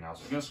angry now.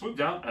 So he's going to swoop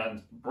down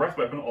and breath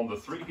weapon on the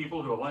 3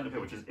 people who are lined up here,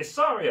 which is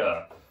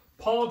Isaria,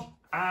 Pod,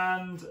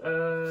 and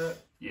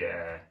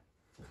yeah.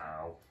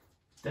 Ow.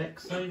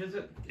 Dex save, is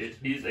it? It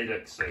is a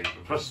dex save.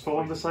 +4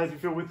 on the save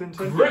if you're within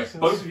 10 Great. feet.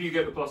 Both of you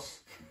get the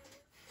plus.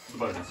 The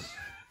bonus.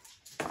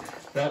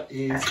 That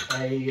is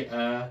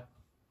a.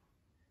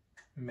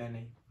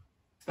 Many.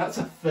 That's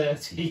a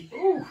 30.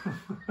 Can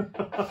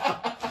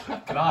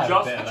I have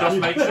a bit of that? Just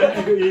makes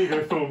it. You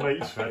go full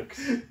matrix.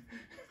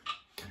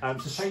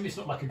 It's a shame it's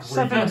not like a green.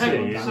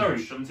 17. Sorry,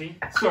 17.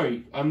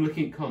 Sorry, I'm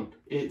looking at con.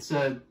 It's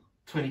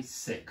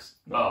 26.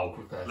 Oh,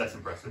 less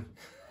impressive.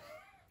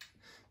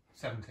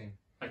 17.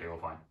 Okay, well,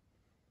 fine.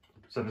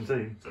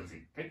 17.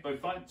 17. Okay,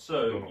 both fine.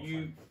 So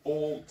you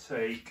all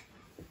take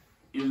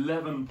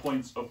 11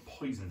 points of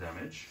poison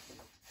damage.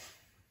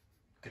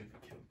 Gonna be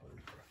killed by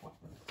the breath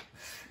weapon.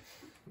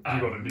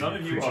 And none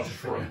of you are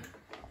shrunk.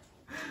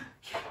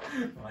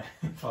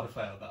 If I'd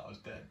failed that, I was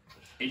dead.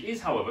 It is,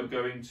 however,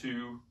 going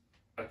to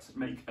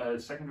make a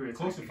secondary Of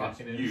course attack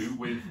it against fucking is. you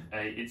with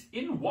a. It's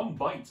in 1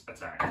 bite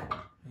attack.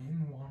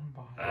 In one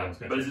bite.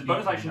 But as its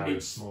bonus action, Even though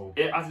it's it's small.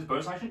 as its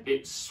bonus action,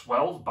 it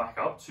swells back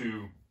up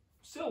to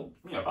still,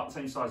 about the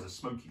same size as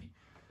Smokey.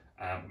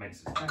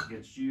 Makes its attack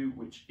against you,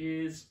 which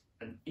is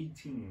an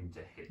 18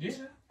 to hit.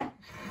 Yeah.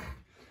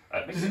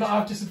 Makes Does it not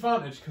have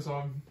disadvantage because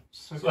I'm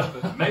so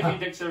good? Make me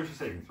dexterity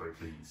saving throw,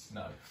 please.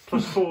 No.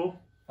 +4.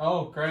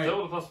 Oh, great.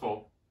 Still with a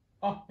 +4.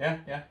 Oh, yeah.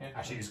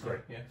 Actually, it's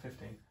great. Yeah,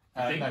 15.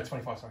 15? No,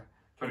 25, sorry.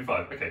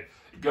 25. Okay.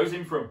 It goes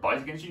in for a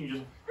bite against you. And you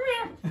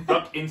just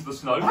duck into the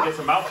snow. Gets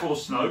a mouthful of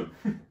snow.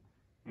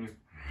 And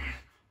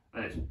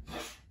it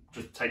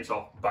just takes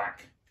off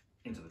back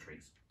into the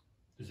trees.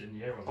 Is it in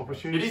the air? Or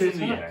Opportunity It is in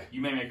the attack. air. You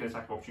may make an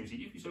attack of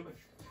opportunity if you so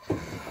wish.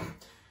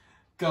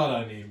 God,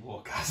 I need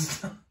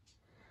Warcast.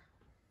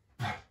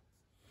 Okay.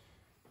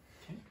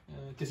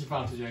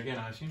 Disadvantage again,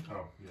 I assume.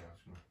 Oh, yeah.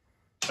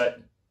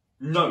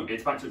 No,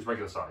 it's back to its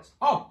regular size.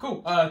 Oh,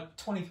 cool.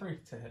 23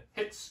 to hit.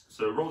 Hits.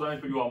 So roll damage,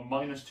 but you are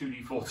minus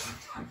 2d4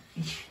 to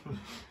damage.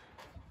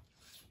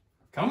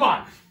 Come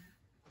on.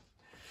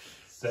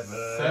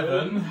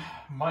 7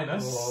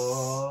 minus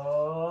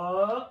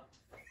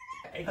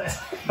 8.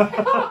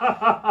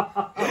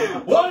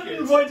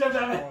 1 point of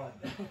damage.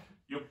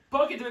 You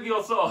poke it with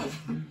your sword.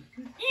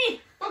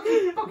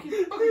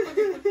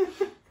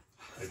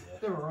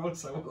 They were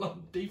also a lot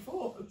of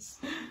d4s.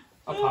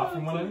 Apart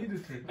from when I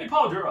needed to. Hey,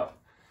 Paul, you're up.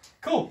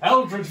 Cool.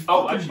 Eldritch.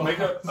 Oh, fucking actually, make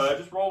a blast.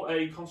 just roll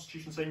a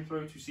Constitution saving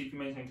throw to see if you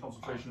maintain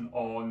concentration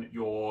on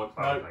your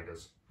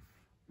Cloudmakers.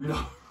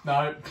 No.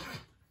 No.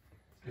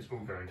 It's all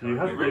going You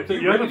down. have- You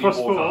you had a really plus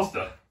more 4.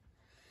 faster.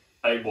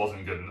 It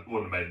wasn't good.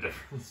 Wouldn't have made a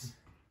difference.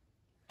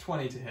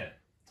 20 to hit.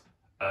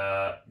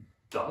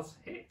 Does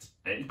hit.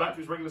 It's back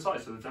to its regular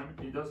size, so the damage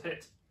it does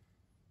hit.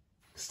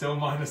 Still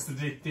minus the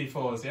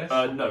d4s, yes?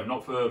 No,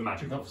 not for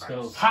magic. Not for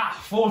spells. Ha!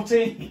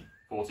 14!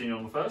 14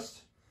 on the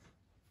first.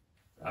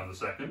 And the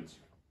second.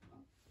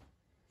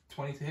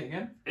 20 to hit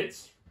again?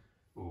 It's.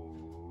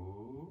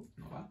 Ooh.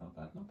 Not bad, not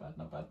bad, not bad,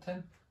 not bad.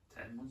 10.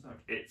 10 was that?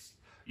 It's.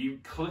 You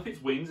clip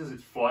its wings as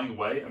it's flying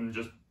away and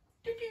just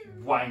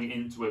wang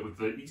into it with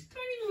these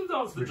tiny little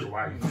darts that With just your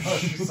wang.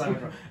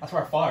 That's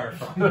where I fire it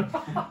from.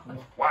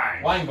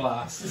 wang. Wang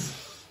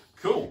blasts.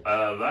 Cool.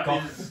 That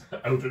Got- is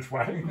Eldritch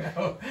Wang.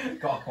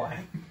 Got a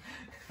wang.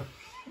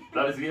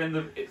 that is the end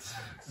of its.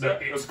 No,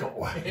 it's got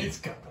wang. It's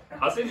got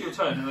That's the end of your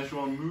turn unless you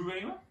want to move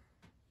anywhere.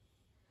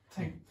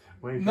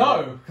 Where you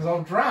No, because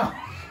I'll drown.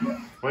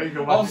 Where you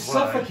go? I'll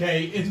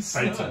suffocate in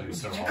Satan snow.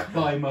 is so hard.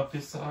 Climb up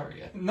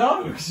Isaria.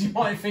 No, because you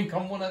might think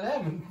I'm one of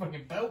them and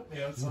fucking belt me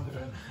or something.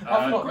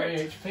 I've not got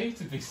great. HP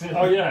to be silly.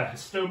 Oh yeah,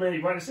 it's still me.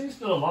 Well, it seems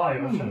still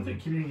alive. I was trying to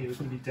think Community was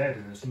going to be dead,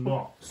 and it's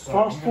not. So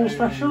Fastball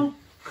special?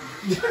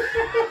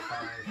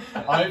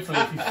 Hopefully,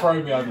 if you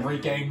throw me, I'd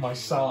regain my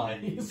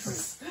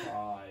size.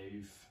 5.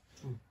 Is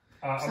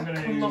I'm going that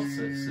to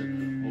Colossus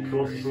and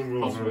Colossus and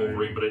Not Wolverine.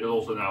 Wolverine, but it is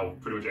also now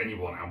pretty much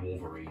anyone and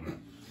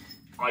Wolverine.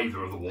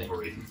 Either of the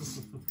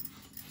Wolverines.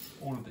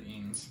 All of the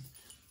Eames.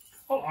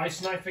 Oh,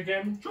 Ice Knife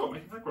again. Sure,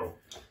 make a attack roll.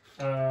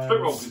 Uh, Straight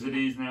roll because it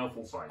is now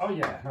full size. Oh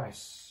yeah,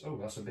 nice. Oh,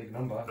 that's a big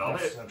number. That'll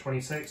That's hit.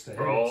 26 to hit.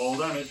 Roll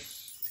damage.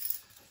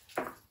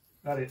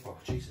 That is. Oh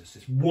Jesus!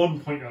 It's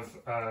 1 point of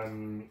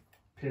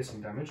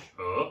piercing damage.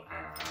 Oh,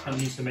 And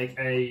needs to make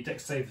a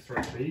Dex save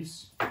throw,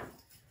 please. Oh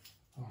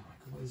my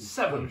god! What is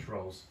 7. damage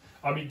rolls?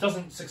 I mean, it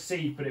doesn't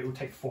succeed, but it will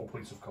take 4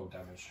 points of cold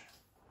damage.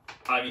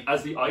 I mean,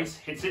 as the ice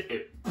hits it,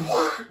 it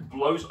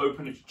blows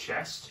open its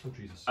chest Oh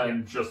Jesus!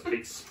 and just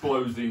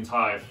explodes the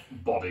entire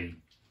body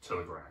to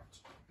the ground.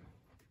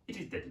 It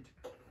is dead.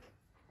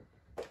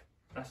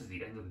 That is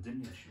the end of the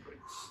diminution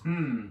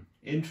rates.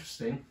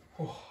 Interesting.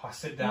 Oh, I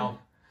sit down.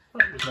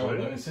 No No one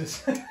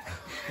notices.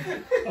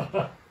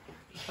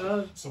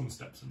 Someone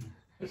steps in.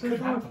 It could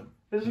happen.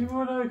 Is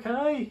everyone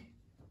okay?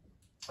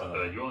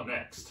 You are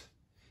next.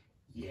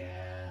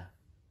 Yeah.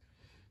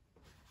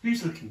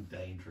 Who's looking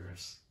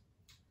dangerous?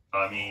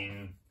 I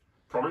mean,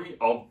 probably. It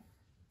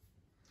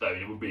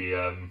would be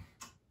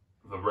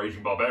the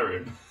Raging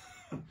Barbarian.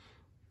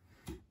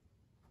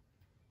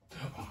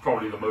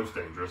 Probably the most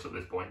dangerous at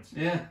this point.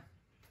 Yeah.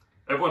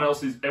 Everyone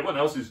else is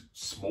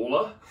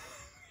smaller.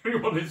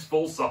 Everyone is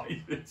full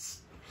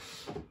size.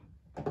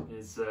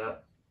 Is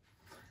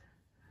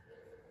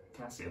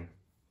Cassian.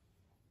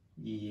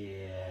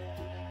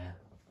 Yeah.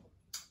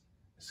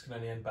 This can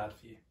only end bad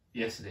for you.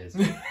 Yes, it is.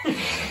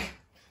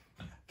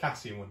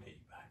 Cassian wouldn't hit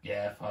you back.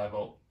 Yeah,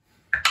 5-volt.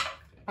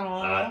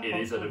 It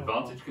is an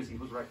advantage because he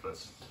was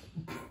reckless.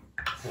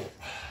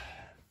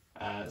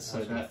 So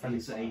that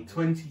is a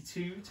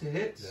 22 to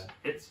hit. Yeah.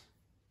 Hits.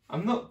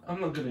 I'm not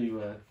going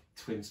to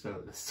twin spell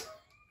it this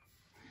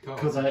time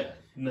because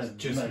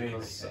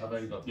I've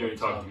only got You're only one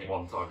targeting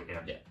one target.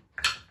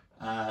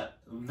 Yeah.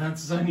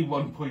 That's only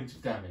 1 point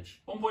of damage.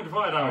 1 point of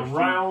fire damage.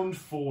 Around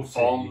 40.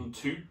 On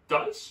 2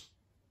 dice.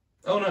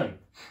 Oh no!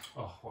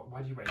 Oh,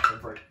 why do you wait to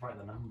write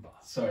the number?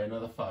 Sorry,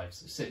 another 5,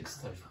 so 6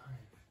 total.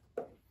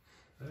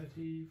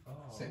 35.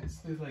 It's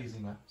the lazy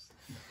maps.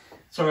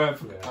 Sorry, I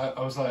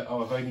was like,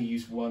 oh, I've only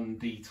used 1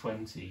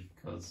 d20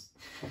 because.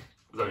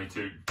 There's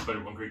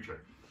only one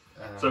creature.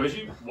 So as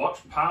you watch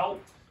Pal,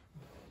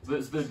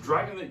 there's the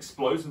dragon that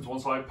explodes into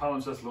one side.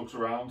 Palimpsest looks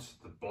around.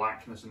 The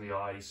blackness in the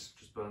eyes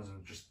just burns,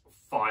 and just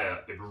fire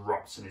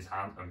erupts in his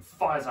hand and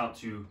fires out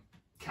to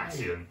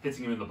Cassian,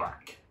 hitting him in the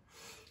back.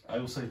 I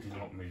also do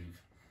not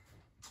move.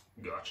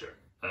 Gotcha.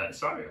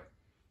 Saria.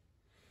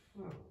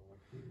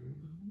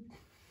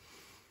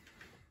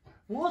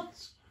 What?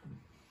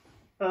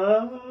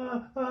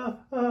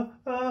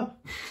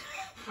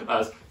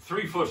 As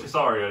 3-foot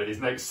Isaria is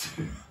next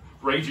to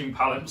Raging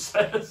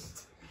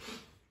Palimpsest.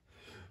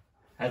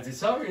 Has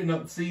Isaria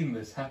not seen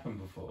this happen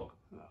before?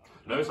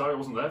 No, Isaria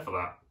wasn't there for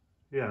that.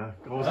 Yeah.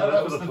 I Oh, there that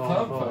for was the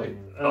plant plant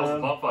fight. That was the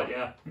plant fight,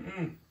 yeah.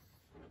 Mm.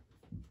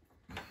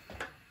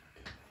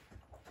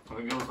 I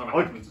think the other time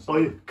it happened to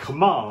I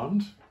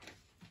command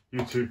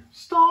you to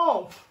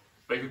stop.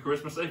 make a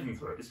charisma saving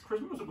throw. Is it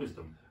charisma or is it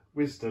wisdom?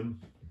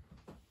 Wisdom.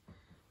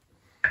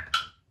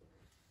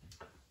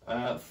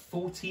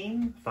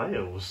 14.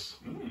 Fails.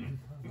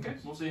 Okay,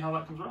 we'll see how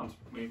that comes around.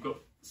 We've got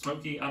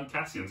Smokey and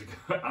Cassian to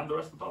go, and the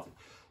rest of the party.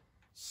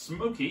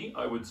 Smokey,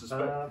 I would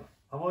suspect.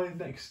 Am I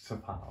next to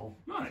Pal?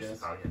 Nice,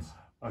 Yes. yes.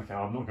 Okay,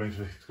 I'm not going to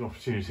take an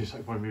opportunity to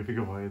by moving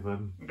away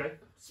then. Okay,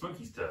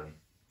 Smokey's turn.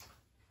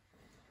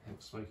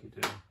 What's Smokey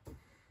doing?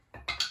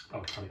 Oh,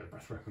 can I get a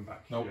breath weapon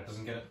back? Nope, Yes.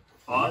 doesn't get it.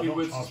 I Not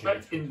would charging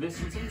suspect it. in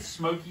this instance,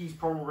 Smokey's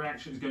probable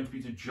reaction is going to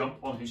be to jump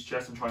on his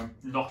chest and try and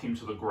knock him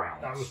to the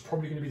ground. That was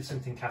probably going to be the same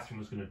thing Catherine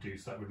was going to do,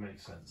 so that would make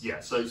sense. Yeah,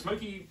 so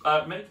Smokey,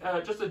 make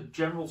just a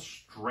general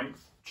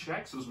strength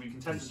check, so as we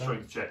contested Decent.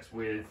 strength checks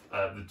with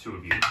the two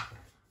of you.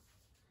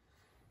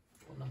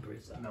 What number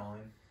is that? 9.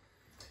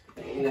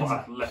 Or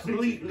athletics.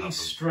 Completely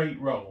straight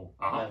roll.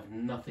 Uh-huh. I have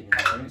nothing in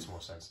That mind. makes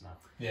more sense now.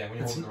 Yeah, when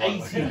you're It's holding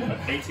an the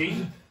right way. 18.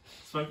 18,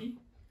 Smokey?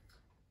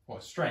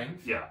 What,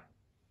 strength? Yeah.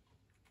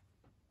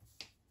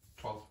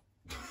 12.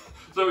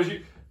 So as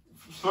you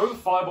throw the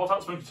firebolt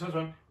out, Smokey turns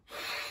around,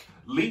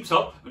 leaps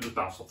up, and just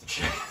bounces off the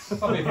chest.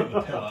 Probably hit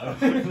the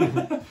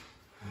pillow.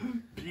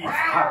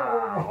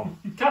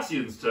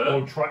 Cassian's Or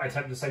turn. try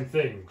attempt the same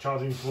thing,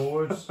 charging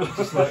forwards,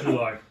 just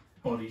like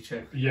Body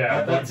check.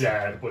 yeah, That's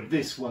yeah, body.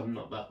 this one,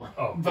 not that one.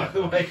 Oh, By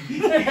the way.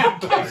 crazy.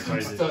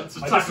 It's I just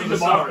attacking see the the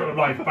marker Sario. of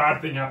like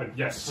bad thing happened.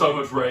 Yes, So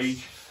much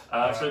rage.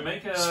 So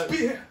make a.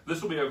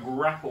 This will be a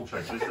grapple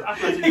check. So this is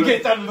athletics. He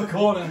gets down to the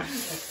corner.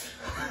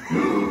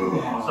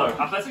 So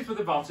athletics with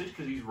advantage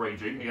because he's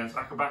raging against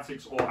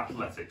acrobatics or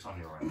athletics on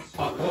your ends.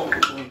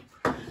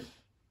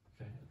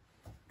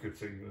 good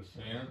thing was.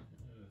 Yeah.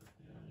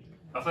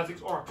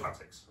 Athletics or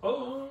acrobatics.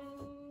 Oh,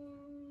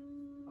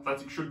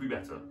 Athletics should be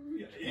better.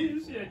 yeah, it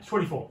is. Yeah,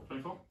 24.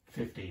 24.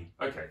 15.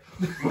 Okay.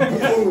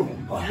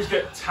 You just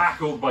get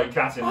tackled by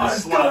Cassian and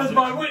slammed.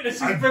 My witness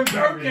has been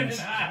broken in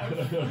half.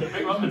 Pick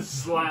him up and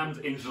slammed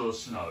into the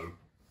snow.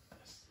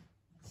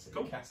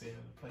 Cool. Cassian in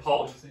a place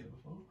Pod. I've seen it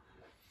before.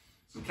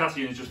 So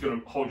Cassian is just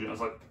going to hold you and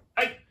it's like,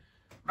 hey,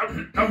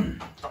 no,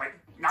 stop it,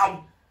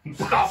 no,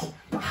 stop.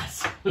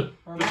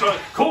 Just like,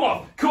 cool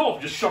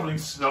off, just shoveling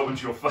snow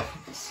into your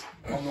face.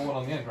 I'm the one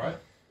on the end, right?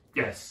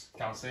 Yes.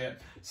 Can't see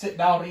it. Sit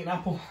down, eat an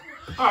apple.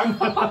 Alright.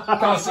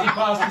 Can't see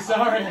past me,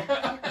 sorry.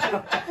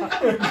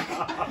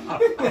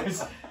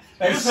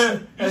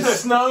 there's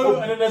snow,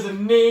 and then there's a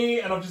knee,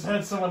 and I've just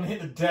heard someone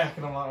hit the deck,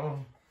 and I'm like, oh.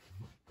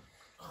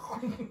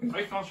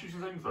 Make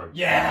Constitution saving throw.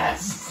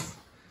 Yes!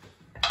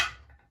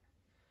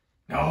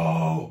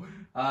 No!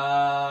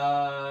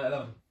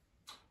 11.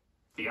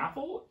 The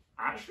apple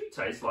actually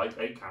tastes like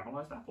a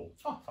caramelized apple.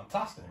 Oh,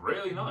 fantastic.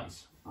 Really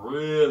nice.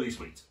 Really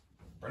sweet.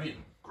 Brilliant.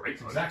 Great.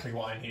 That's exactly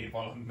what I need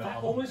while I'm That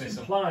not almost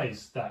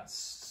implies that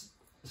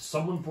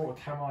someone brought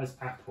a caramelized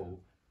apple,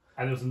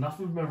 and there was enough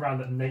of them around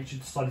that nature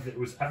decided that it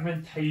was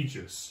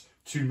advantageous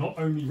to not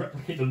only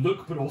replicate the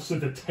look but also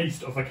the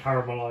taste of a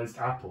caramelized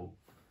apple.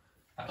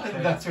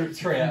 That's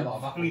three out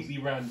of apples. Completely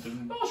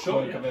random Oh,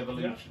 sure, work of yeah.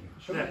 evolution.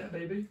 Sure, Yeah.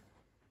 baby.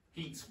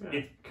 Heat. Yeah.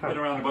 It been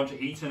around a bunch of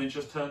heat and it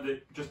just turned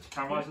it, just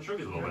caramelized the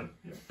sugars a little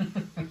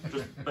bit.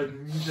 Just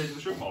mutated the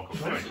sugar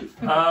molecules. Anyway,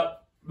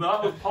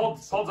 that was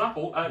Pod's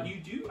apple. You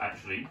do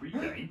actually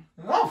regain.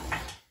 Oh!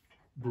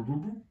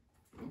 Ooh,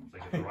 they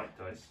get the right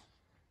dice.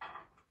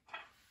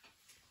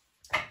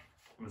 It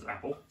was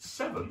apple.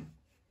 7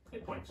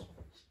 hit points.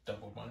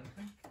 Double mine.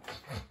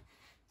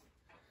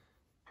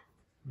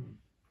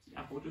 The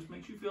apple just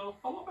makes you feel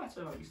a lot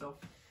better about yourself.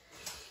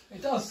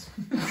 It does.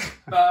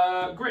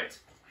 Grit.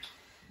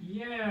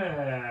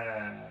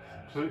 Yeah.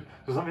 So,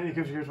 does that mean it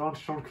gives you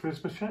advantage on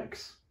charisma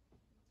checks?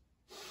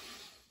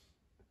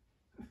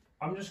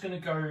 I'm just going to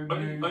go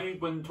Only, move. only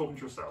when talking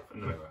to yourself in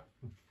the mirror.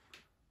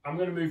 I'm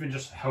going to move and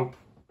just help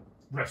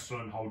wrestle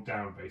and hold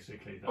down,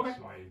 basically. That's Okay.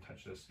 my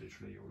intention. That's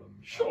literally all I'm...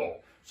 Sure.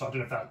 So I don't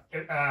know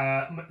if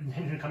that... my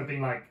intention kind of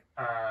being like...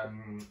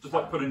 Just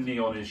like put a knee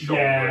on his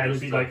shoulder. yeah, and it'd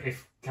just be to- like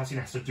if Cassian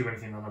has to do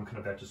anything, then I'm kind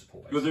of there to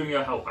support. You're basically.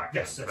 doing a help action.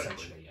 Yes, basically.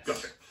 essentially, yes.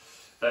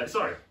 Gotcha.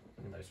 Sorry.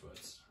 In those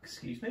words.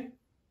 Excuse me?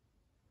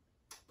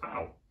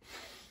 Pow.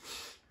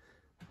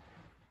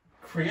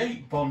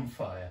 Create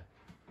bonfire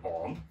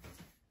On.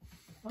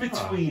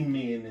 between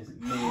me and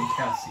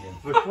Cassian.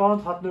 The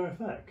command had no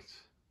effect.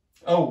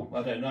 Oh,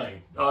 I don't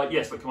know.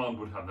 Yes, the command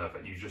would have no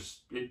effect.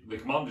 The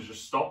command is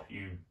just stop.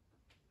 You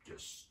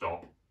just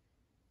stop.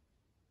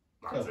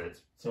 That's Oh. it.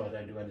 So I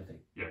don't do anything.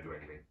 You don't do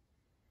anything.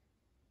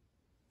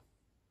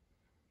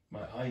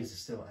 My eyes are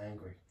still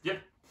angry.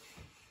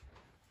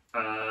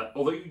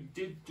 Although you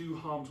did do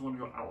harm to one of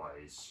your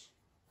allies.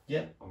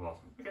 Yeah. On the last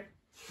one.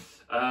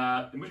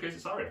 Okay. In which case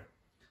it's Saria.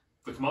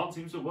 The command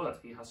seems to have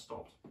worked. He has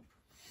stopped.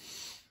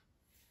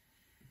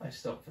 I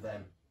stopped for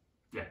them.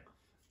 Yeah.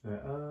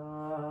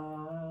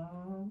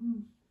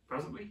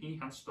 Presently, he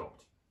has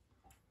stopped.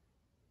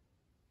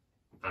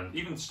 And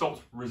even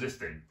stopped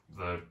resisting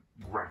the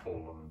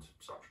grapple and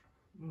such.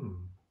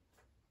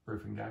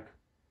 Roofing gag.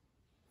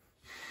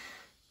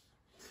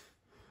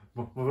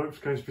 My rope's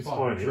going to be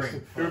Fine, tiny.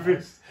 drink It would be,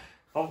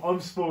 I'm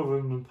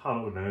smaller than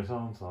Paladin now,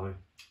 aren't I?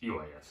 You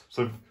are, yes.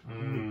 So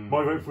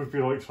my rope would be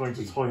like trying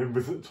to tie him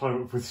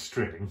with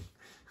string.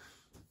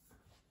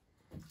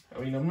 I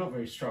mean, I'm not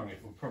very strong.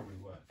 It will probably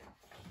work.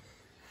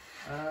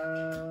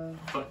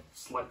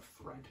 slight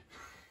thread.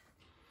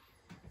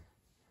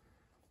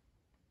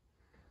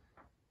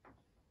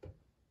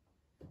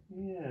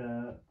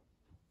 Yeah.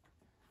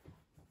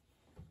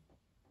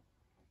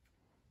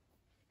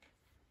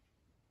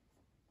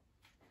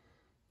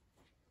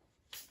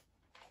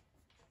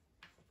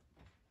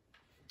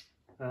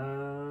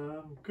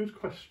 Good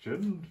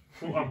question.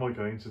 What am I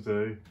going to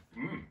do?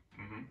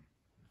 Mm-hmm.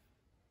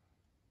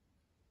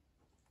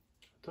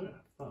 I don't have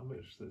that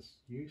much that's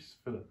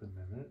useful at the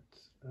minute.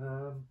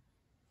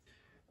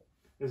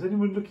 Is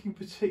anyone looking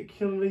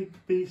particularly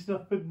beaten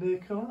up and near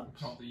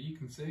collapse? Not that you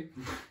can see.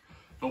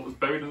 Not was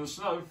buried in the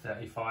snow.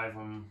 35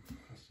 on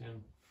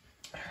Christian.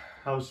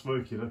 How's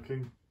Smokey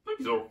looking?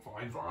 He's all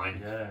fine.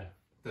 Yeah.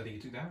 Don't think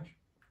you took damage.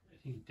 I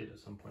think he did at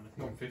some point. I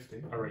Not think.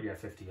 50. Oh, right, yeah,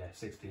 50, yeah.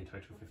 60 in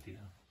total, 50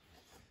 now.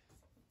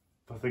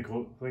 I think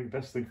the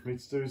best thing for me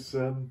to do is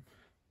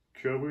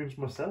cure wounds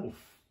myself.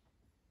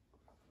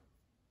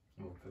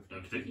 Oh, 50.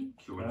 Okey-dokey.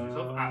 Cure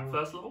yourself at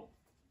first level?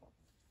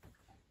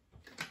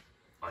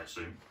 I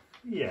assume.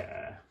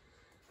 Yeah.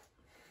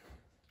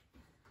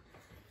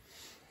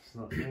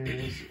 So that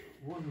is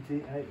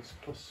 1d8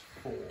 plus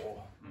 4.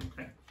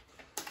 Okay.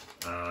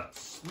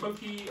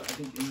 Smokey, I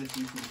think in this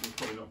instance is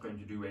probably not going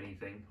to do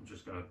anything. I'm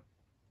just going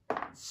to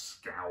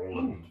scowl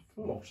and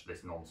watch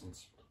this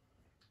nonsense.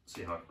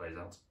 See how it plays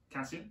out.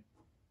 Cassian?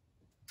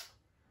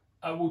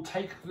 I will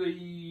take the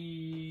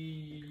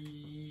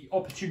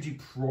opportunity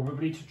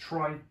probably to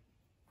try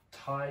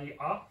tie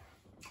up.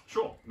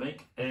 Sure.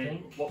 Make a...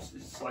 think. What's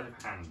his sleight of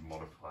hand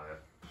modifier?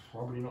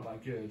 Probably not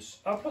that good.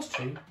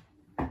 +2.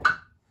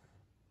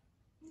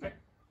 Okay.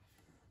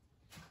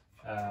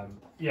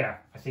 Yeah,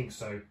 I think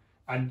so.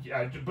 And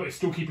but it's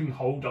still keeping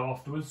hold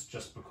afterwards,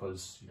 just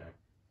because, you know,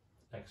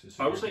 X is.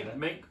 I would say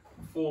make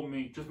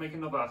make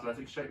another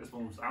athletics check. This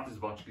one's out of his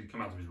advantage because he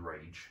come out of his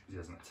rage because he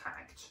hasn't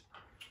attacked.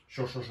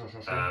 Sure.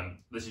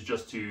 This is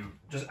just to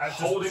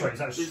Sorry, is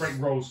that a straight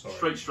roll? Sorry.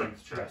 Straight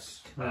strength check.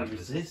 Yes. Can I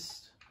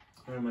resist?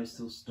 Or am I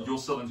still stopped? You're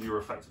still into your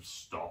effective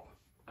stop.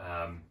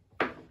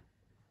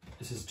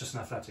 This is just an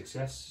athletics,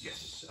 yes?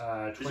 Yes.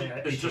 20,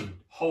 It's just 18.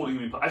 holding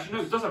him in place. Actually,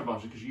 no, it does have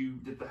advantage because you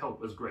did the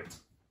help as great.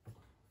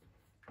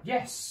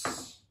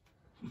 Yes!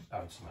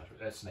 Oh, it's a matter.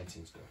 It's an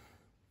 18 still.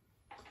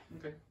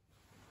 Okay.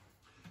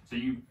 So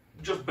you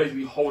just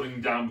basically holding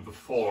him down with the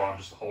forearm,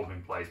 just to hold him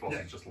in place whilst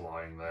he's just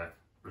lying there,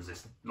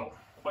 not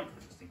quite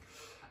resisting.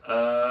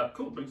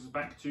 Cool. Brings us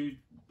back to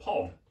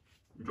Pod,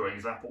 enjoying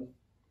his apple.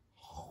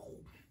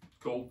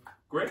 Cool.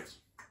 Great.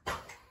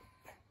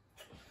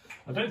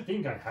 I don't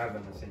think I have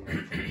anything I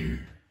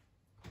can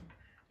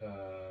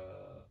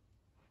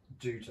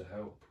do to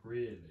help,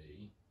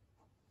 really.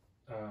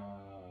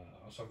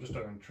 So I'm just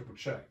doing a triple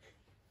check.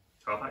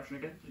 Help action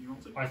again, if you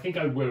want to. I think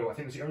I will. I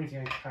think it's the only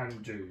thing I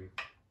can do.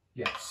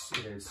 Yes,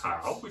 it is.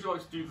 How? Would you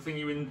like to do the thing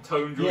you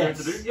intoned you were going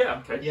to do? Yeah,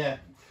 okay. Yeah.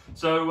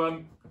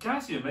 So,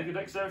 Cassian, make a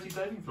dexterity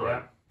saving throw.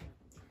 Yeah.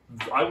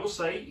 I will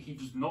say he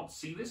does not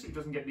see this, so he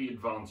doesn't get the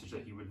advantage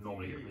that he would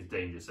normally get with his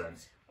danger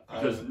sense.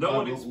 Because no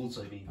one is.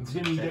 Also need I'm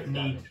assuming you don't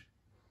need,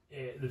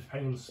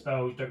 depending on the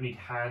spell, you don't need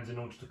hands in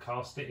order to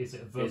cast it. Is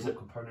it a verbal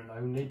component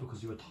only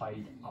because you are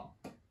tied up?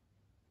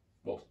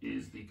 What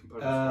is the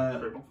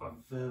component?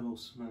 Verbal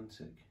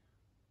semantic.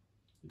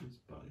 It is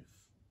both.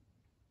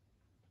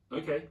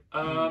 Okay.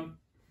 No,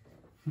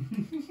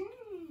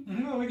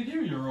 look at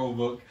you in your rule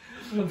book.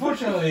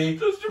 Unfortunately,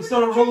 it's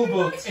not a rule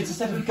book, it's a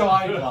set of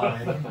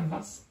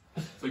guidelines.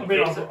 So I mean,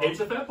 it's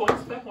a fair point.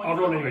 It's a fair point. I'll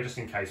roll anyway just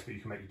in case, but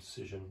you can make your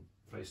decision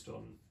based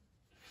on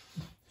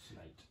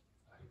Snake.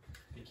 I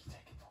think you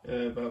take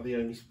it. About the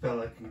only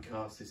spell I can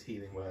cast is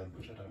Healing Word,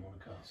 which I don't want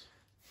to cast.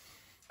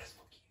 Because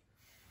fuck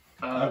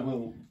you. I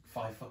will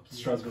Fuck you.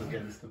 struggle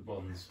against the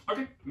bonds.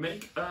 Okay,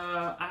 make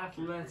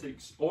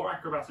athletics or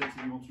acrobatics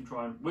if you want to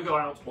try and wiggle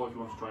out, or if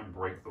you want to try and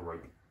break the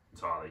rope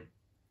entirely.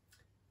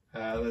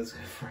 Let's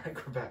go for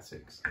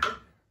acrobatics.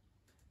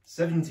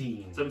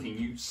 17. 17,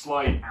 you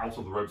slide out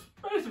of the ropes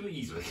relatively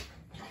easily.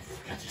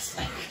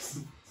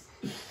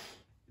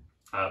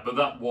 But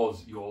that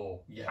was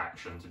your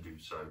action to do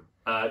so.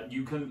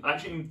 You can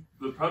actually,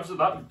 the purpose of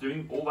that,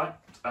 doing all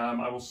that,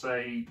 I will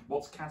say,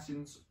 what's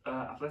Cassian's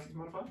athletics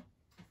modifier?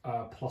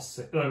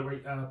 +6. No,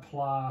 wait,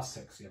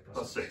 +6. Yeah,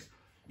 +6.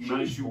 You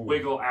manage to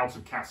wiggle out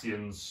of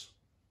Cassian's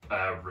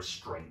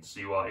restraint, so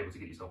you are able to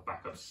get yourself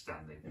back up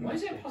standing. Why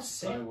is it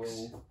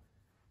 +6?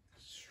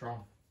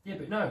 Strong. Yeah,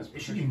 but no,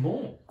 it should be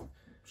more.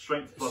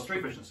 Strength plus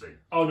proficiency.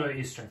 Oh no, it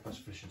is strength plus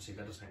proficiency.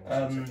 That doesn't make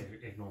sense.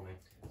 Ignore me.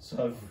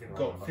 So I've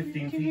got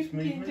 15 feet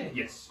movement.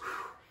 Yes.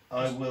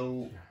 I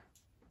will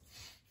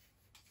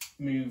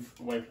move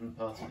away from the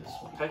party this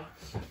one. Okay.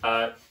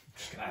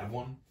 Just gonna add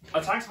one.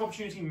 Attacks of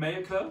opportunity may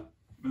occur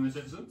in this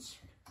instance.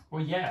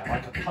 Well, yeah,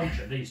 like a punch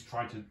at least,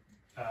 trying to.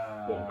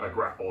 Or a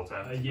grapple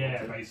attempt.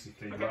 Yeah,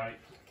 basically, Okay. right.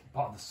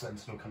 Part of the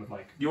sentinel kind of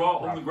like. You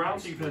are on the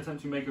ground, so you can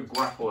attempt to make a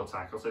grapple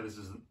attack. I'll say this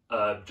is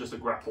just a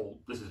grapple.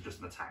 This is just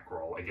an attack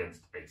roll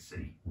against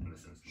AC in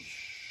this instance.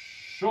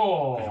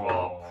 Sure. Because you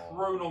are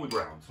prone on the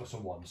ground. Plus a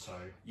 1, so.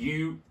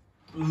 You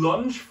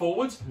lunge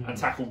forward and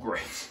tackle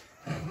Great.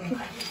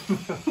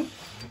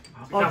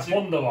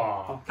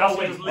 Wonderbar.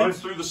 Cassie just leaps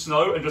through the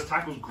snow and just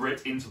tackles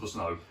Grit into the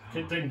snow.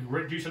 Did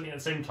Grit do something at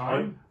the same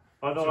time?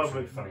 I know It's I'm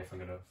really funny if I'm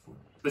gonna.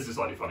 This is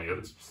slightly funnier.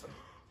 It's just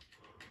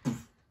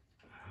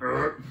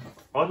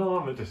I know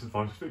I'm at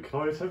disadvantage, but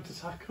can I attempt to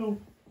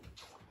tackle?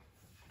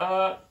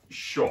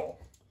 sure.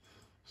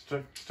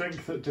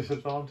 Strength at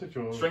disadvantage,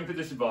 or Strength at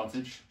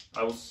disadvantage.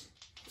 I will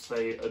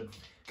say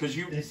because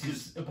you. This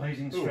is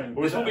opposing strength.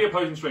 This will be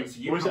opposing strength. So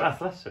you or is it have,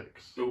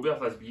 athletics? it will be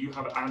athletics, but you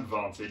have an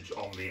advantage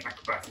on the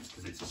acrobatics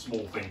because it's a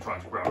small thing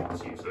trying to grab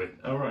onto you. So it.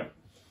 All right.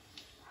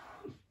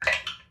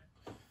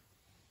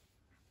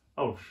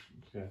 Oh,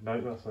 yeah,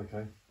 no, that's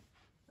okay.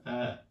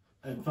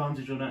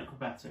 Advantage on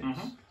acrobatics.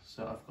 Mhm.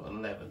 So I've got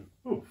 11.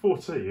 Oh,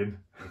 14.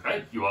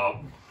 Okay, you are.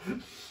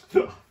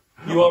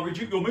 Your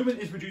movement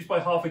is reduced by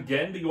half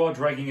again, but you are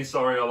dragging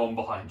Isaria along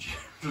behind you,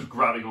 just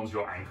grabbing onto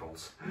your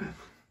ankles.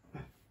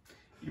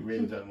 You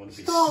really don't want to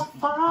be. Stop,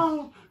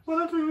 pal!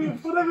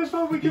 Whatever's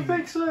wrong, we can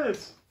fix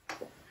it!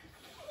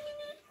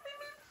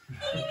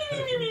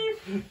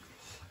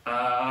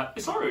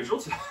 Isaria, it's your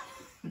turn.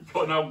 You've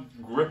got now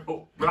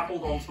grappled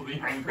onto the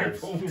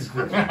ankles.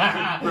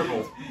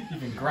 Grappled. You've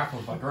been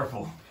grappled by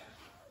Gripple.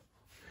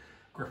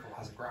 Gripple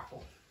has a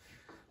grapple.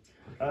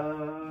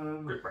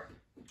 Grip grab.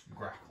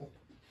 Grapple.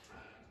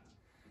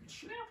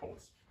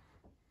 Schnapples.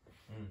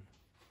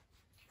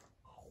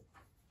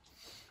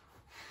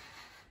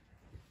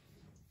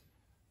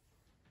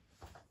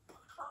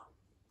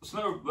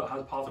 Snow that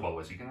has parted, by the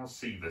way, so you can now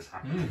see this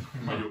happening.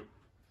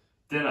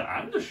 Dinner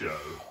and a show.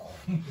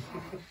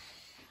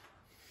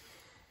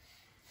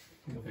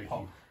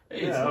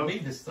 It's Yeah, not me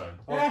this time.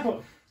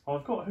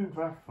 I've got him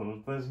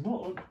grappled. There's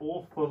not an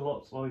awful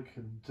lot I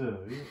can do.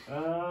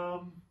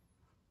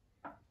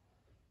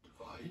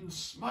 Divine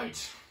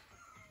Smite.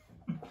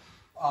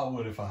 I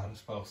would if I had a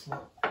spell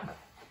slot.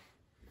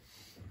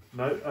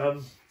 No,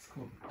 It's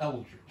called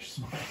Eldritch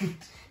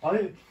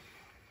Smite.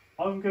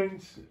 I'm going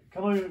to.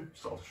 Can I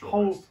Start a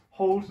short rest.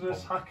 hold an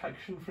attack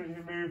action for if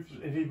he moves,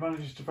 if he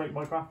manages to break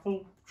my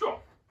grapple? Sure.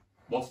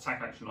 What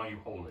attack action are you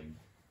holding?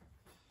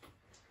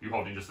 You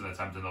holding just an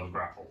attempt at another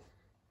grapple?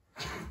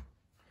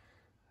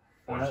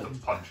 Or just to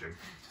punch him?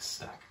 Just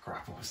stack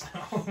grapples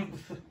down.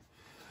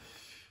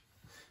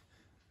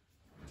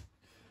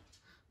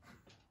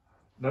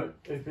 No,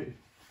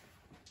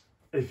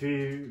 if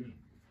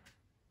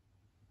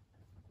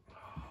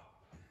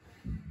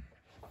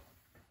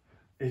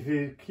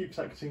he keeps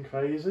acting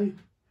crazy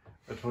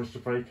and tries to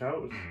break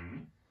out,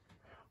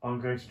 I'm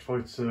going to try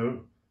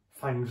to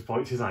fangs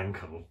bite his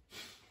ankle.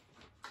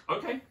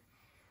 Okay.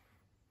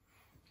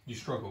 You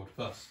struggled,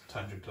 thus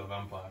turned into a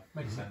vampire.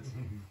 Makes sense.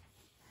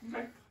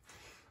 Okay.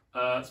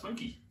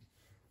 Smokey.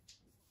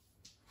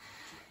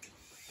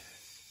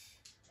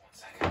 1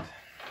 second.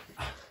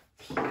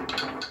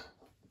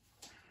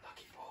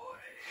 Lucky boy.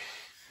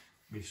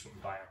 We sort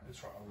of die out.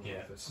 That's right.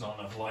 Yeah, there's not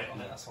enough light on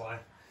it, that's why.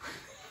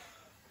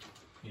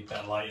 Need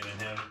better lighting in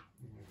him.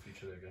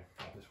 Future, there you go.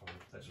 Oh, this one.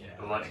 That's Yeah.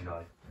 The lightning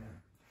guy.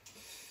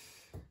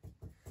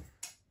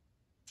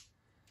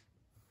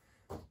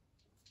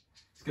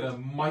 He's got a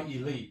mighty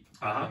leap.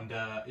 Uh-huh. And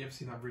you ever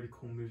seen that really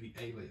cool movie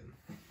Alien?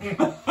 He's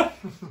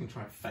gonna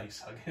try and face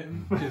hug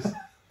him. Just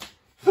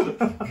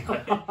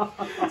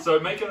So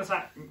make an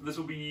attack. This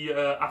will be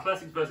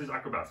athletics versus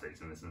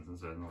acrobatics in this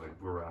instance, and not a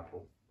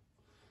grapple.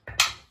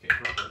 get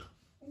grappled.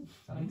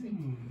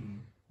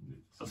 18.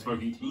 So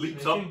Smokey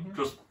leaps up,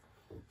 just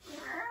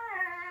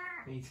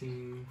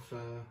 18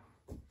 for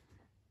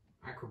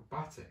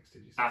acrobatics,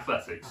 did you say?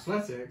 athletics.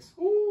 Athletics?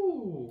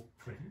 Ooh!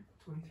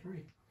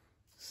 23.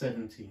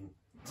 17.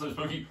 So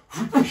Smokey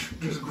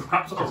just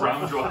grabs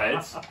around your head.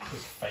 Just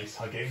face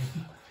hugging.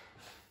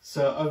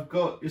 So I've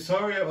got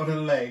Isaria on a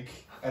leg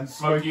and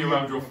Smokey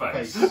around on your the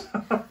face.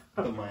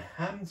 But my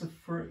hands are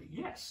free.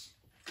 Yes.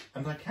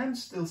 And I can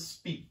still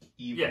speak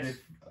even Yes.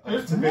 if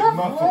it's a bit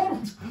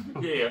muffled.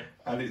 Yeah.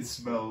 And it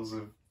smells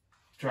of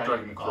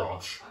Dragon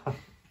crotch.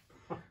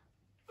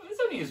 It's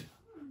only his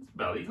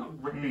belly. He's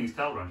not ripping his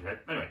tail around your head.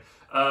 Anyway,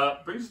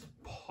 brings us to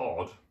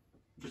Pod.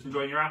 Just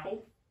enjoying your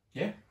apple?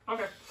 Yeah.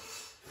 Okay.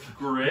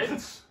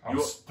 Great. I'll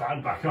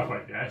stand back up,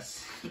 I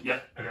guess.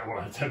 Yep. I don't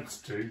want to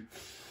attempt to.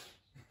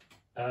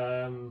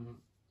 Oh,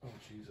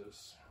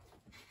 Jesus.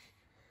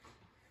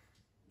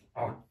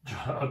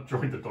 I'll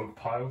join the dog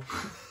pile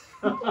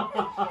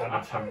and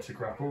attempt to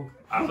grapple.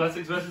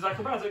 Athletics versus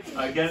acrobatics.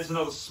 Again, it's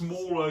another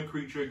smaller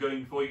creature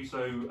going for you,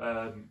 so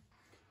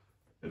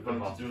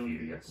advantage for you,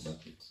 yes.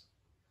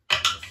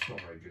 It's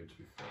not very good, to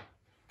be fair.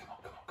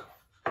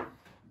 Come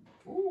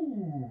on.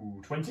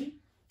 Ooh, 20?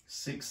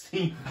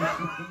 16.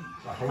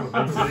 Got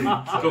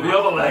the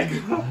other leg.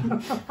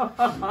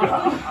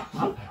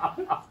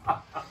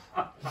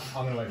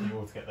 I'm gonna wait for you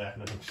all to get there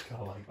and then I'm just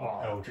gonna like Oh.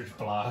 Eldritch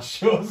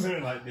Blast or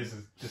something like this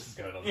is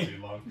going on too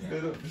long.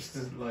 They're not just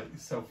a like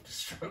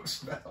self-destruct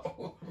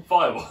spell.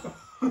 Fireball.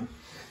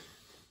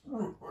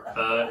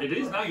 It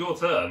is now your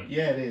turn.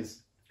 Yeah, it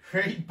is.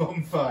 Create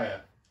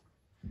bonfire.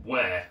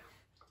 Where?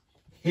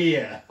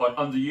 Here. Like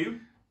under you?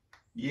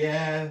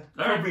 Yeah,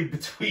 probably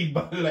between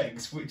my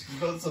legs, which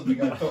is not something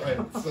I thought I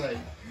would say.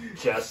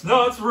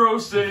 Chestnuts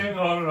roasting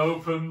on an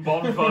open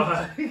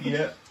bonfire.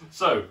 Yeah.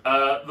 So,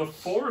 the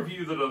 4 of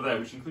you that are there,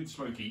 which includes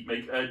Smokey,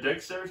 make a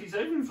dexterity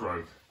saving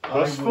throw.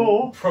 Plus I will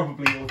 4.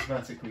 probably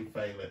automatically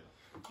fail it.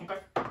 Okay.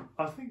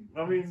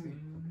 I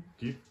mean,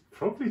 you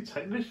probably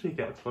technically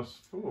get a plus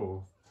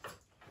 4.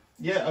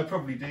 Yeah, I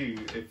probably do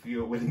if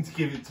you're willing to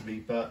give it to me,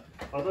 but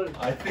I don't.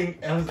 I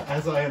think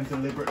as I am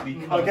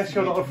deliberately I guess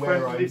you're not a casting it where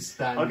friendly. I'm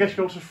standing. I guess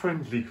you're not a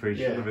friendly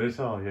creature at the Yeah. minute,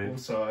 are you?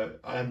 Also,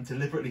 I am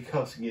deliberately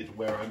casting it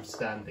where I'm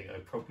standing. I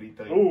probably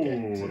don't Ooh,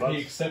 get to. that's-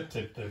 He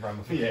accepted the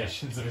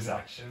ramifications of his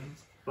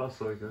actions. That's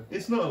so good.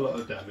 It's not a lot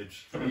of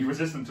damage. I mean, you're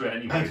resistant to it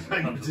anyway.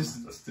 I'm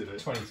resistant to it.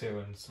 22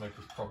 and Smoke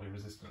is probably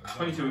resistant. as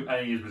well. 22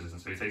 and he is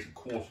resistant, so he takes a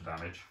quarter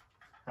damage.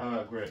 How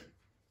about Grit?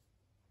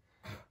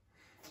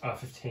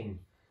 15.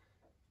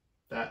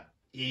 That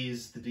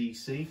is the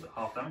DC.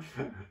 Half damage.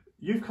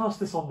 You've cast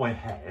this on my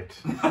head.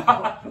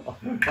 I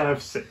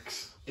have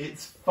 6.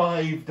 It's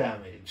 5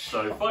 damage.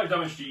 So 5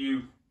 damage to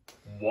you,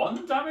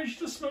 1 damage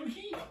to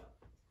Smokey.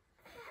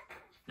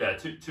 Yeah,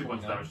 2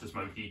 points of damage to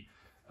Smokey,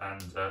 and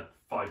 3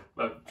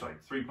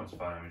 points of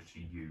fire damage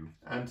to you,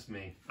 And to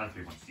me. and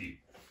 3 points to you.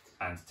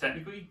 And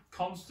technically,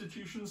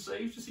 Constitution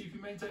save to see if you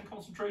maintain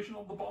concentration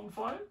on the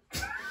bonfire.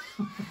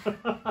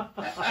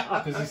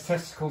 Does his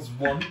testicles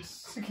want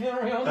to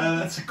carry on?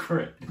 That's a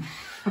crit.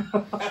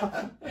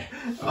 I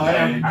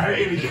am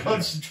really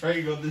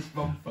concentrating on this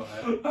bonfire.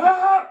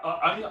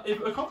 I mean,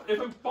 if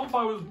a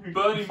bonfire was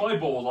burning my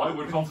balls, I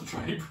would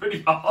concentrate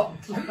pretty hard.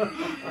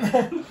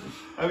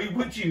 I mean,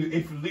 would you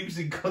if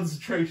losing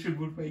concentration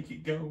would make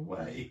it go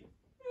away?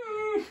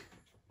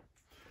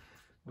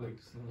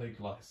 Luke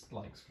likes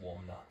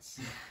warm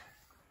nuts.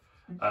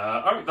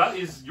 Alright, that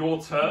is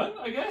your turn,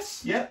 I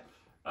guess. Yep.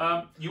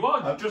 You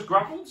are just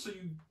grappled, so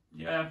you...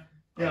 Yeah.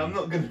 Yeah, I'm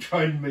not going to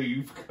try and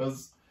move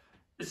because...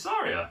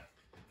 Isaria,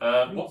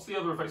 what's the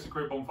other effects of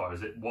Create Bonfire?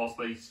 Is it whilst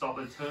they start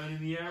their turn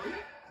in the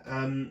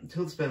area?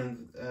 Till the spell,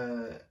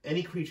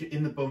 any creature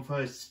in the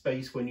bonfire's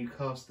space when you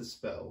cast the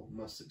spell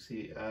must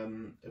succeed.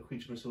 A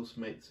creature must also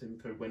make the saving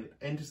throw when it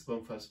enters the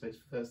bonfire space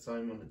for the first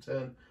time on a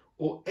turn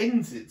or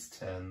ends its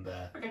turn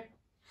there. Okay.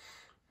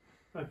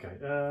 Okay.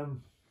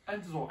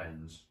 Enters or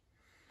ends?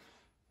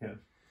 Yeah.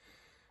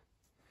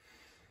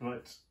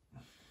 Right.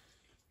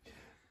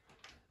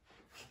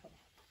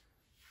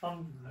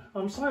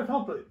 I'm sorry,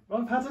 pal, but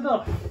I've had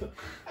enough.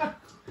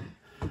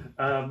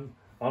 I'm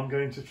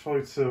going to try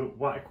to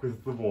whack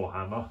with the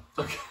warhammer.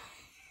 Okay.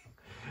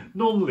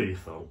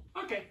 Non-lethal.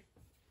 Okay.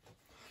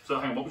 So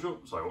hang on, what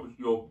was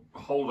your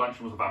hold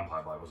action was a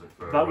vampire bite, was it?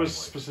 For That was running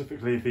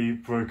specifically the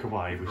broke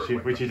away, which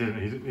he didn't.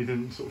 He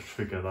didn't sort of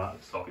trigger that. away?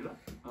 Stop you there.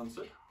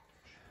 Answer.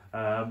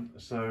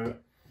 So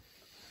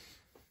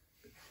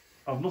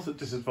I'm not at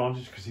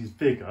disadvantage because he's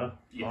bigger.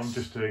 Yes. I'm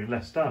just doing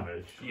less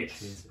damage.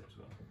 Yes.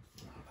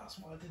 That's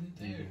what I didn't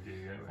do.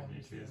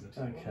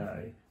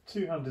 Okay.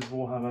 200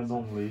 warhammer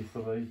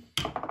non-lethally.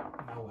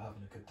 Now we're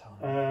having a good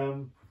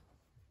time.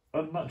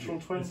 Unnatural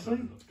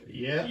 20.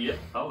 Yeah. Yeah,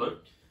 that'll do.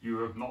 You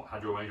have not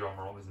had your major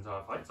armor on this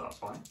entire fight, so that's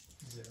fine.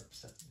 0%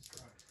 is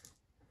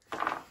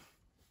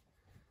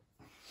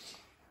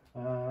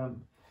right.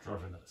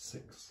 Driving at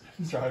 6.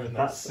 Driving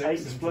That's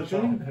 6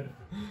 bludgeoning.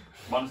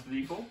 Minus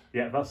the d4.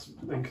 Yeah,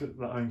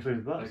 I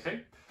included that.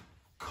 Okay.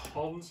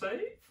 Con save.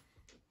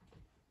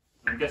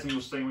 I'm guessing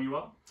you're staying where you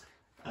are.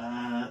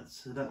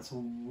 So that's a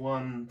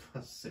 1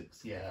 plus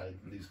 6. Yeah, I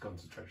lose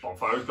concentration.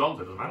 Bonfire is gone,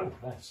 so it doesn't matter.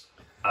 Oh, nice.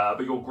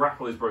 But your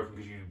grapple is broken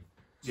because you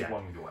Yeah.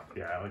 swung with your weapon.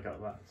 Yeah, I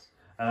got that.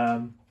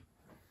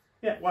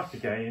 Yeah, whack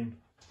again.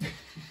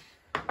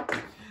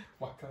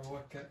 Waka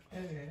waka.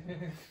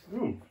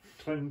 Ooh,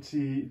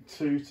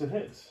 22 to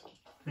hit.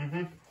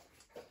 Mm-hmm.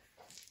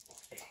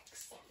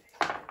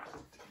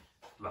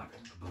 Like the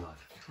blood.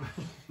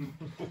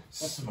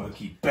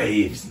 Smoky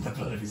bathes in the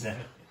blood of his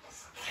enemies.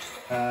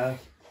 5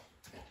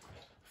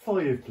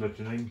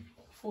 bludgeoning.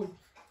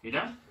 You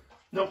down?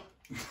 Nope.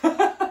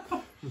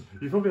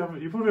 You probably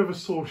have a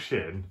sore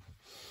shin.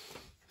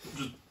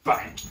 Just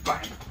bang,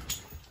 bang.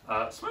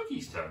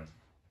 Smokey's turn.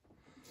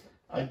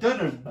 I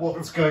don't know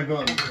what's going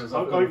on because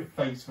I've got a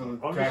face full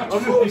of I'm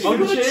dragons. going to be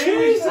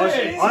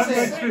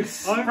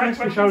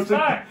shouting.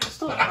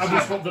 Stop! I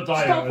just want the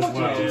die out as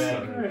well.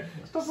 Yeah.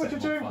 Stop what you're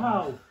doing,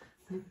 pal.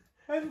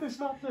 End this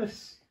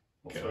madness.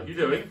 What's Smokey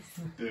doing?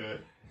 Do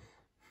it.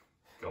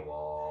 Go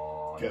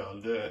on. Go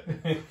on, do it.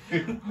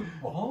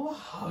 Oh,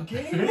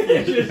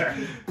 hugging?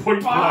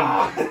 Point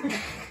blank.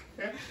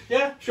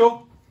 Yeah,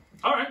 sure.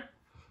 Alright.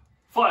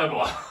 Fire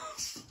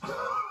blast.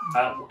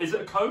 Is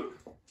it a cone?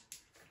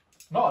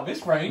 Not at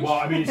this range. Well,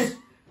 I mean, it's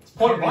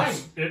point blank.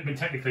 I mean,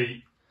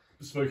 technically,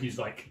 Smokey's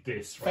like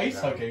this. Right Face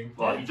now. hugging.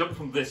 Like, he jumped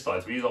from this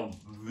side, so he's on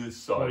this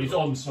side. Well, he's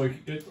on Smokey.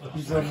 He's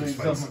on Smokey's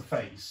my face.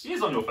 face. He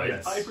is on your face.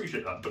 Yes. I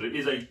appreciate that, but it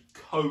is a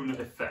cone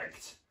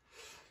effect.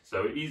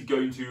 So it is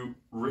going to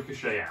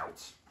ricochet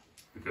out.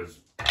 Because,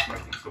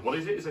 so what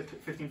is it? Is it a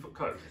 15-foot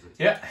cone? Is it?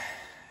 Yeah.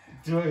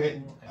 Do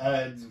it.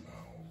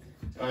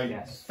 I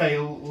Yes.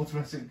 fail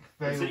automatic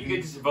fail. So you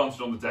get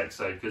disadvantage on the deck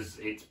save because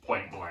it's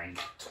point blank.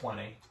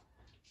 20.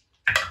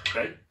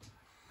 Okay.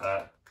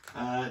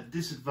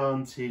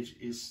 Disadvantage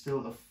is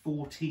still a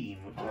 14,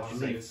 which I so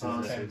believe it's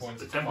passes. 10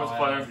 points. The 10 points of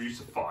fire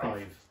reduced to 5.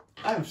 5.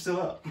 I'm still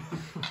up.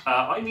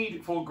 I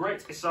need for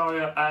Gret,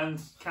 Isaiah,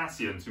 and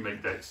Cassian to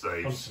make deck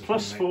saves. Constantly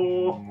Plus making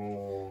 4.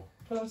 More,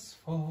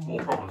 +4.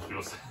 More problems for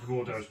yourself.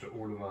 more damage to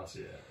all of us,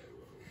 yeah.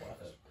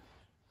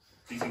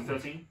 DC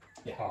 13?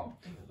 Oh,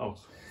 Oh,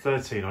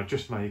 13. I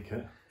just make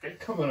it.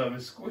 Come on, I'm a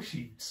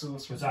squishy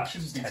sorcerer. Was that I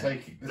shouldn't be 10?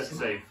 taking Deck this.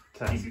 save.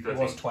 10. DC It 13.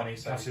 was 20,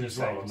 so Cassian you as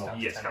well, say or it's not? down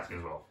to Yes, 10. Cassian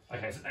as well.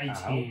 okay, so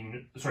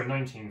 18. Sorry,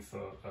 19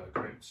 for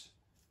Groats.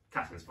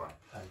 Cassian's fine.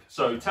 And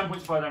So 10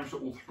 points of fire damage to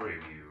all three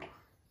of you.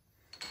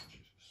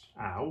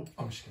 Ow.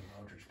 I'm just going to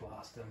Eldritch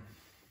Blast him.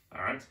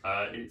 Alright,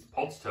 it's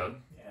Pod's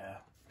turn. Yeah.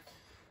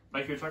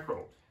 Make your attack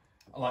roll.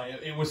 Like,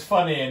 it was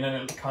funny, and then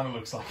it kind of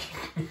looks like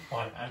he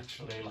might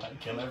actually, like,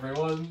 kill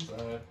everyone,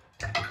 so...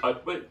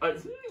 Wait,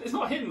 it's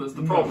not him that's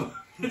the problem.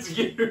 It's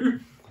you.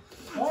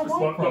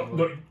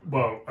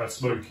 Well,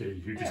 Smokey,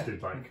 who just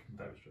did like.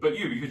 But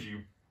you, because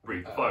you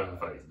breathed fire in the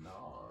face.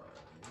 No,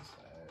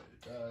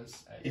 so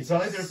does a Is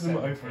either of them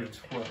over 17.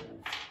 12?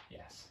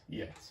 Yes.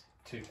 Yes.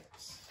 2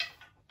 hits.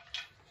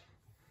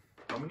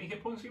 How many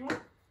hit points do you want?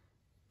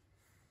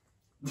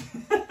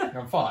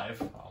 I'm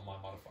 5. Oh, my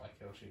modifier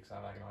kill sheet, because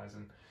I'm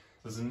agonising.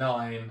 So there's a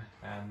 9,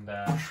 and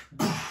I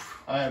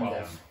am 12.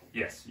 down.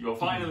 Yes, you're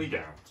finally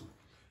down.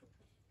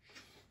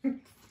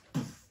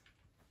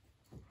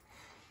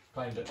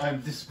 Claimed it.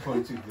 I'm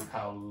disappointed with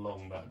how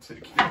long that took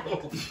you.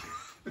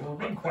 Well,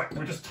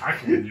 we're just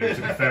tackling you, to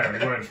be fair. We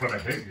weren't trying to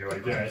hit you, I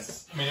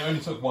guess. I mean, it only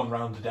took 1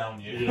 round to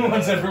down you. Yeah.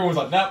 Once everyone was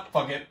like, nope,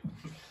 fuck it.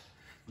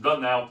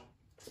 Done now.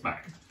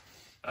 Smack.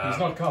 He's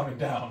not calming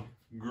down.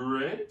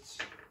 Great.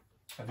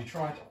 Have you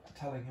tried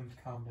telling him to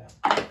calm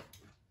down?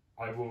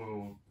 I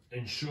will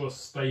ensure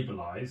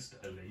stabilised,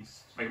 at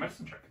least. Make a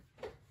medicine check.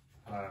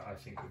 I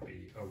think would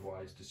be a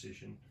wise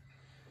decision.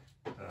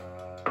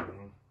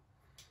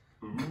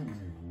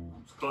 Ooh,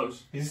 it's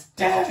close. He's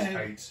dead!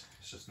 8. It's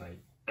just an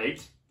 8.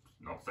 8.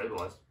 Not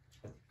stabilised.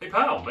 Hey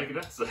pal, make a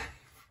death save.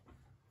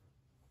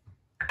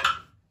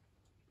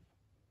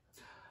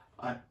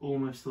 I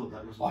almost thought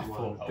that was a I 1,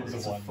 thought that but was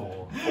it's a a 1.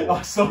 4.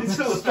 I saw it It's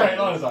still straight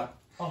on. I was stabilised. like,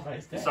 oh, no,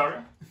 he's dead. Sorry?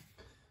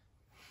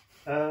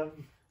 I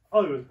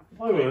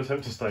will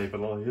attempt to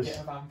stabilise. Get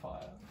a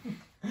vampire.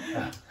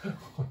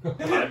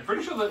 I'm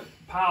pretty sure that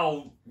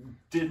Pal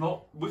did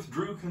not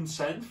withdrew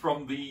consent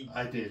from the.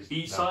 I did.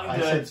 He No, signed I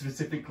a. said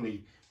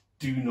specifically,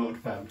 do not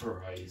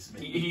vampirize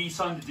me. He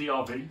signed a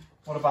DRV.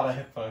 What about a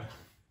hippo?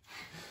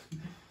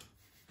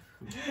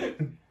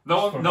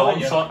 No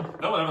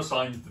one ever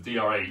signed the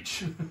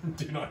DRH.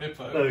 Do not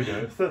hippo. There we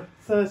go.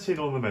 13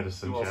 on the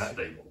medicine You are check.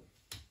 stable.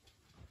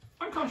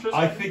 Unconscious.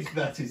 I think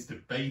that is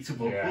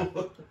debatable. Yeah.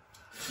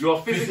 You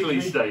are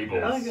physically stable.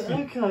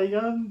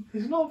 Okay,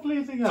 he's not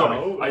bleeding Sorry,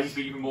 out. I need to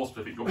be even more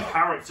specific. Your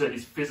character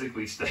is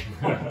physically stable.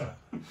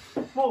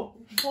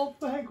 What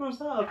the heck was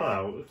that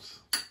about?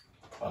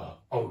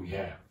 Oh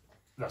yeah,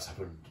 that's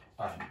happened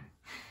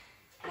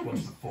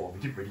once before. We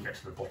didn't really get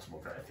to the bottom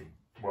of it. I think.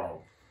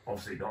 Well,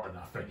 obviously not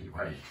enough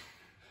anyway.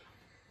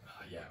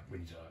 Yeah, we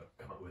need to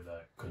come up with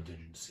a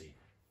contingency.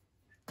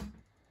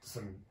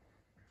 Some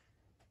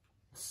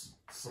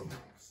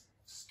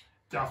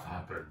stuff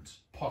happened.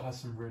 Pod has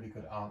some really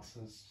good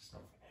answers. Just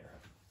not gonna hear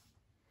it.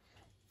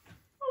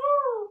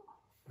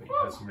 But you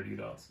had some really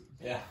good answers.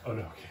 Yeah. Oh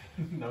no, okay.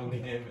 No one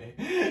can hear me.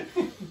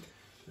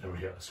 Then we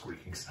hear a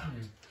squeaking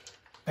sound.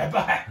 They're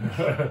back!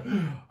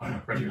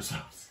 Ready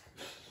yourselves.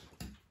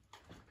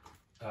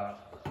 Yeah.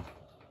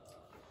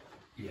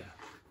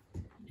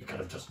 He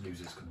kind of just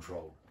loses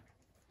control.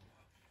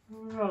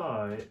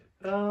 Right.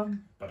 But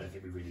I don't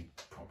think we really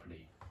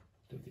properly.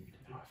 Don't think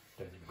we got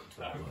to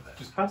the bottom of it.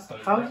 Just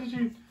How did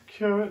you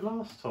cure it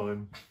last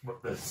time?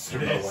 There's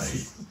similar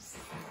ways.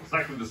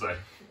 Exactly the same.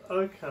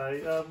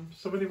 Okay,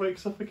 so when he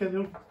wakes up again,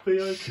 he'll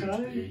be Should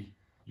okay? be,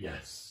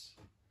 yes.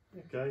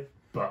 Okay.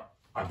 But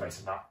I'm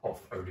basing that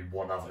off only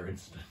one other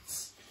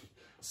instance.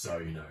 So,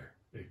 you know,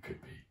 it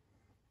could be.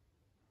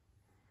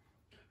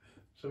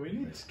 So we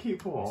need to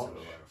keep watch. Sort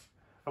of.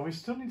 And we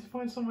still need to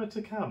find somewhere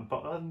to camp,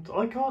 and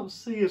I can't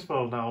see as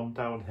well now I'm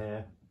down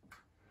here.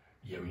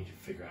 Yeah, we need to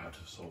figure out how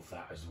to solve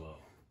that as well.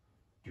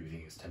 Do you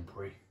think it's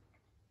temporary?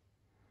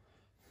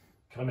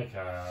 Can I make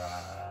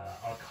a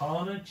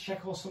Arcana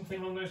check or something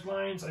along those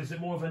lines? Is it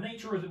more of a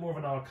nature or is it more of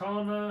an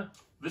Arcana?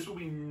 This will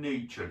be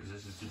nature because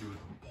this is to do with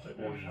I don't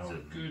know how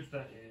poison. good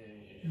that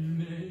is.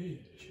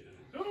 Nature.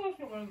 Oh, it's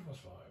not bad. That's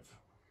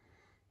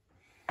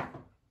 5.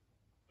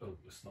 Oh,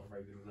 it's not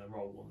very good with a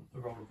roll one. A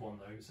roll of 1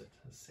 though, is it?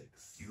 A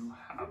 6. You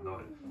have no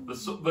idea.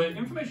 The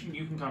information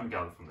you can kind of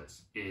gather from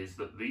this is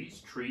that these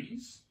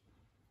trees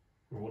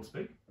What's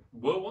big?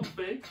 were once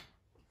big,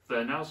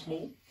 they're now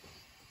small.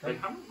 They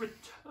haven't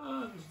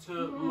returned to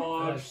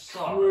large That's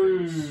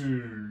size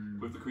true.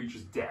 with the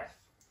creature's death.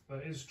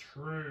 That is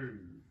true.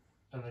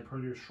 And they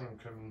probably have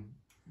shrunken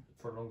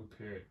for a longer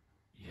period.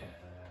 Yeah.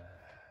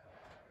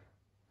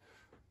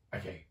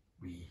 Okay,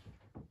 we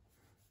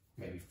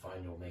maybe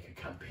find or make a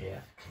camp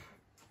here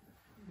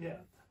Yeah.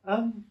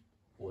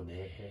 or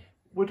near here.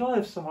 Would I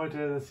have some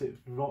idea that it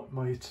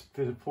might have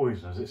been a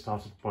poison as it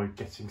started by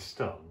getting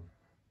stung?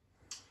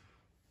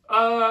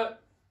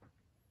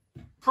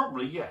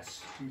 Probably,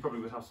 yes. You probably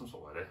would have some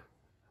sort of idea.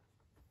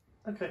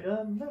 Okay,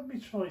 let me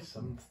try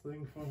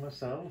something for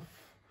myself.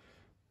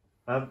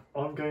 I'm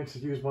going to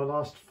use my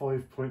last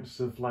 5 points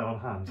of lay on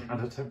hand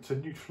and attempt to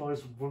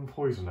neutralise one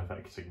poison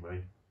affecting me.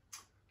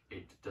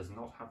 It does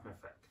not have an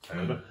effect.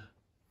 Fair enough.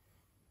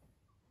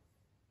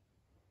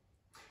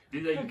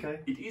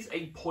 It is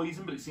a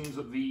poison, but it seems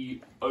that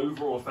the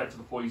overall effect of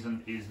the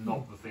poison is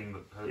not the thing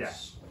that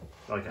has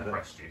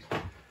impressed you.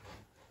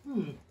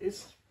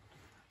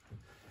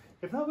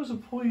 If that was a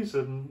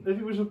poison, if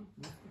it was a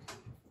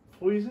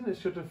poison, it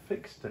should have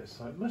fixed it,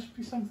 so it must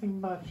be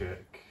something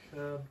magic.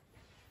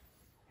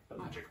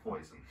 Magic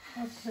poison.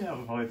 That's me out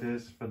of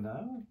ideas for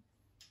now.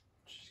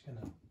 Just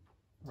gonna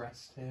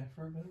rest here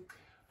for a bit.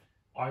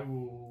 I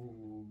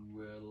will.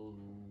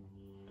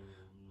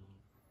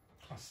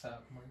 I'll set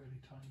up my really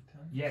tiny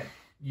tent.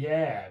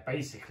 Yeah.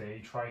 Basically,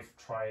 try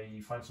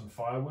find some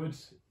firewood,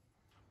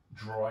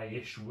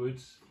 dry-ish wood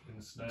in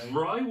the snow.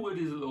 Dry wood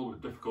is a little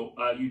bit difficult.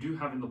 You do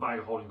have in the bag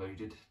of holding though.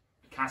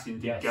 Cassian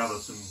did gather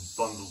some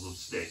bundles of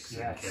sticks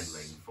and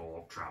kindling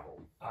for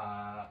travel.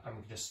 And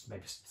we can just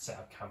maybe set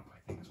up camp. I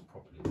think is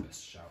probably the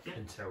best shout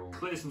until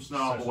clear some snow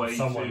out of the way.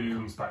 Someone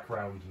comes back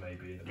round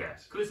maybe. In a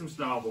bit. Clear some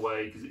snow out of the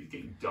way because it's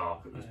getting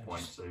dark at this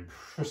point. So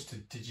just to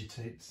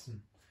digitate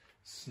some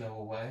snow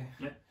away.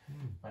 Yeah.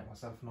 Make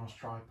myself a nice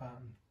dry pat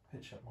and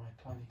pitch up my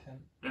tiny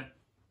tent. Yeah.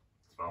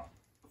 It's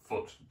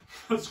about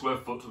a square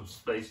foot of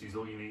space is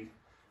all you need.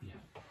 Yeah.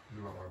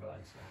 We won't worry about that.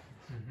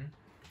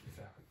 If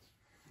it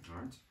happens. All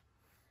right.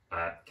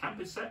 Camp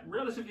is set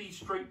relatively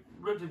straight,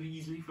 relatively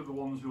easily for the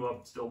ones who are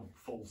still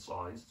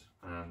full-sized.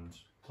 And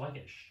I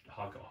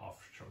got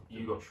half shrunk.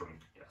 You got shrunk,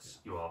 yes.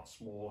 You are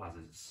small, as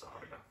is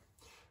Saria.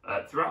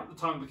 Throughout the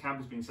time the camp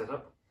is being set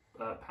up,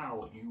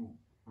 Pal, you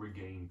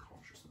regain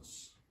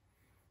consciousness.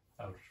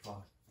 Oh,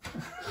 fine.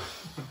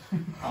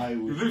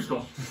 You lose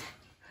consciousness.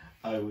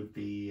 I would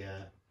be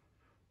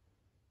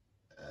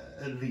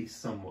at least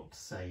somewhat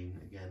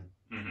sane again.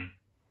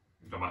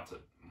 Go back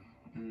to.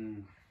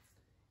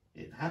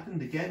 It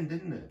happened again,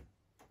 didn't it?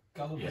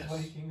 Gulliver's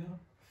waking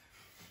up.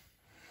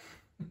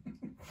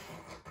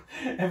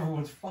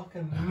 Everyone's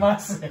fucking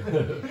massive.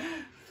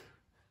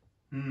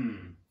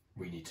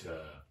 We need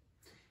to.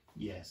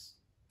 Yes,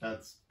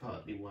 that's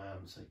partly why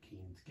I'm so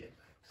keen to get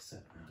back to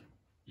Sevenhome.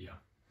 Yeah.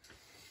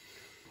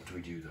 What do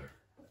we do though?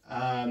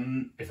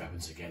 If it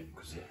happens again,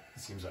 because it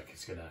seems like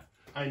it's gonna.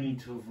 I need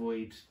to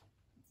avoid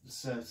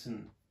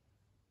certain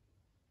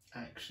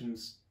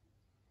actions.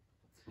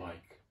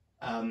 Like.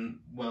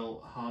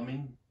 Well,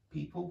 harming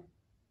people.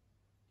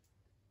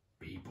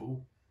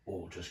 People?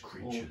 Or just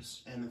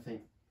creatures? Or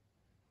anything.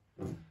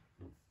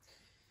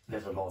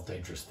 There's a lot of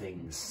dangerous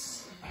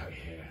things out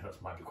here.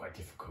 That might be quite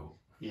difficult.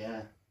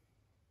 Yeah.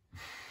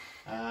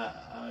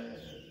 Yeah,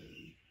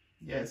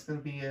 it's gonna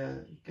be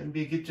a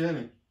good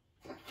journey.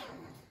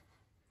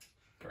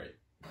 Great.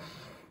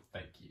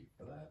 Thank you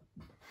for that.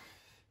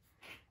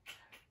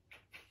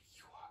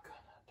 You are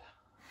gonna die.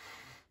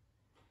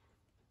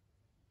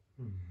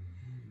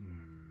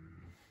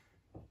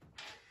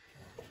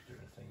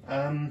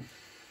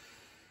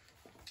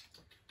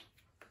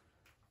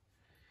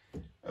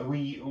 Are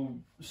we all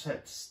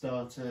set to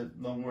start a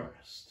long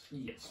rest?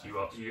 Yes, you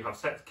are. You have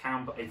set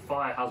camp. A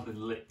fire has been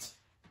lit.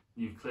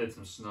 You've cleared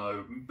some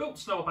snow. Built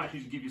snow up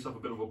actually to give yourself a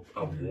bit of a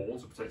wall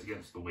to protect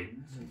against the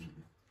winds.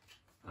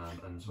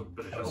 And sort of a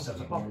bit of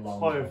shelter.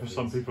 Higher for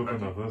some people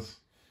than others.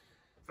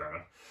 Fair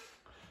enough.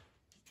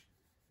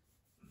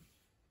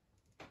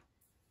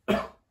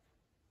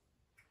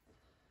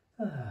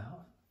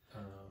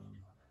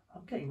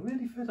 I'm getting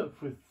really fed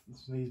up with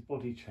these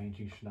body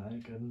changing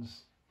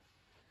shenanigans.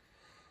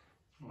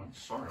 Oh, I'm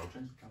sorry, I'll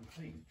change the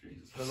campaign.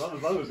 Jesus.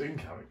 That was in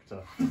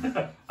character.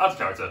 Out of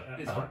character.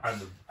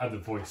 And the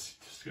voice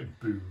just going to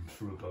boom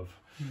through above.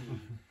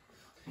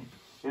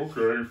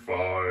 Okay,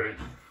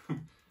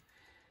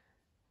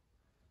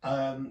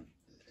 fine.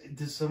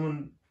 Does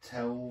someone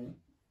tell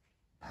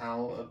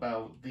Pal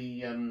about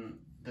the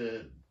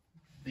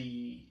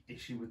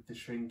issue with the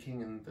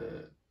shrinking and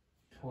the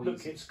poison?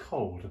 Look, it's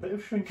cold. A bit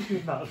of shrinkage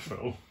is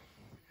natural.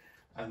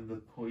 And the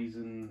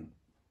poison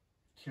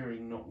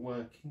curing not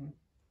working?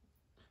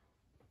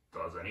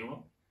 Does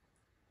anyone?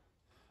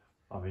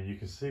 I mean, you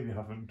can see we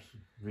haven't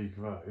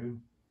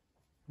regrown.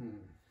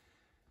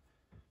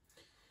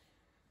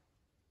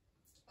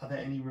 Are there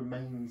any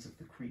remains of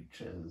the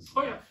creatures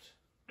Oh, left?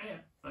 Yeah.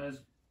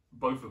 There's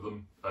both of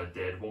them are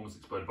dead. One was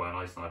exploded by an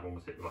ice knife, one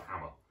was hit with a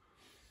hammer.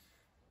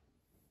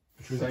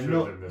 Between So the two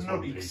of them, there's not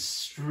one piece.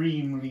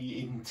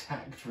 extremely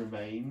intact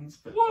remains,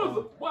 but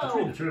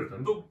Between the two of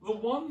them. The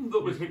one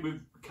that was hit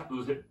with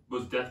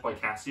was death by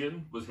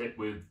Cassian was hit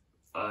with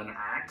an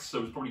axe, so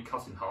it was probably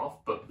cut in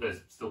half. But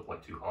there's still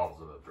like two halves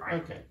of a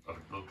dragon. Okay. Of a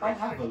little I'll dragon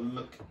have a thing.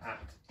 look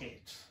at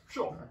it.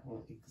 Sure. I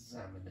will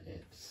examine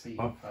it, see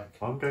I'm, if I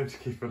can. I'm going to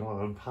keep an eye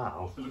on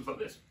Pal. It looks like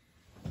this.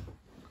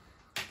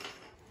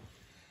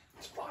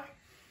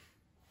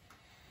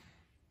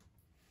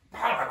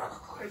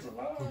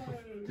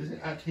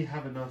 actually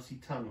have a nasty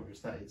tongue, or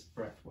is that its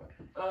breath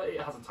weapon?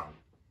 It has a tongue.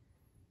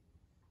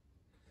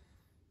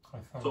 I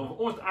found Sort of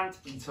almost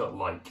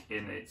anteater-like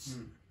in its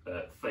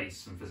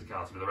face and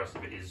physicality, but the rest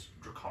of it is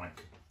draconic.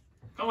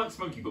 Kind of like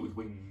Smokey, but with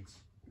wings.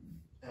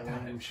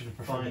 Damn it, we should have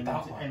preferred Find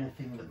that one.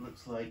 anything that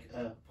looks like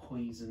a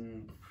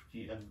poison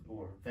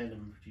or a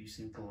venom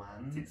producing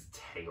gland. Its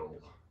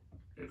tail.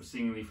 It was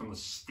seemingly from the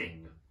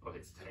sting of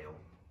its tail.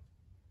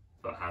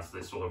 That has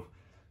this sort of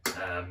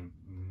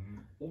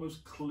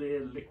almost clear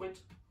liquid.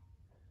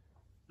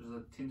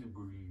 There's a tint of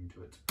green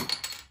to it.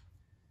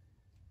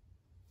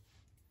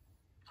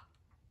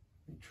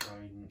 Try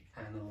and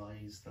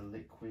analyse the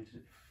liquid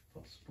if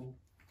possible.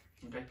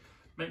 Okay.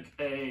 Make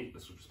a.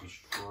 This will just be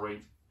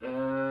straight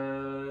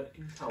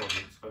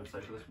intelligence, I would say,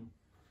 for this one.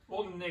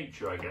 Or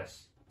nature, I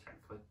guess,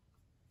 technically.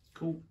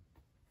 Cool.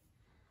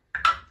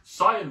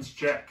 Science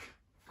check.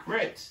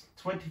 Grit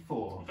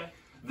 24. Okay.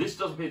 This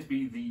does appear to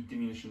be the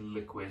diminution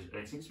liquid,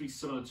 and it seems to be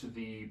similar to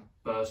the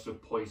burst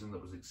of poison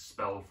that was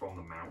expelled from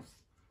the mouth.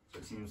 So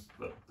it seems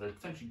that there's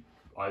potentially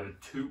either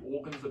two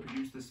organs that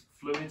produce this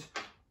fluid,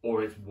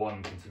 or it's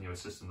one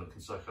continuous system that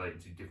can circulate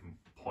into different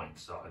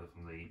points, either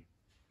from the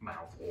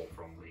mouth or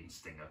from the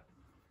stinger.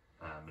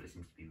 But it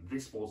seems to be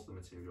this was the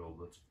material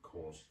that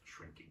caused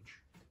shrinkage.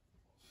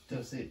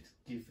 Does it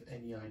give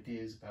any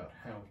ideas about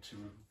how to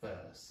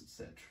reverse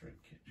said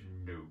shrinkage?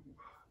 No.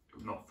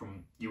 Not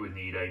from. You would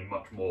need a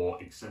much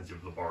more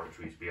extensive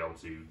laboratory to be able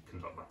to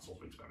conduct that sort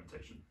of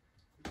experimentation.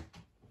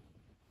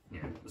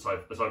 Yeah, aside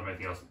from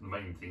anything else, the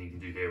main thing you can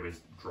do here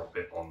is drop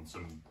it on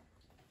some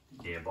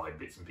nearby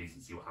bits and pieces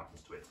and see what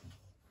happens to it.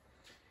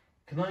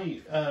 Can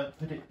I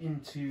put it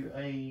into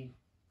a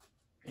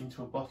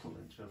bottle,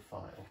 into a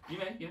vial? You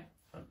may, yeah.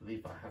 I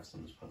believe I have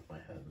some as part of my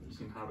herbalism.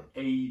 You can have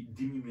a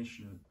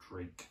diminution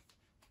drake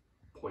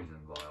poison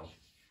vial.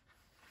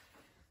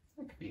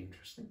 That could be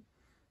interesting.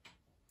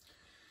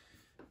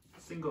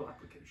 Single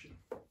application.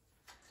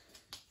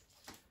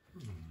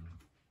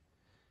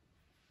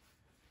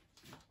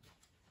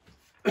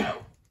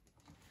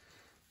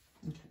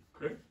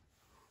 Okay.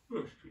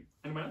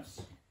 Anyone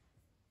else?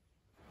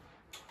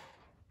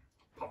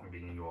 Apart from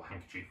being in your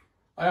handkerchief.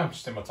 I am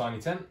just in my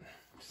tiny tent,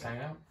 just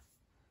hanging out.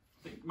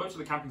 I think most of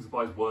the camping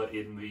supplies were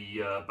in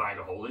the bag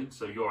of holding,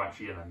 so you're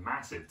actually in a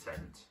massive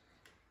tent.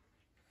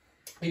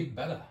 Even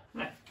better.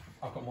 Yeah.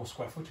 I've got more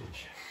square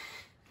footage.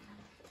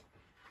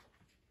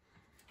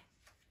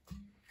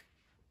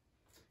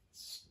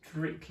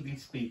 Strictly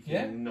speaking,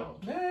 Yeah. not.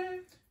 Yeah.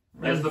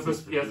 He has the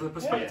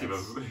perspective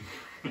Yes. of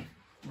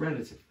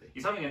Relatively.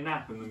 he's having a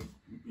nap and then,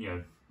 you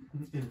know,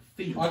 In a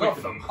field. I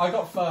with them.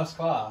 got first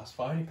class,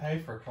 but I only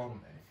paid for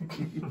economy.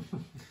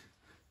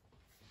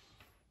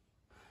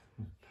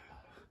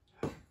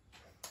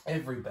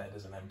 Every bed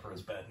is an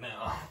emperor's bed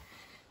now.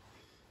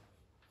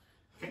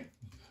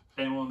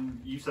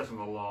 Anyone, you set an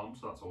alarm,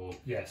 so that's all.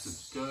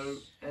 Yes. Go.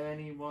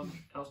 Anyone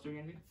else doing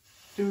anything?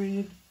 Do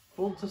we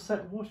want to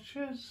set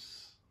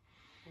watches?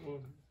 Or...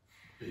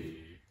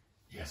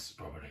 Yes,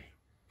 probably.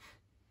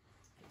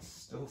 It's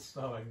still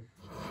snowing.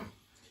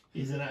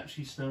 Is it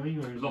actually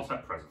snowing, or is Not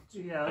at present.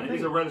 Yeah, And it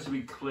is a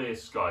relatively clear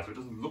sky, so it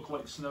doesn't look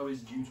like snow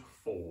is due to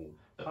fall.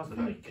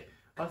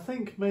 I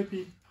think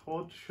maybe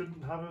Pod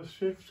shouldn't have a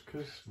shift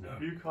because No.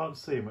 you can't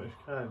see much,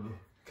 can you?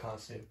 Can't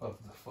see above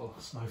the full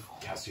snowfall.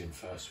 Cassian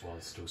first while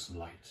there's still some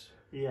light.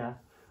 Yeah.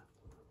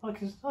 I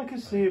can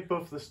see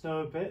above the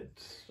snow a bit.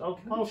 I'll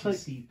actually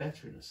take. see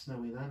better in a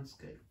snowy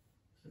landscape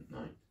at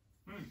night.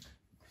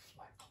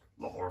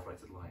 A lot more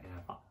reflected light,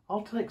 yeah.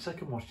 I'll take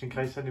second watch in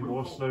case any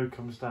more snow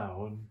comes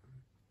down.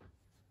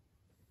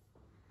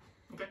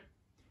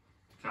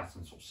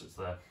 Captain sort of sits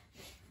there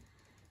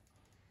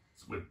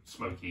with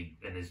Smokey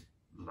in his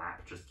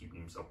lap, just keeping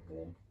himself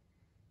warm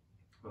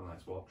for the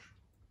night's watch.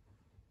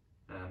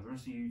 The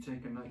rest of you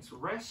take a night's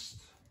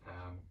rest.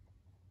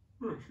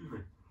 Excuse me.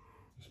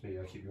 Just me,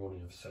 I keep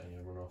yawning of setting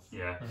everyone off.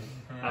 Yeah.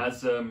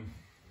 As the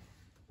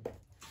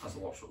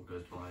watch sort of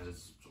goes by,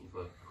 there's sort of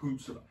the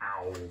hoots of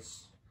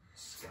owls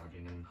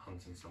scavenging and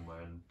hunting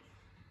somewhere, and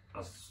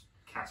as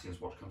Cassian's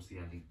watch comes to the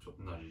end, he sort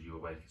of nudges you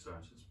awake and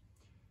says,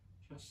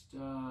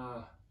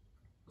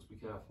 just be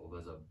careful,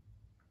 there's a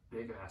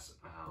big ass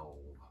owl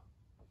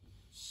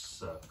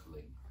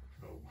circling.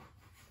 Oh.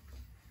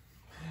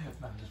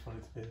 Man just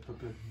wanted to be a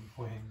baboon with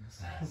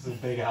wings. It's a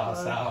big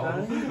ass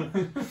owl.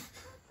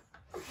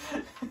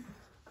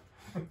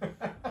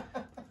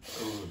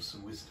 Oh,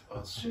 some Wizard of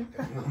Oz shit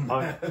going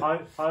on.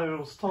 I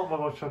will start my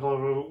watch and I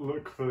will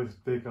look for this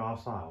big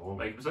ass owl.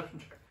 Make a perception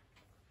check.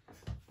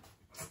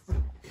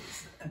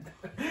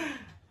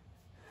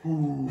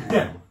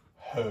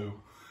 Ho.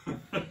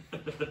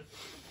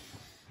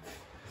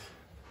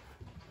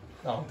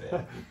 Oh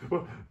dear.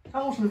 Well,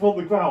 owls live on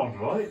the ground,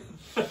 right?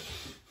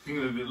 Think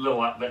of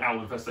the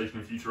owl infestation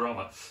in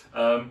Futurama.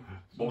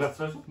 What was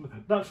the total?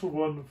 Natural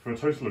one for a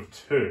total of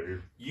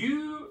 2.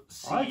 You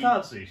see. I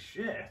can't see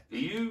shit.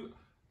 You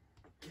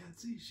Can't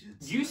see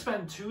shit.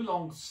 spend too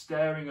long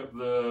staring at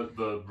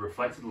the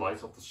reflected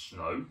light off the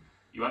snow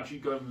You actually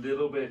go a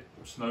little bit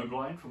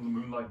snowblind from the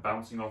moonlight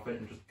bouncing off it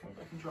and just coming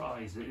back into your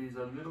eyes. It is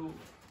a little...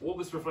 All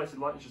this reflected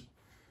light is just...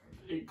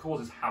 It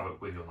causes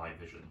havoc with your night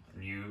vision.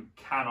 And you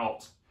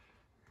cannot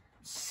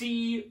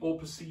see or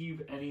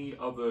perceive any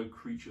other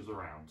creatures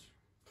around.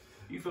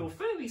 You feel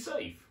fairly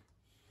safe.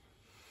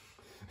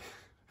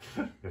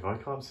 If I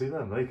can't see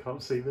them, they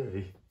can't see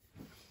me.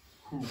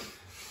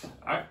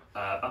 Alright,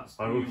 that's...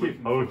 I will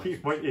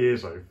keep my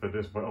ears open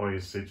as my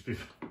eyes seem to be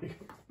flying.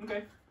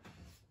 Okay.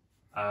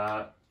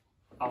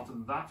 After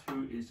that,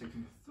 who is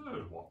taking the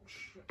third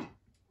watch?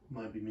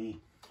 Might be me.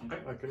 Okay.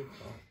 Okay.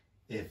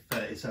 If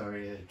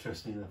Isaria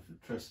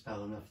trusts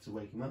Val enough to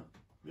wake him up.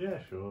 Yeah,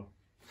 sure.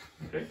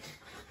 Okay.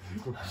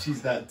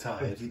 She's that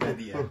tired.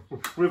 Yeah.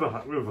 With a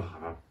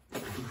hammer.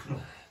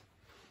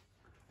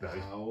 No.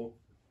 Ow.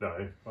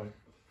 No. Fine.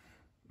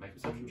 Make a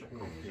perception check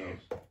on you.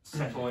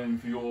 Settle in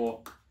for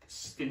your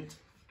stint.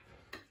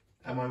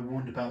 Am I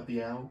warned about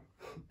the owl?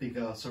 Big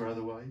ass or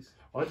otherwise?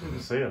 I didn't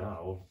see an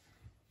owl.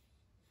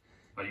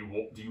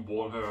 Do you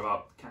warn her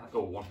about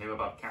or warn him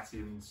about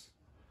Cassian's?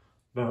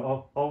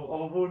 No,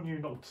 I'll warn you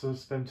not to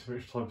spend too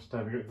much time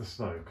staring at the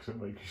snow because it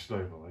makes you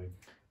snowballing.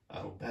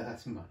 Oh,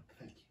 that's mine.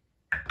 Thank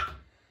you.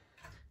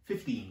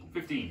 15.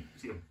 15.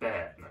 See a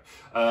bear.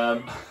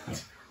 No.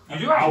 You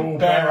do Owl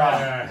Bear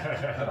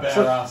bear. A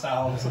bear ass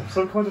owl.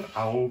 Some kind of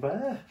owl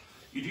bear?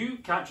 You do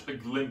catch a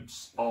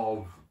glimpse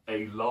of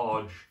a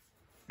large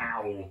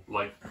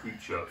owl-like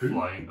creature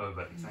flying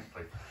over.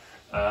 Exactly.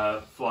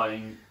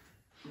 Flying,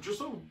 just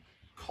sort of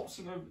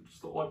crossing over,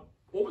 just sort of like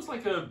almost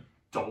like a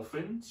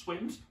dolphin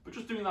swims, but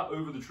just doing that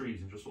over the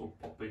trees and just sort of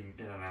popping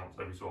in and out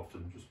every so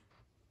often. Just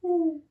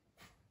woo.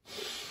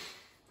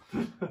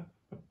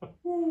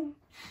 Woo.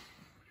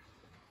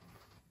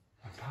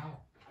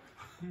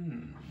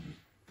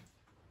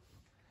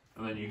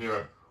 And then you hear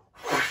a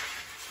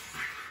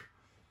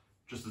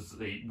just as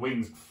the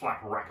wings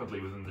flap rapidly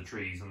within the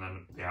trees, and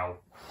then the owl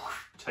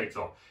takes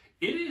off.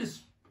 It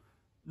is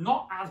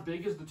not as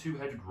big as the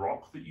two-headed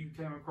rock that you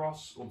came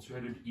across, or the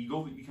two-headed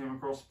eagle that you came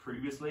across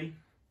previously,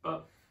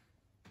 but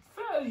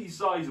fairly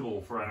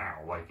sizable for an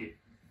owl. Like, it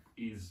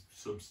is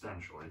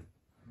substantial. It's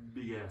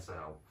big ass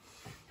owl.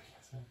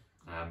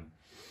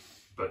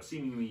 But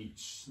seemingly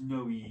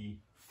snowy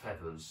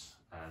feathers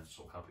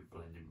sort of help it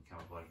blend in with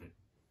camouflage. It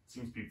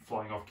seems to be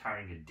flying off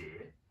carrying a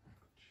deer.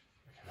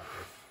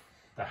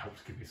 That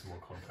helps give me some more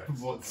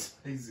context. What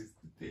size is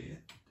the deer?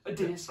 A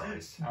deer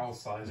size. Owl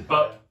size.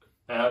 But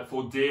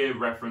for deer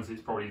reference,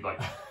 it's probably like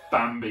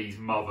Bambi's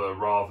mother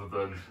rather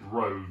than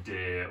roe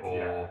deer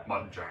or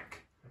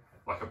muntjac.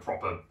 Like a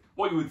proper,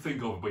 what you would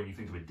think of when you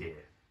think of a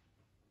deer.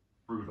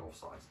 Rudolph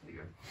size. There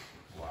you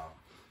go. Wow.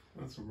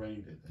 That's a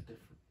reindeer. They're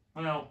different.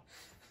 Well,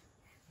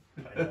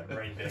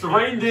 Reindeer. it's a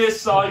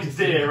reindeer-sized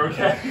deer,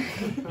 okay?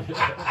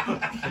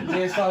 A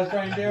deer-sized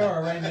reindeer or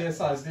a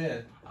reindeer-sized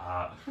deer?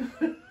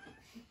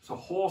 It's a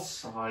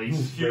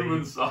horse-sized,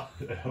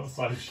 human-sized.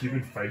 Outside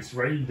human face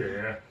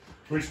reindeer,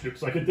 which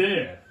looks like a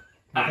deer.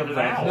 And an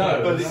owl.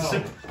 No, But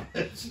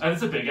it's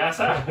a big-ass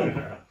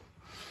owl.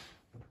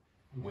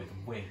 With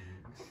wings.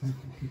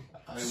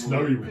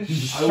 Snowy wings.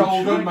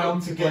 Shoulder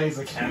mounted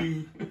laser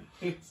cam.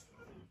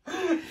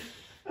 I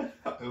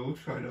will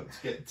try not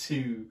to get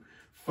too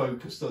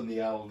focused on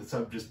the owl that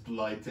I'm just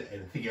blind to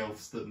anything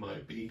else that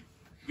might be.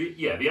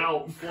 The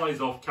owl flies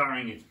off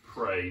carrying its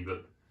prey,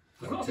 but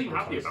does not seem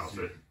happy about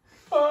it.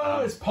 Oh,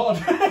 it's Pod.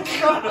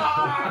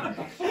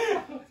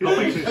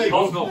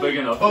 Pod's not big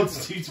enough. Pod's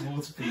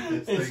suitable to beat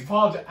this It's thing.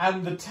 Pod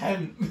and the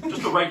tent.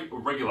 Just a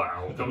regular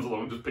owl comes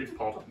along and just picks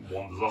Pod and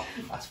wanders off.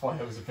 That's why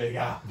it was a big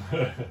owl.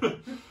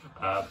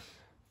 But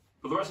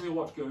the rest of your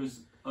watch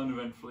goes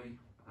uneventfully.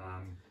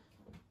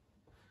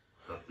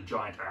 But the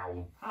giant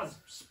owl has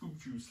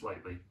spooked you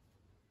slightly.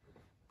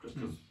 Just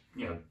because,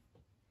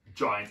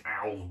 giant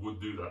owls would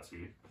do that to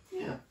you.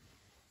 Yeah.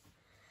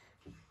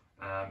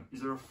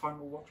 Is there a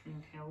final watch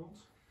being held?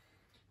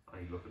 I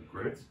look at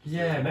Grit.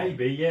 Yeah,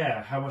 maybe,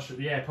 yeah. How much?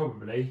 Yeah,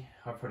 probably.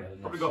 I've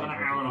probably Got an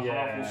hour and a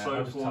half or so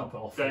I'll just tap it for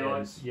off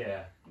daylight.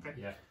 Yeah. Okay.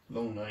 Yeah.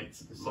 Long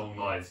nights at the Long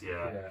nights,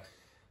 yeah. Yeah.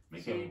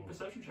 Make So- a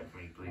perception check for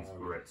me, please,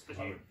 Grit, as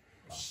you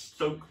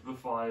stoke the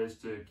fires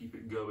to keep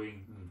it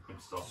going and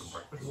start the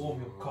breakfast.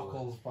 Warm your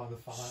cockles by the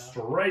fire.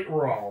 Straight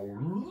roll.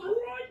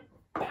 Right.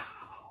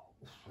 Pow.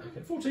 Okay.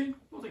 14.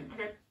 14,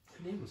 okay.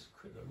 It was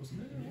crit though,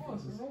 wasn't it? It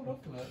was, it rolled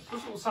up to it.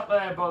 Just sort of sat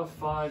there by the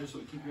fire, just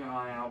sort of keeping your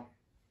eye out,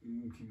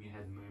 keeping your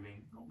head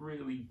moving. Not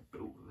really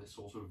built for this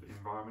sort of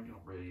environment. You're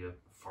not really a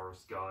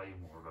forest guy, you're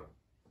more of a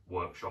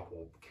workshop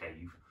or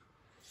cave.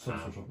 Some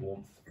sort of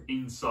warmth.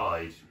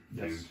 Inside,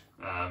 Yes.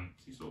 so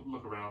you sort of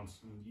look around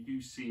and you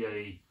do see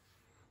a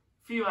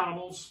few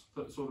animals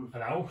that sort of,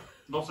 An owl?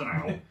 not an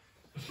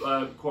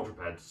owl,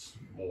 quadrupeds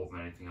more than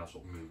anything else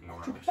sort of moving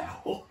around.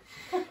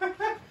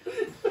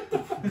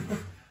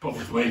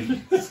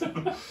 Probably.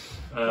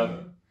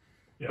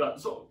 Yeah.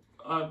 But sort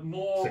of It's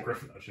more. a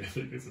griffin actually, I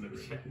think, isn't it?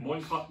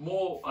 Really?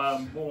 More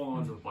along the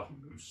lines of like a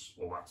moose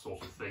or that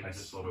sort of thing, Nice.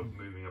 just sort of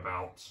moving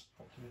about.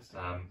 Optimistic.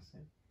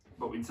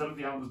 But instead of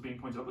the antlers being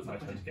pointed upwards, I they're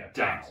tend to pointed get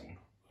down.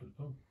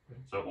 Oh,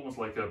 okay. So almost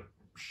like a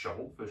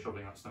shovel for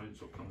shoveling that snow. It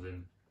sort of comes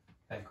in,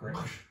 They're grit.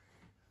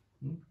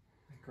 They're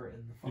grit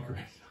in the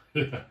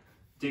forest.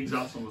 digs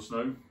out some of the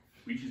snow,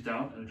 reaches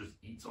down and just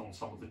eats on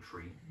some of the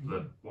tree,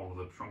 one of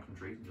the shrunken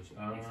trees, and just sort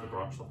of eats the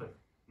branch off it,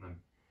 and then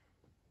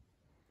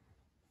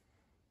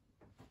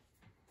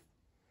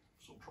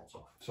sort of trots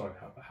off. Sorry,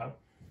 how?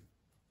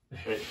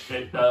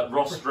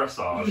 Ross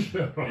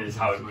dressage is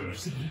how it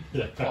moves.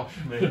 Posh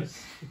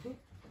moves.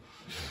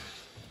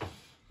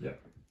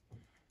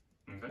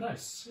 Okay.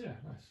 Nice, yeah,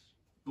 nice.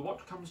 The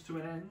watch comes to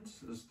an end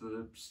as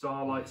the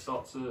starlight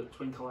starts to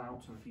twinkle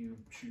out and a few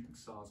shooting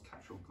stars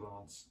catch your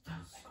glance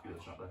as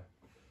you're shut there.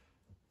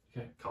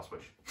 Okay. Cast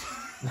switch.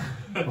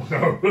 Oh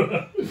no!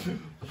 The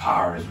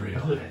power is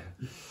real.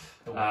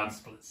 The one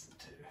splits in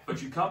two.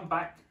 But you come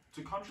back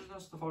to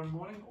consciousness the following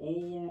morning,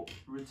 all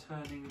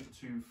returning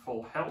to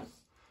full health,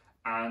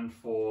 and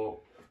for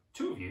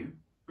two of you,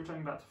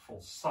 returning back to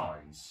full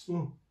size.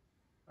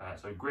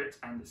 So Grit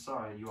and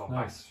Isaiah, you are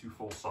Nice. back to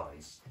full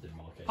size. Didn't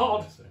mark it Pod,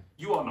 anyway, so.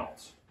 you are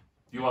not.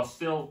 You are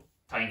still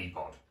tiny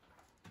pod.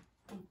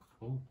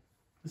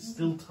 It's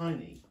still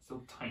tiny.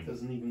 Still tiny.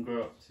 Doesn't even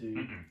grow up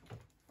to.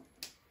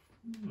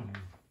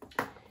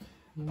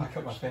 Back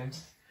up my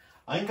things.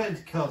 I'm going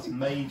to cast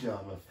Mage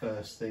Armor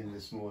first thing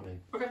this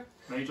morning. Okay.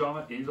 Mage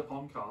armor is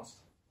upon cast.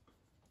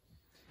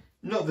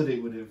 Not that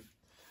it would have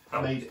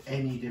Helps. made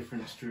any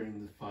difference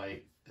during the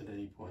fight at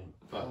any point.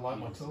 But I like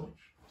my even so. torch.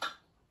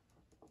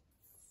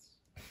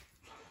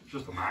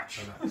 Just a match.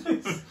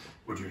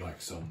 Would you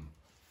like some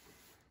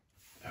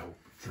help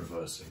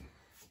traversing?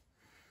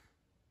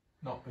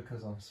 Not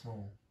because I'm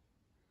small.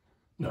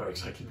 No,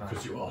 exactly,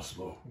 because you are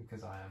small.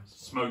 Because I am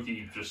small.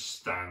 Smokey just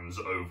stands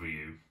over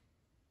you.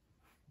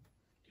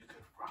 You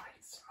could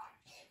ride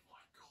Smokey. Oh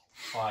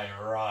my god.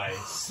 I rise,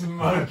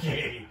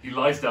 Smokey. He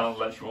lies down and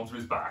lets you onto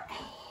his back.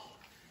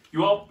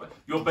 You're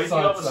basically Side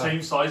about the saddle.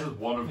 same size as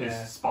one of his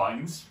Yeah.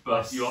 spines,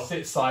 but you are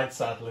sit side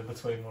saddling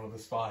between one of the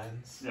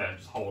spines. yeah,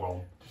 just hold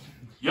on.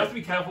 You have to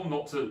be careful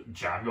not to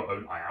jam your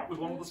own eye out with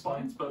one of the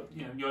spines, but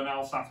you know you're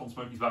now sat on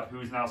Smokey's back, who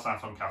is now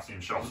sat on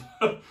Cassian's shoulder.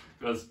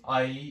 Because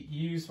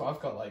I've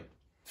got like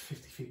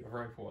 50 feet of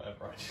rope or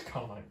whatever. I just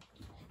can't like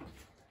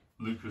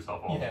loop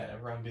yourself on.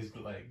 around his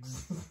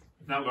legs.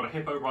 Now we've got a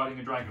hippo riding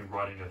a dragon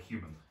riding a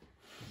human.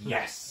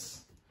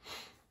 Yes.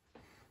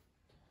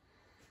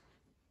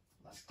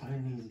 That's tiny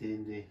and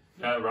D&D.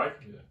 Yeah, right.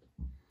 Yeah.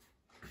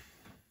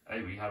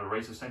 Hey, we had a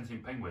race of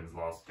sentient penguins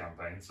last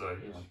campaign, so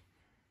you know,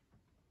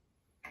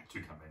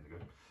 2 campaigns ago.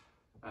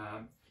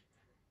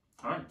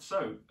 Alright,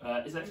 so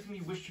is there anything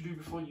you wish to do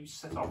before you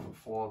set off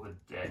for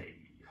the day?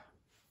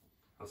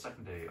 The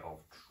second day of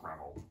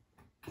travel.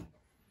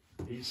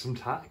 Eat some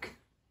tack.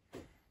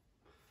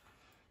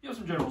 You have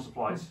some general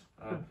supplies.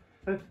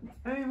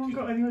 Anyone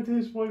got any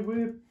ideas why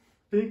we're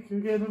big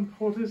again and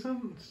Pod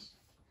isn't?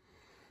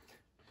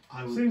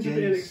 I would Seems a bit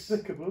guess,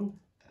 inexplicable.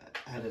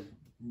 at a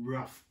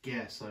rough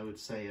guess, I would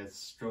say a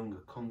stronger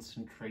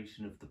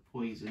concentration of the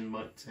poison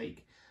might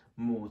take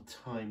more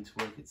time to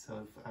work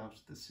itself out of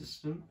the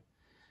system,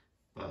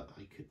 but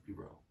I could be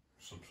wrong.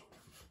 Some sort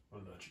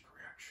of allergic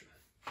reaction.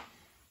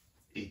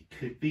 It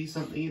could be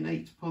something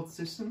innate to pod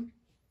system.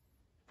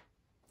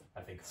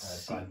 I think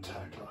Bad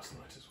tag last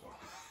night as well.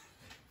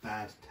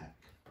 Bad tack.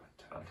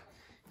 Bad tag.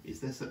 Is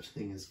there such a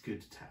thing as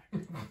good tack?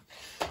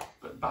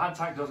 But bad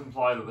tack does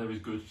imply that there is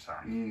good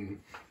tack.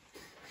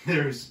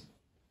 There is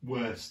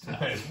worse tack.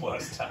 There's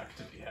worse tack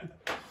to be had.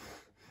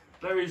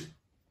 There is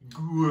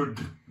good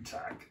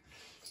tack.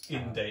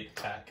 In-date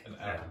tack and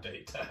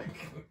out-of-date tack.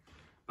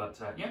 But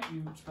yeah,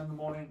 you spend the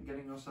morning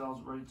getting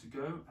yourselves ready to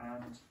go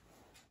and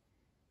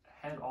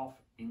head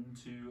off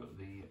into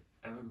the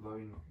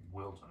ever-growing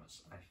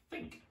wilderness. I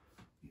think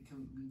you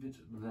can leave it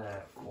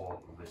there for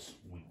this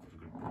week. It's a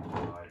good point for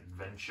our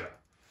adventure.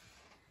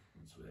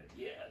 So,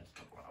 yeah, a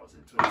couple of hours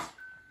into it.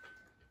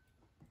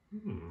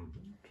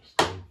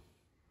 Interesting.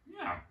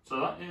 Yeah, so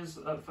that is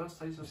the first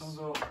taste of some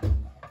of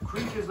the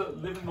creatures that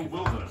live in the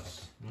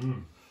wilderness.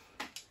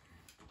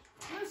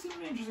 There's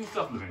some interesting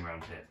stuff living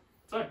around here.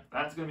 So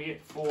that's going to be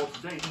it for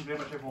today. Thank you very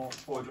much everyone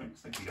for joining us.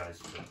 Thank you guys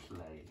for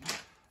playing.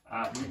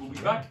 We will be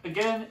back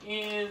again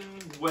in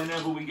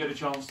whenever we get a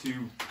chance to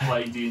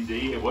play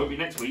D&D. It won't be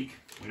next week.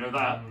 We know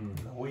that.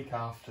 The week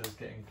after is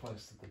getting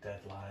close to the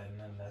deadline,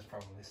 and there's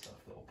probably stuff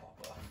that will pop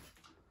up.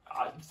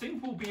 I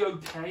think we'll be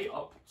okay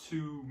up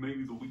to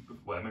maybe the week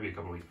before, well, maybe a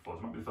couple of weeks before.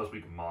 It might be the first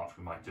week of March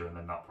we might do, and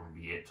then that'll probably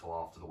be it till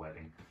after the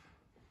wedding.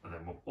 And then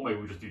or maybe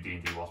we'll just do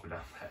D&D whilst we're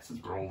down there,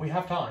 since we're all We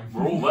have time.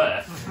 we're all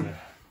there.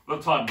 The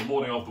time, the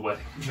morning of the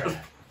wedding. Just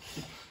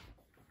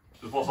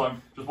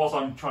whilst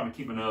I'm trying to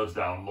keep my nerves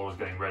down, Laura's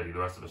getting ready. The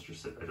rest of us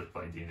just sit there just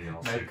playing D&D in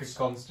our Make a suits.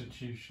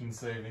 constitution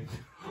saving.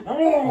 But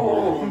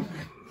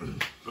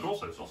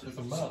also sausage. It's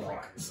a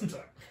murloc. So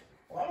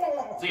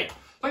yeah,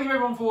 thank you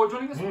everyone for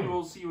joining us. We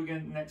will see you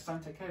again next time.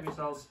 Take care of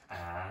yourselves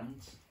and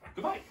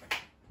goodbye.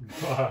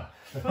 Bye.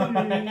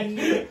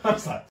 I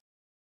was like,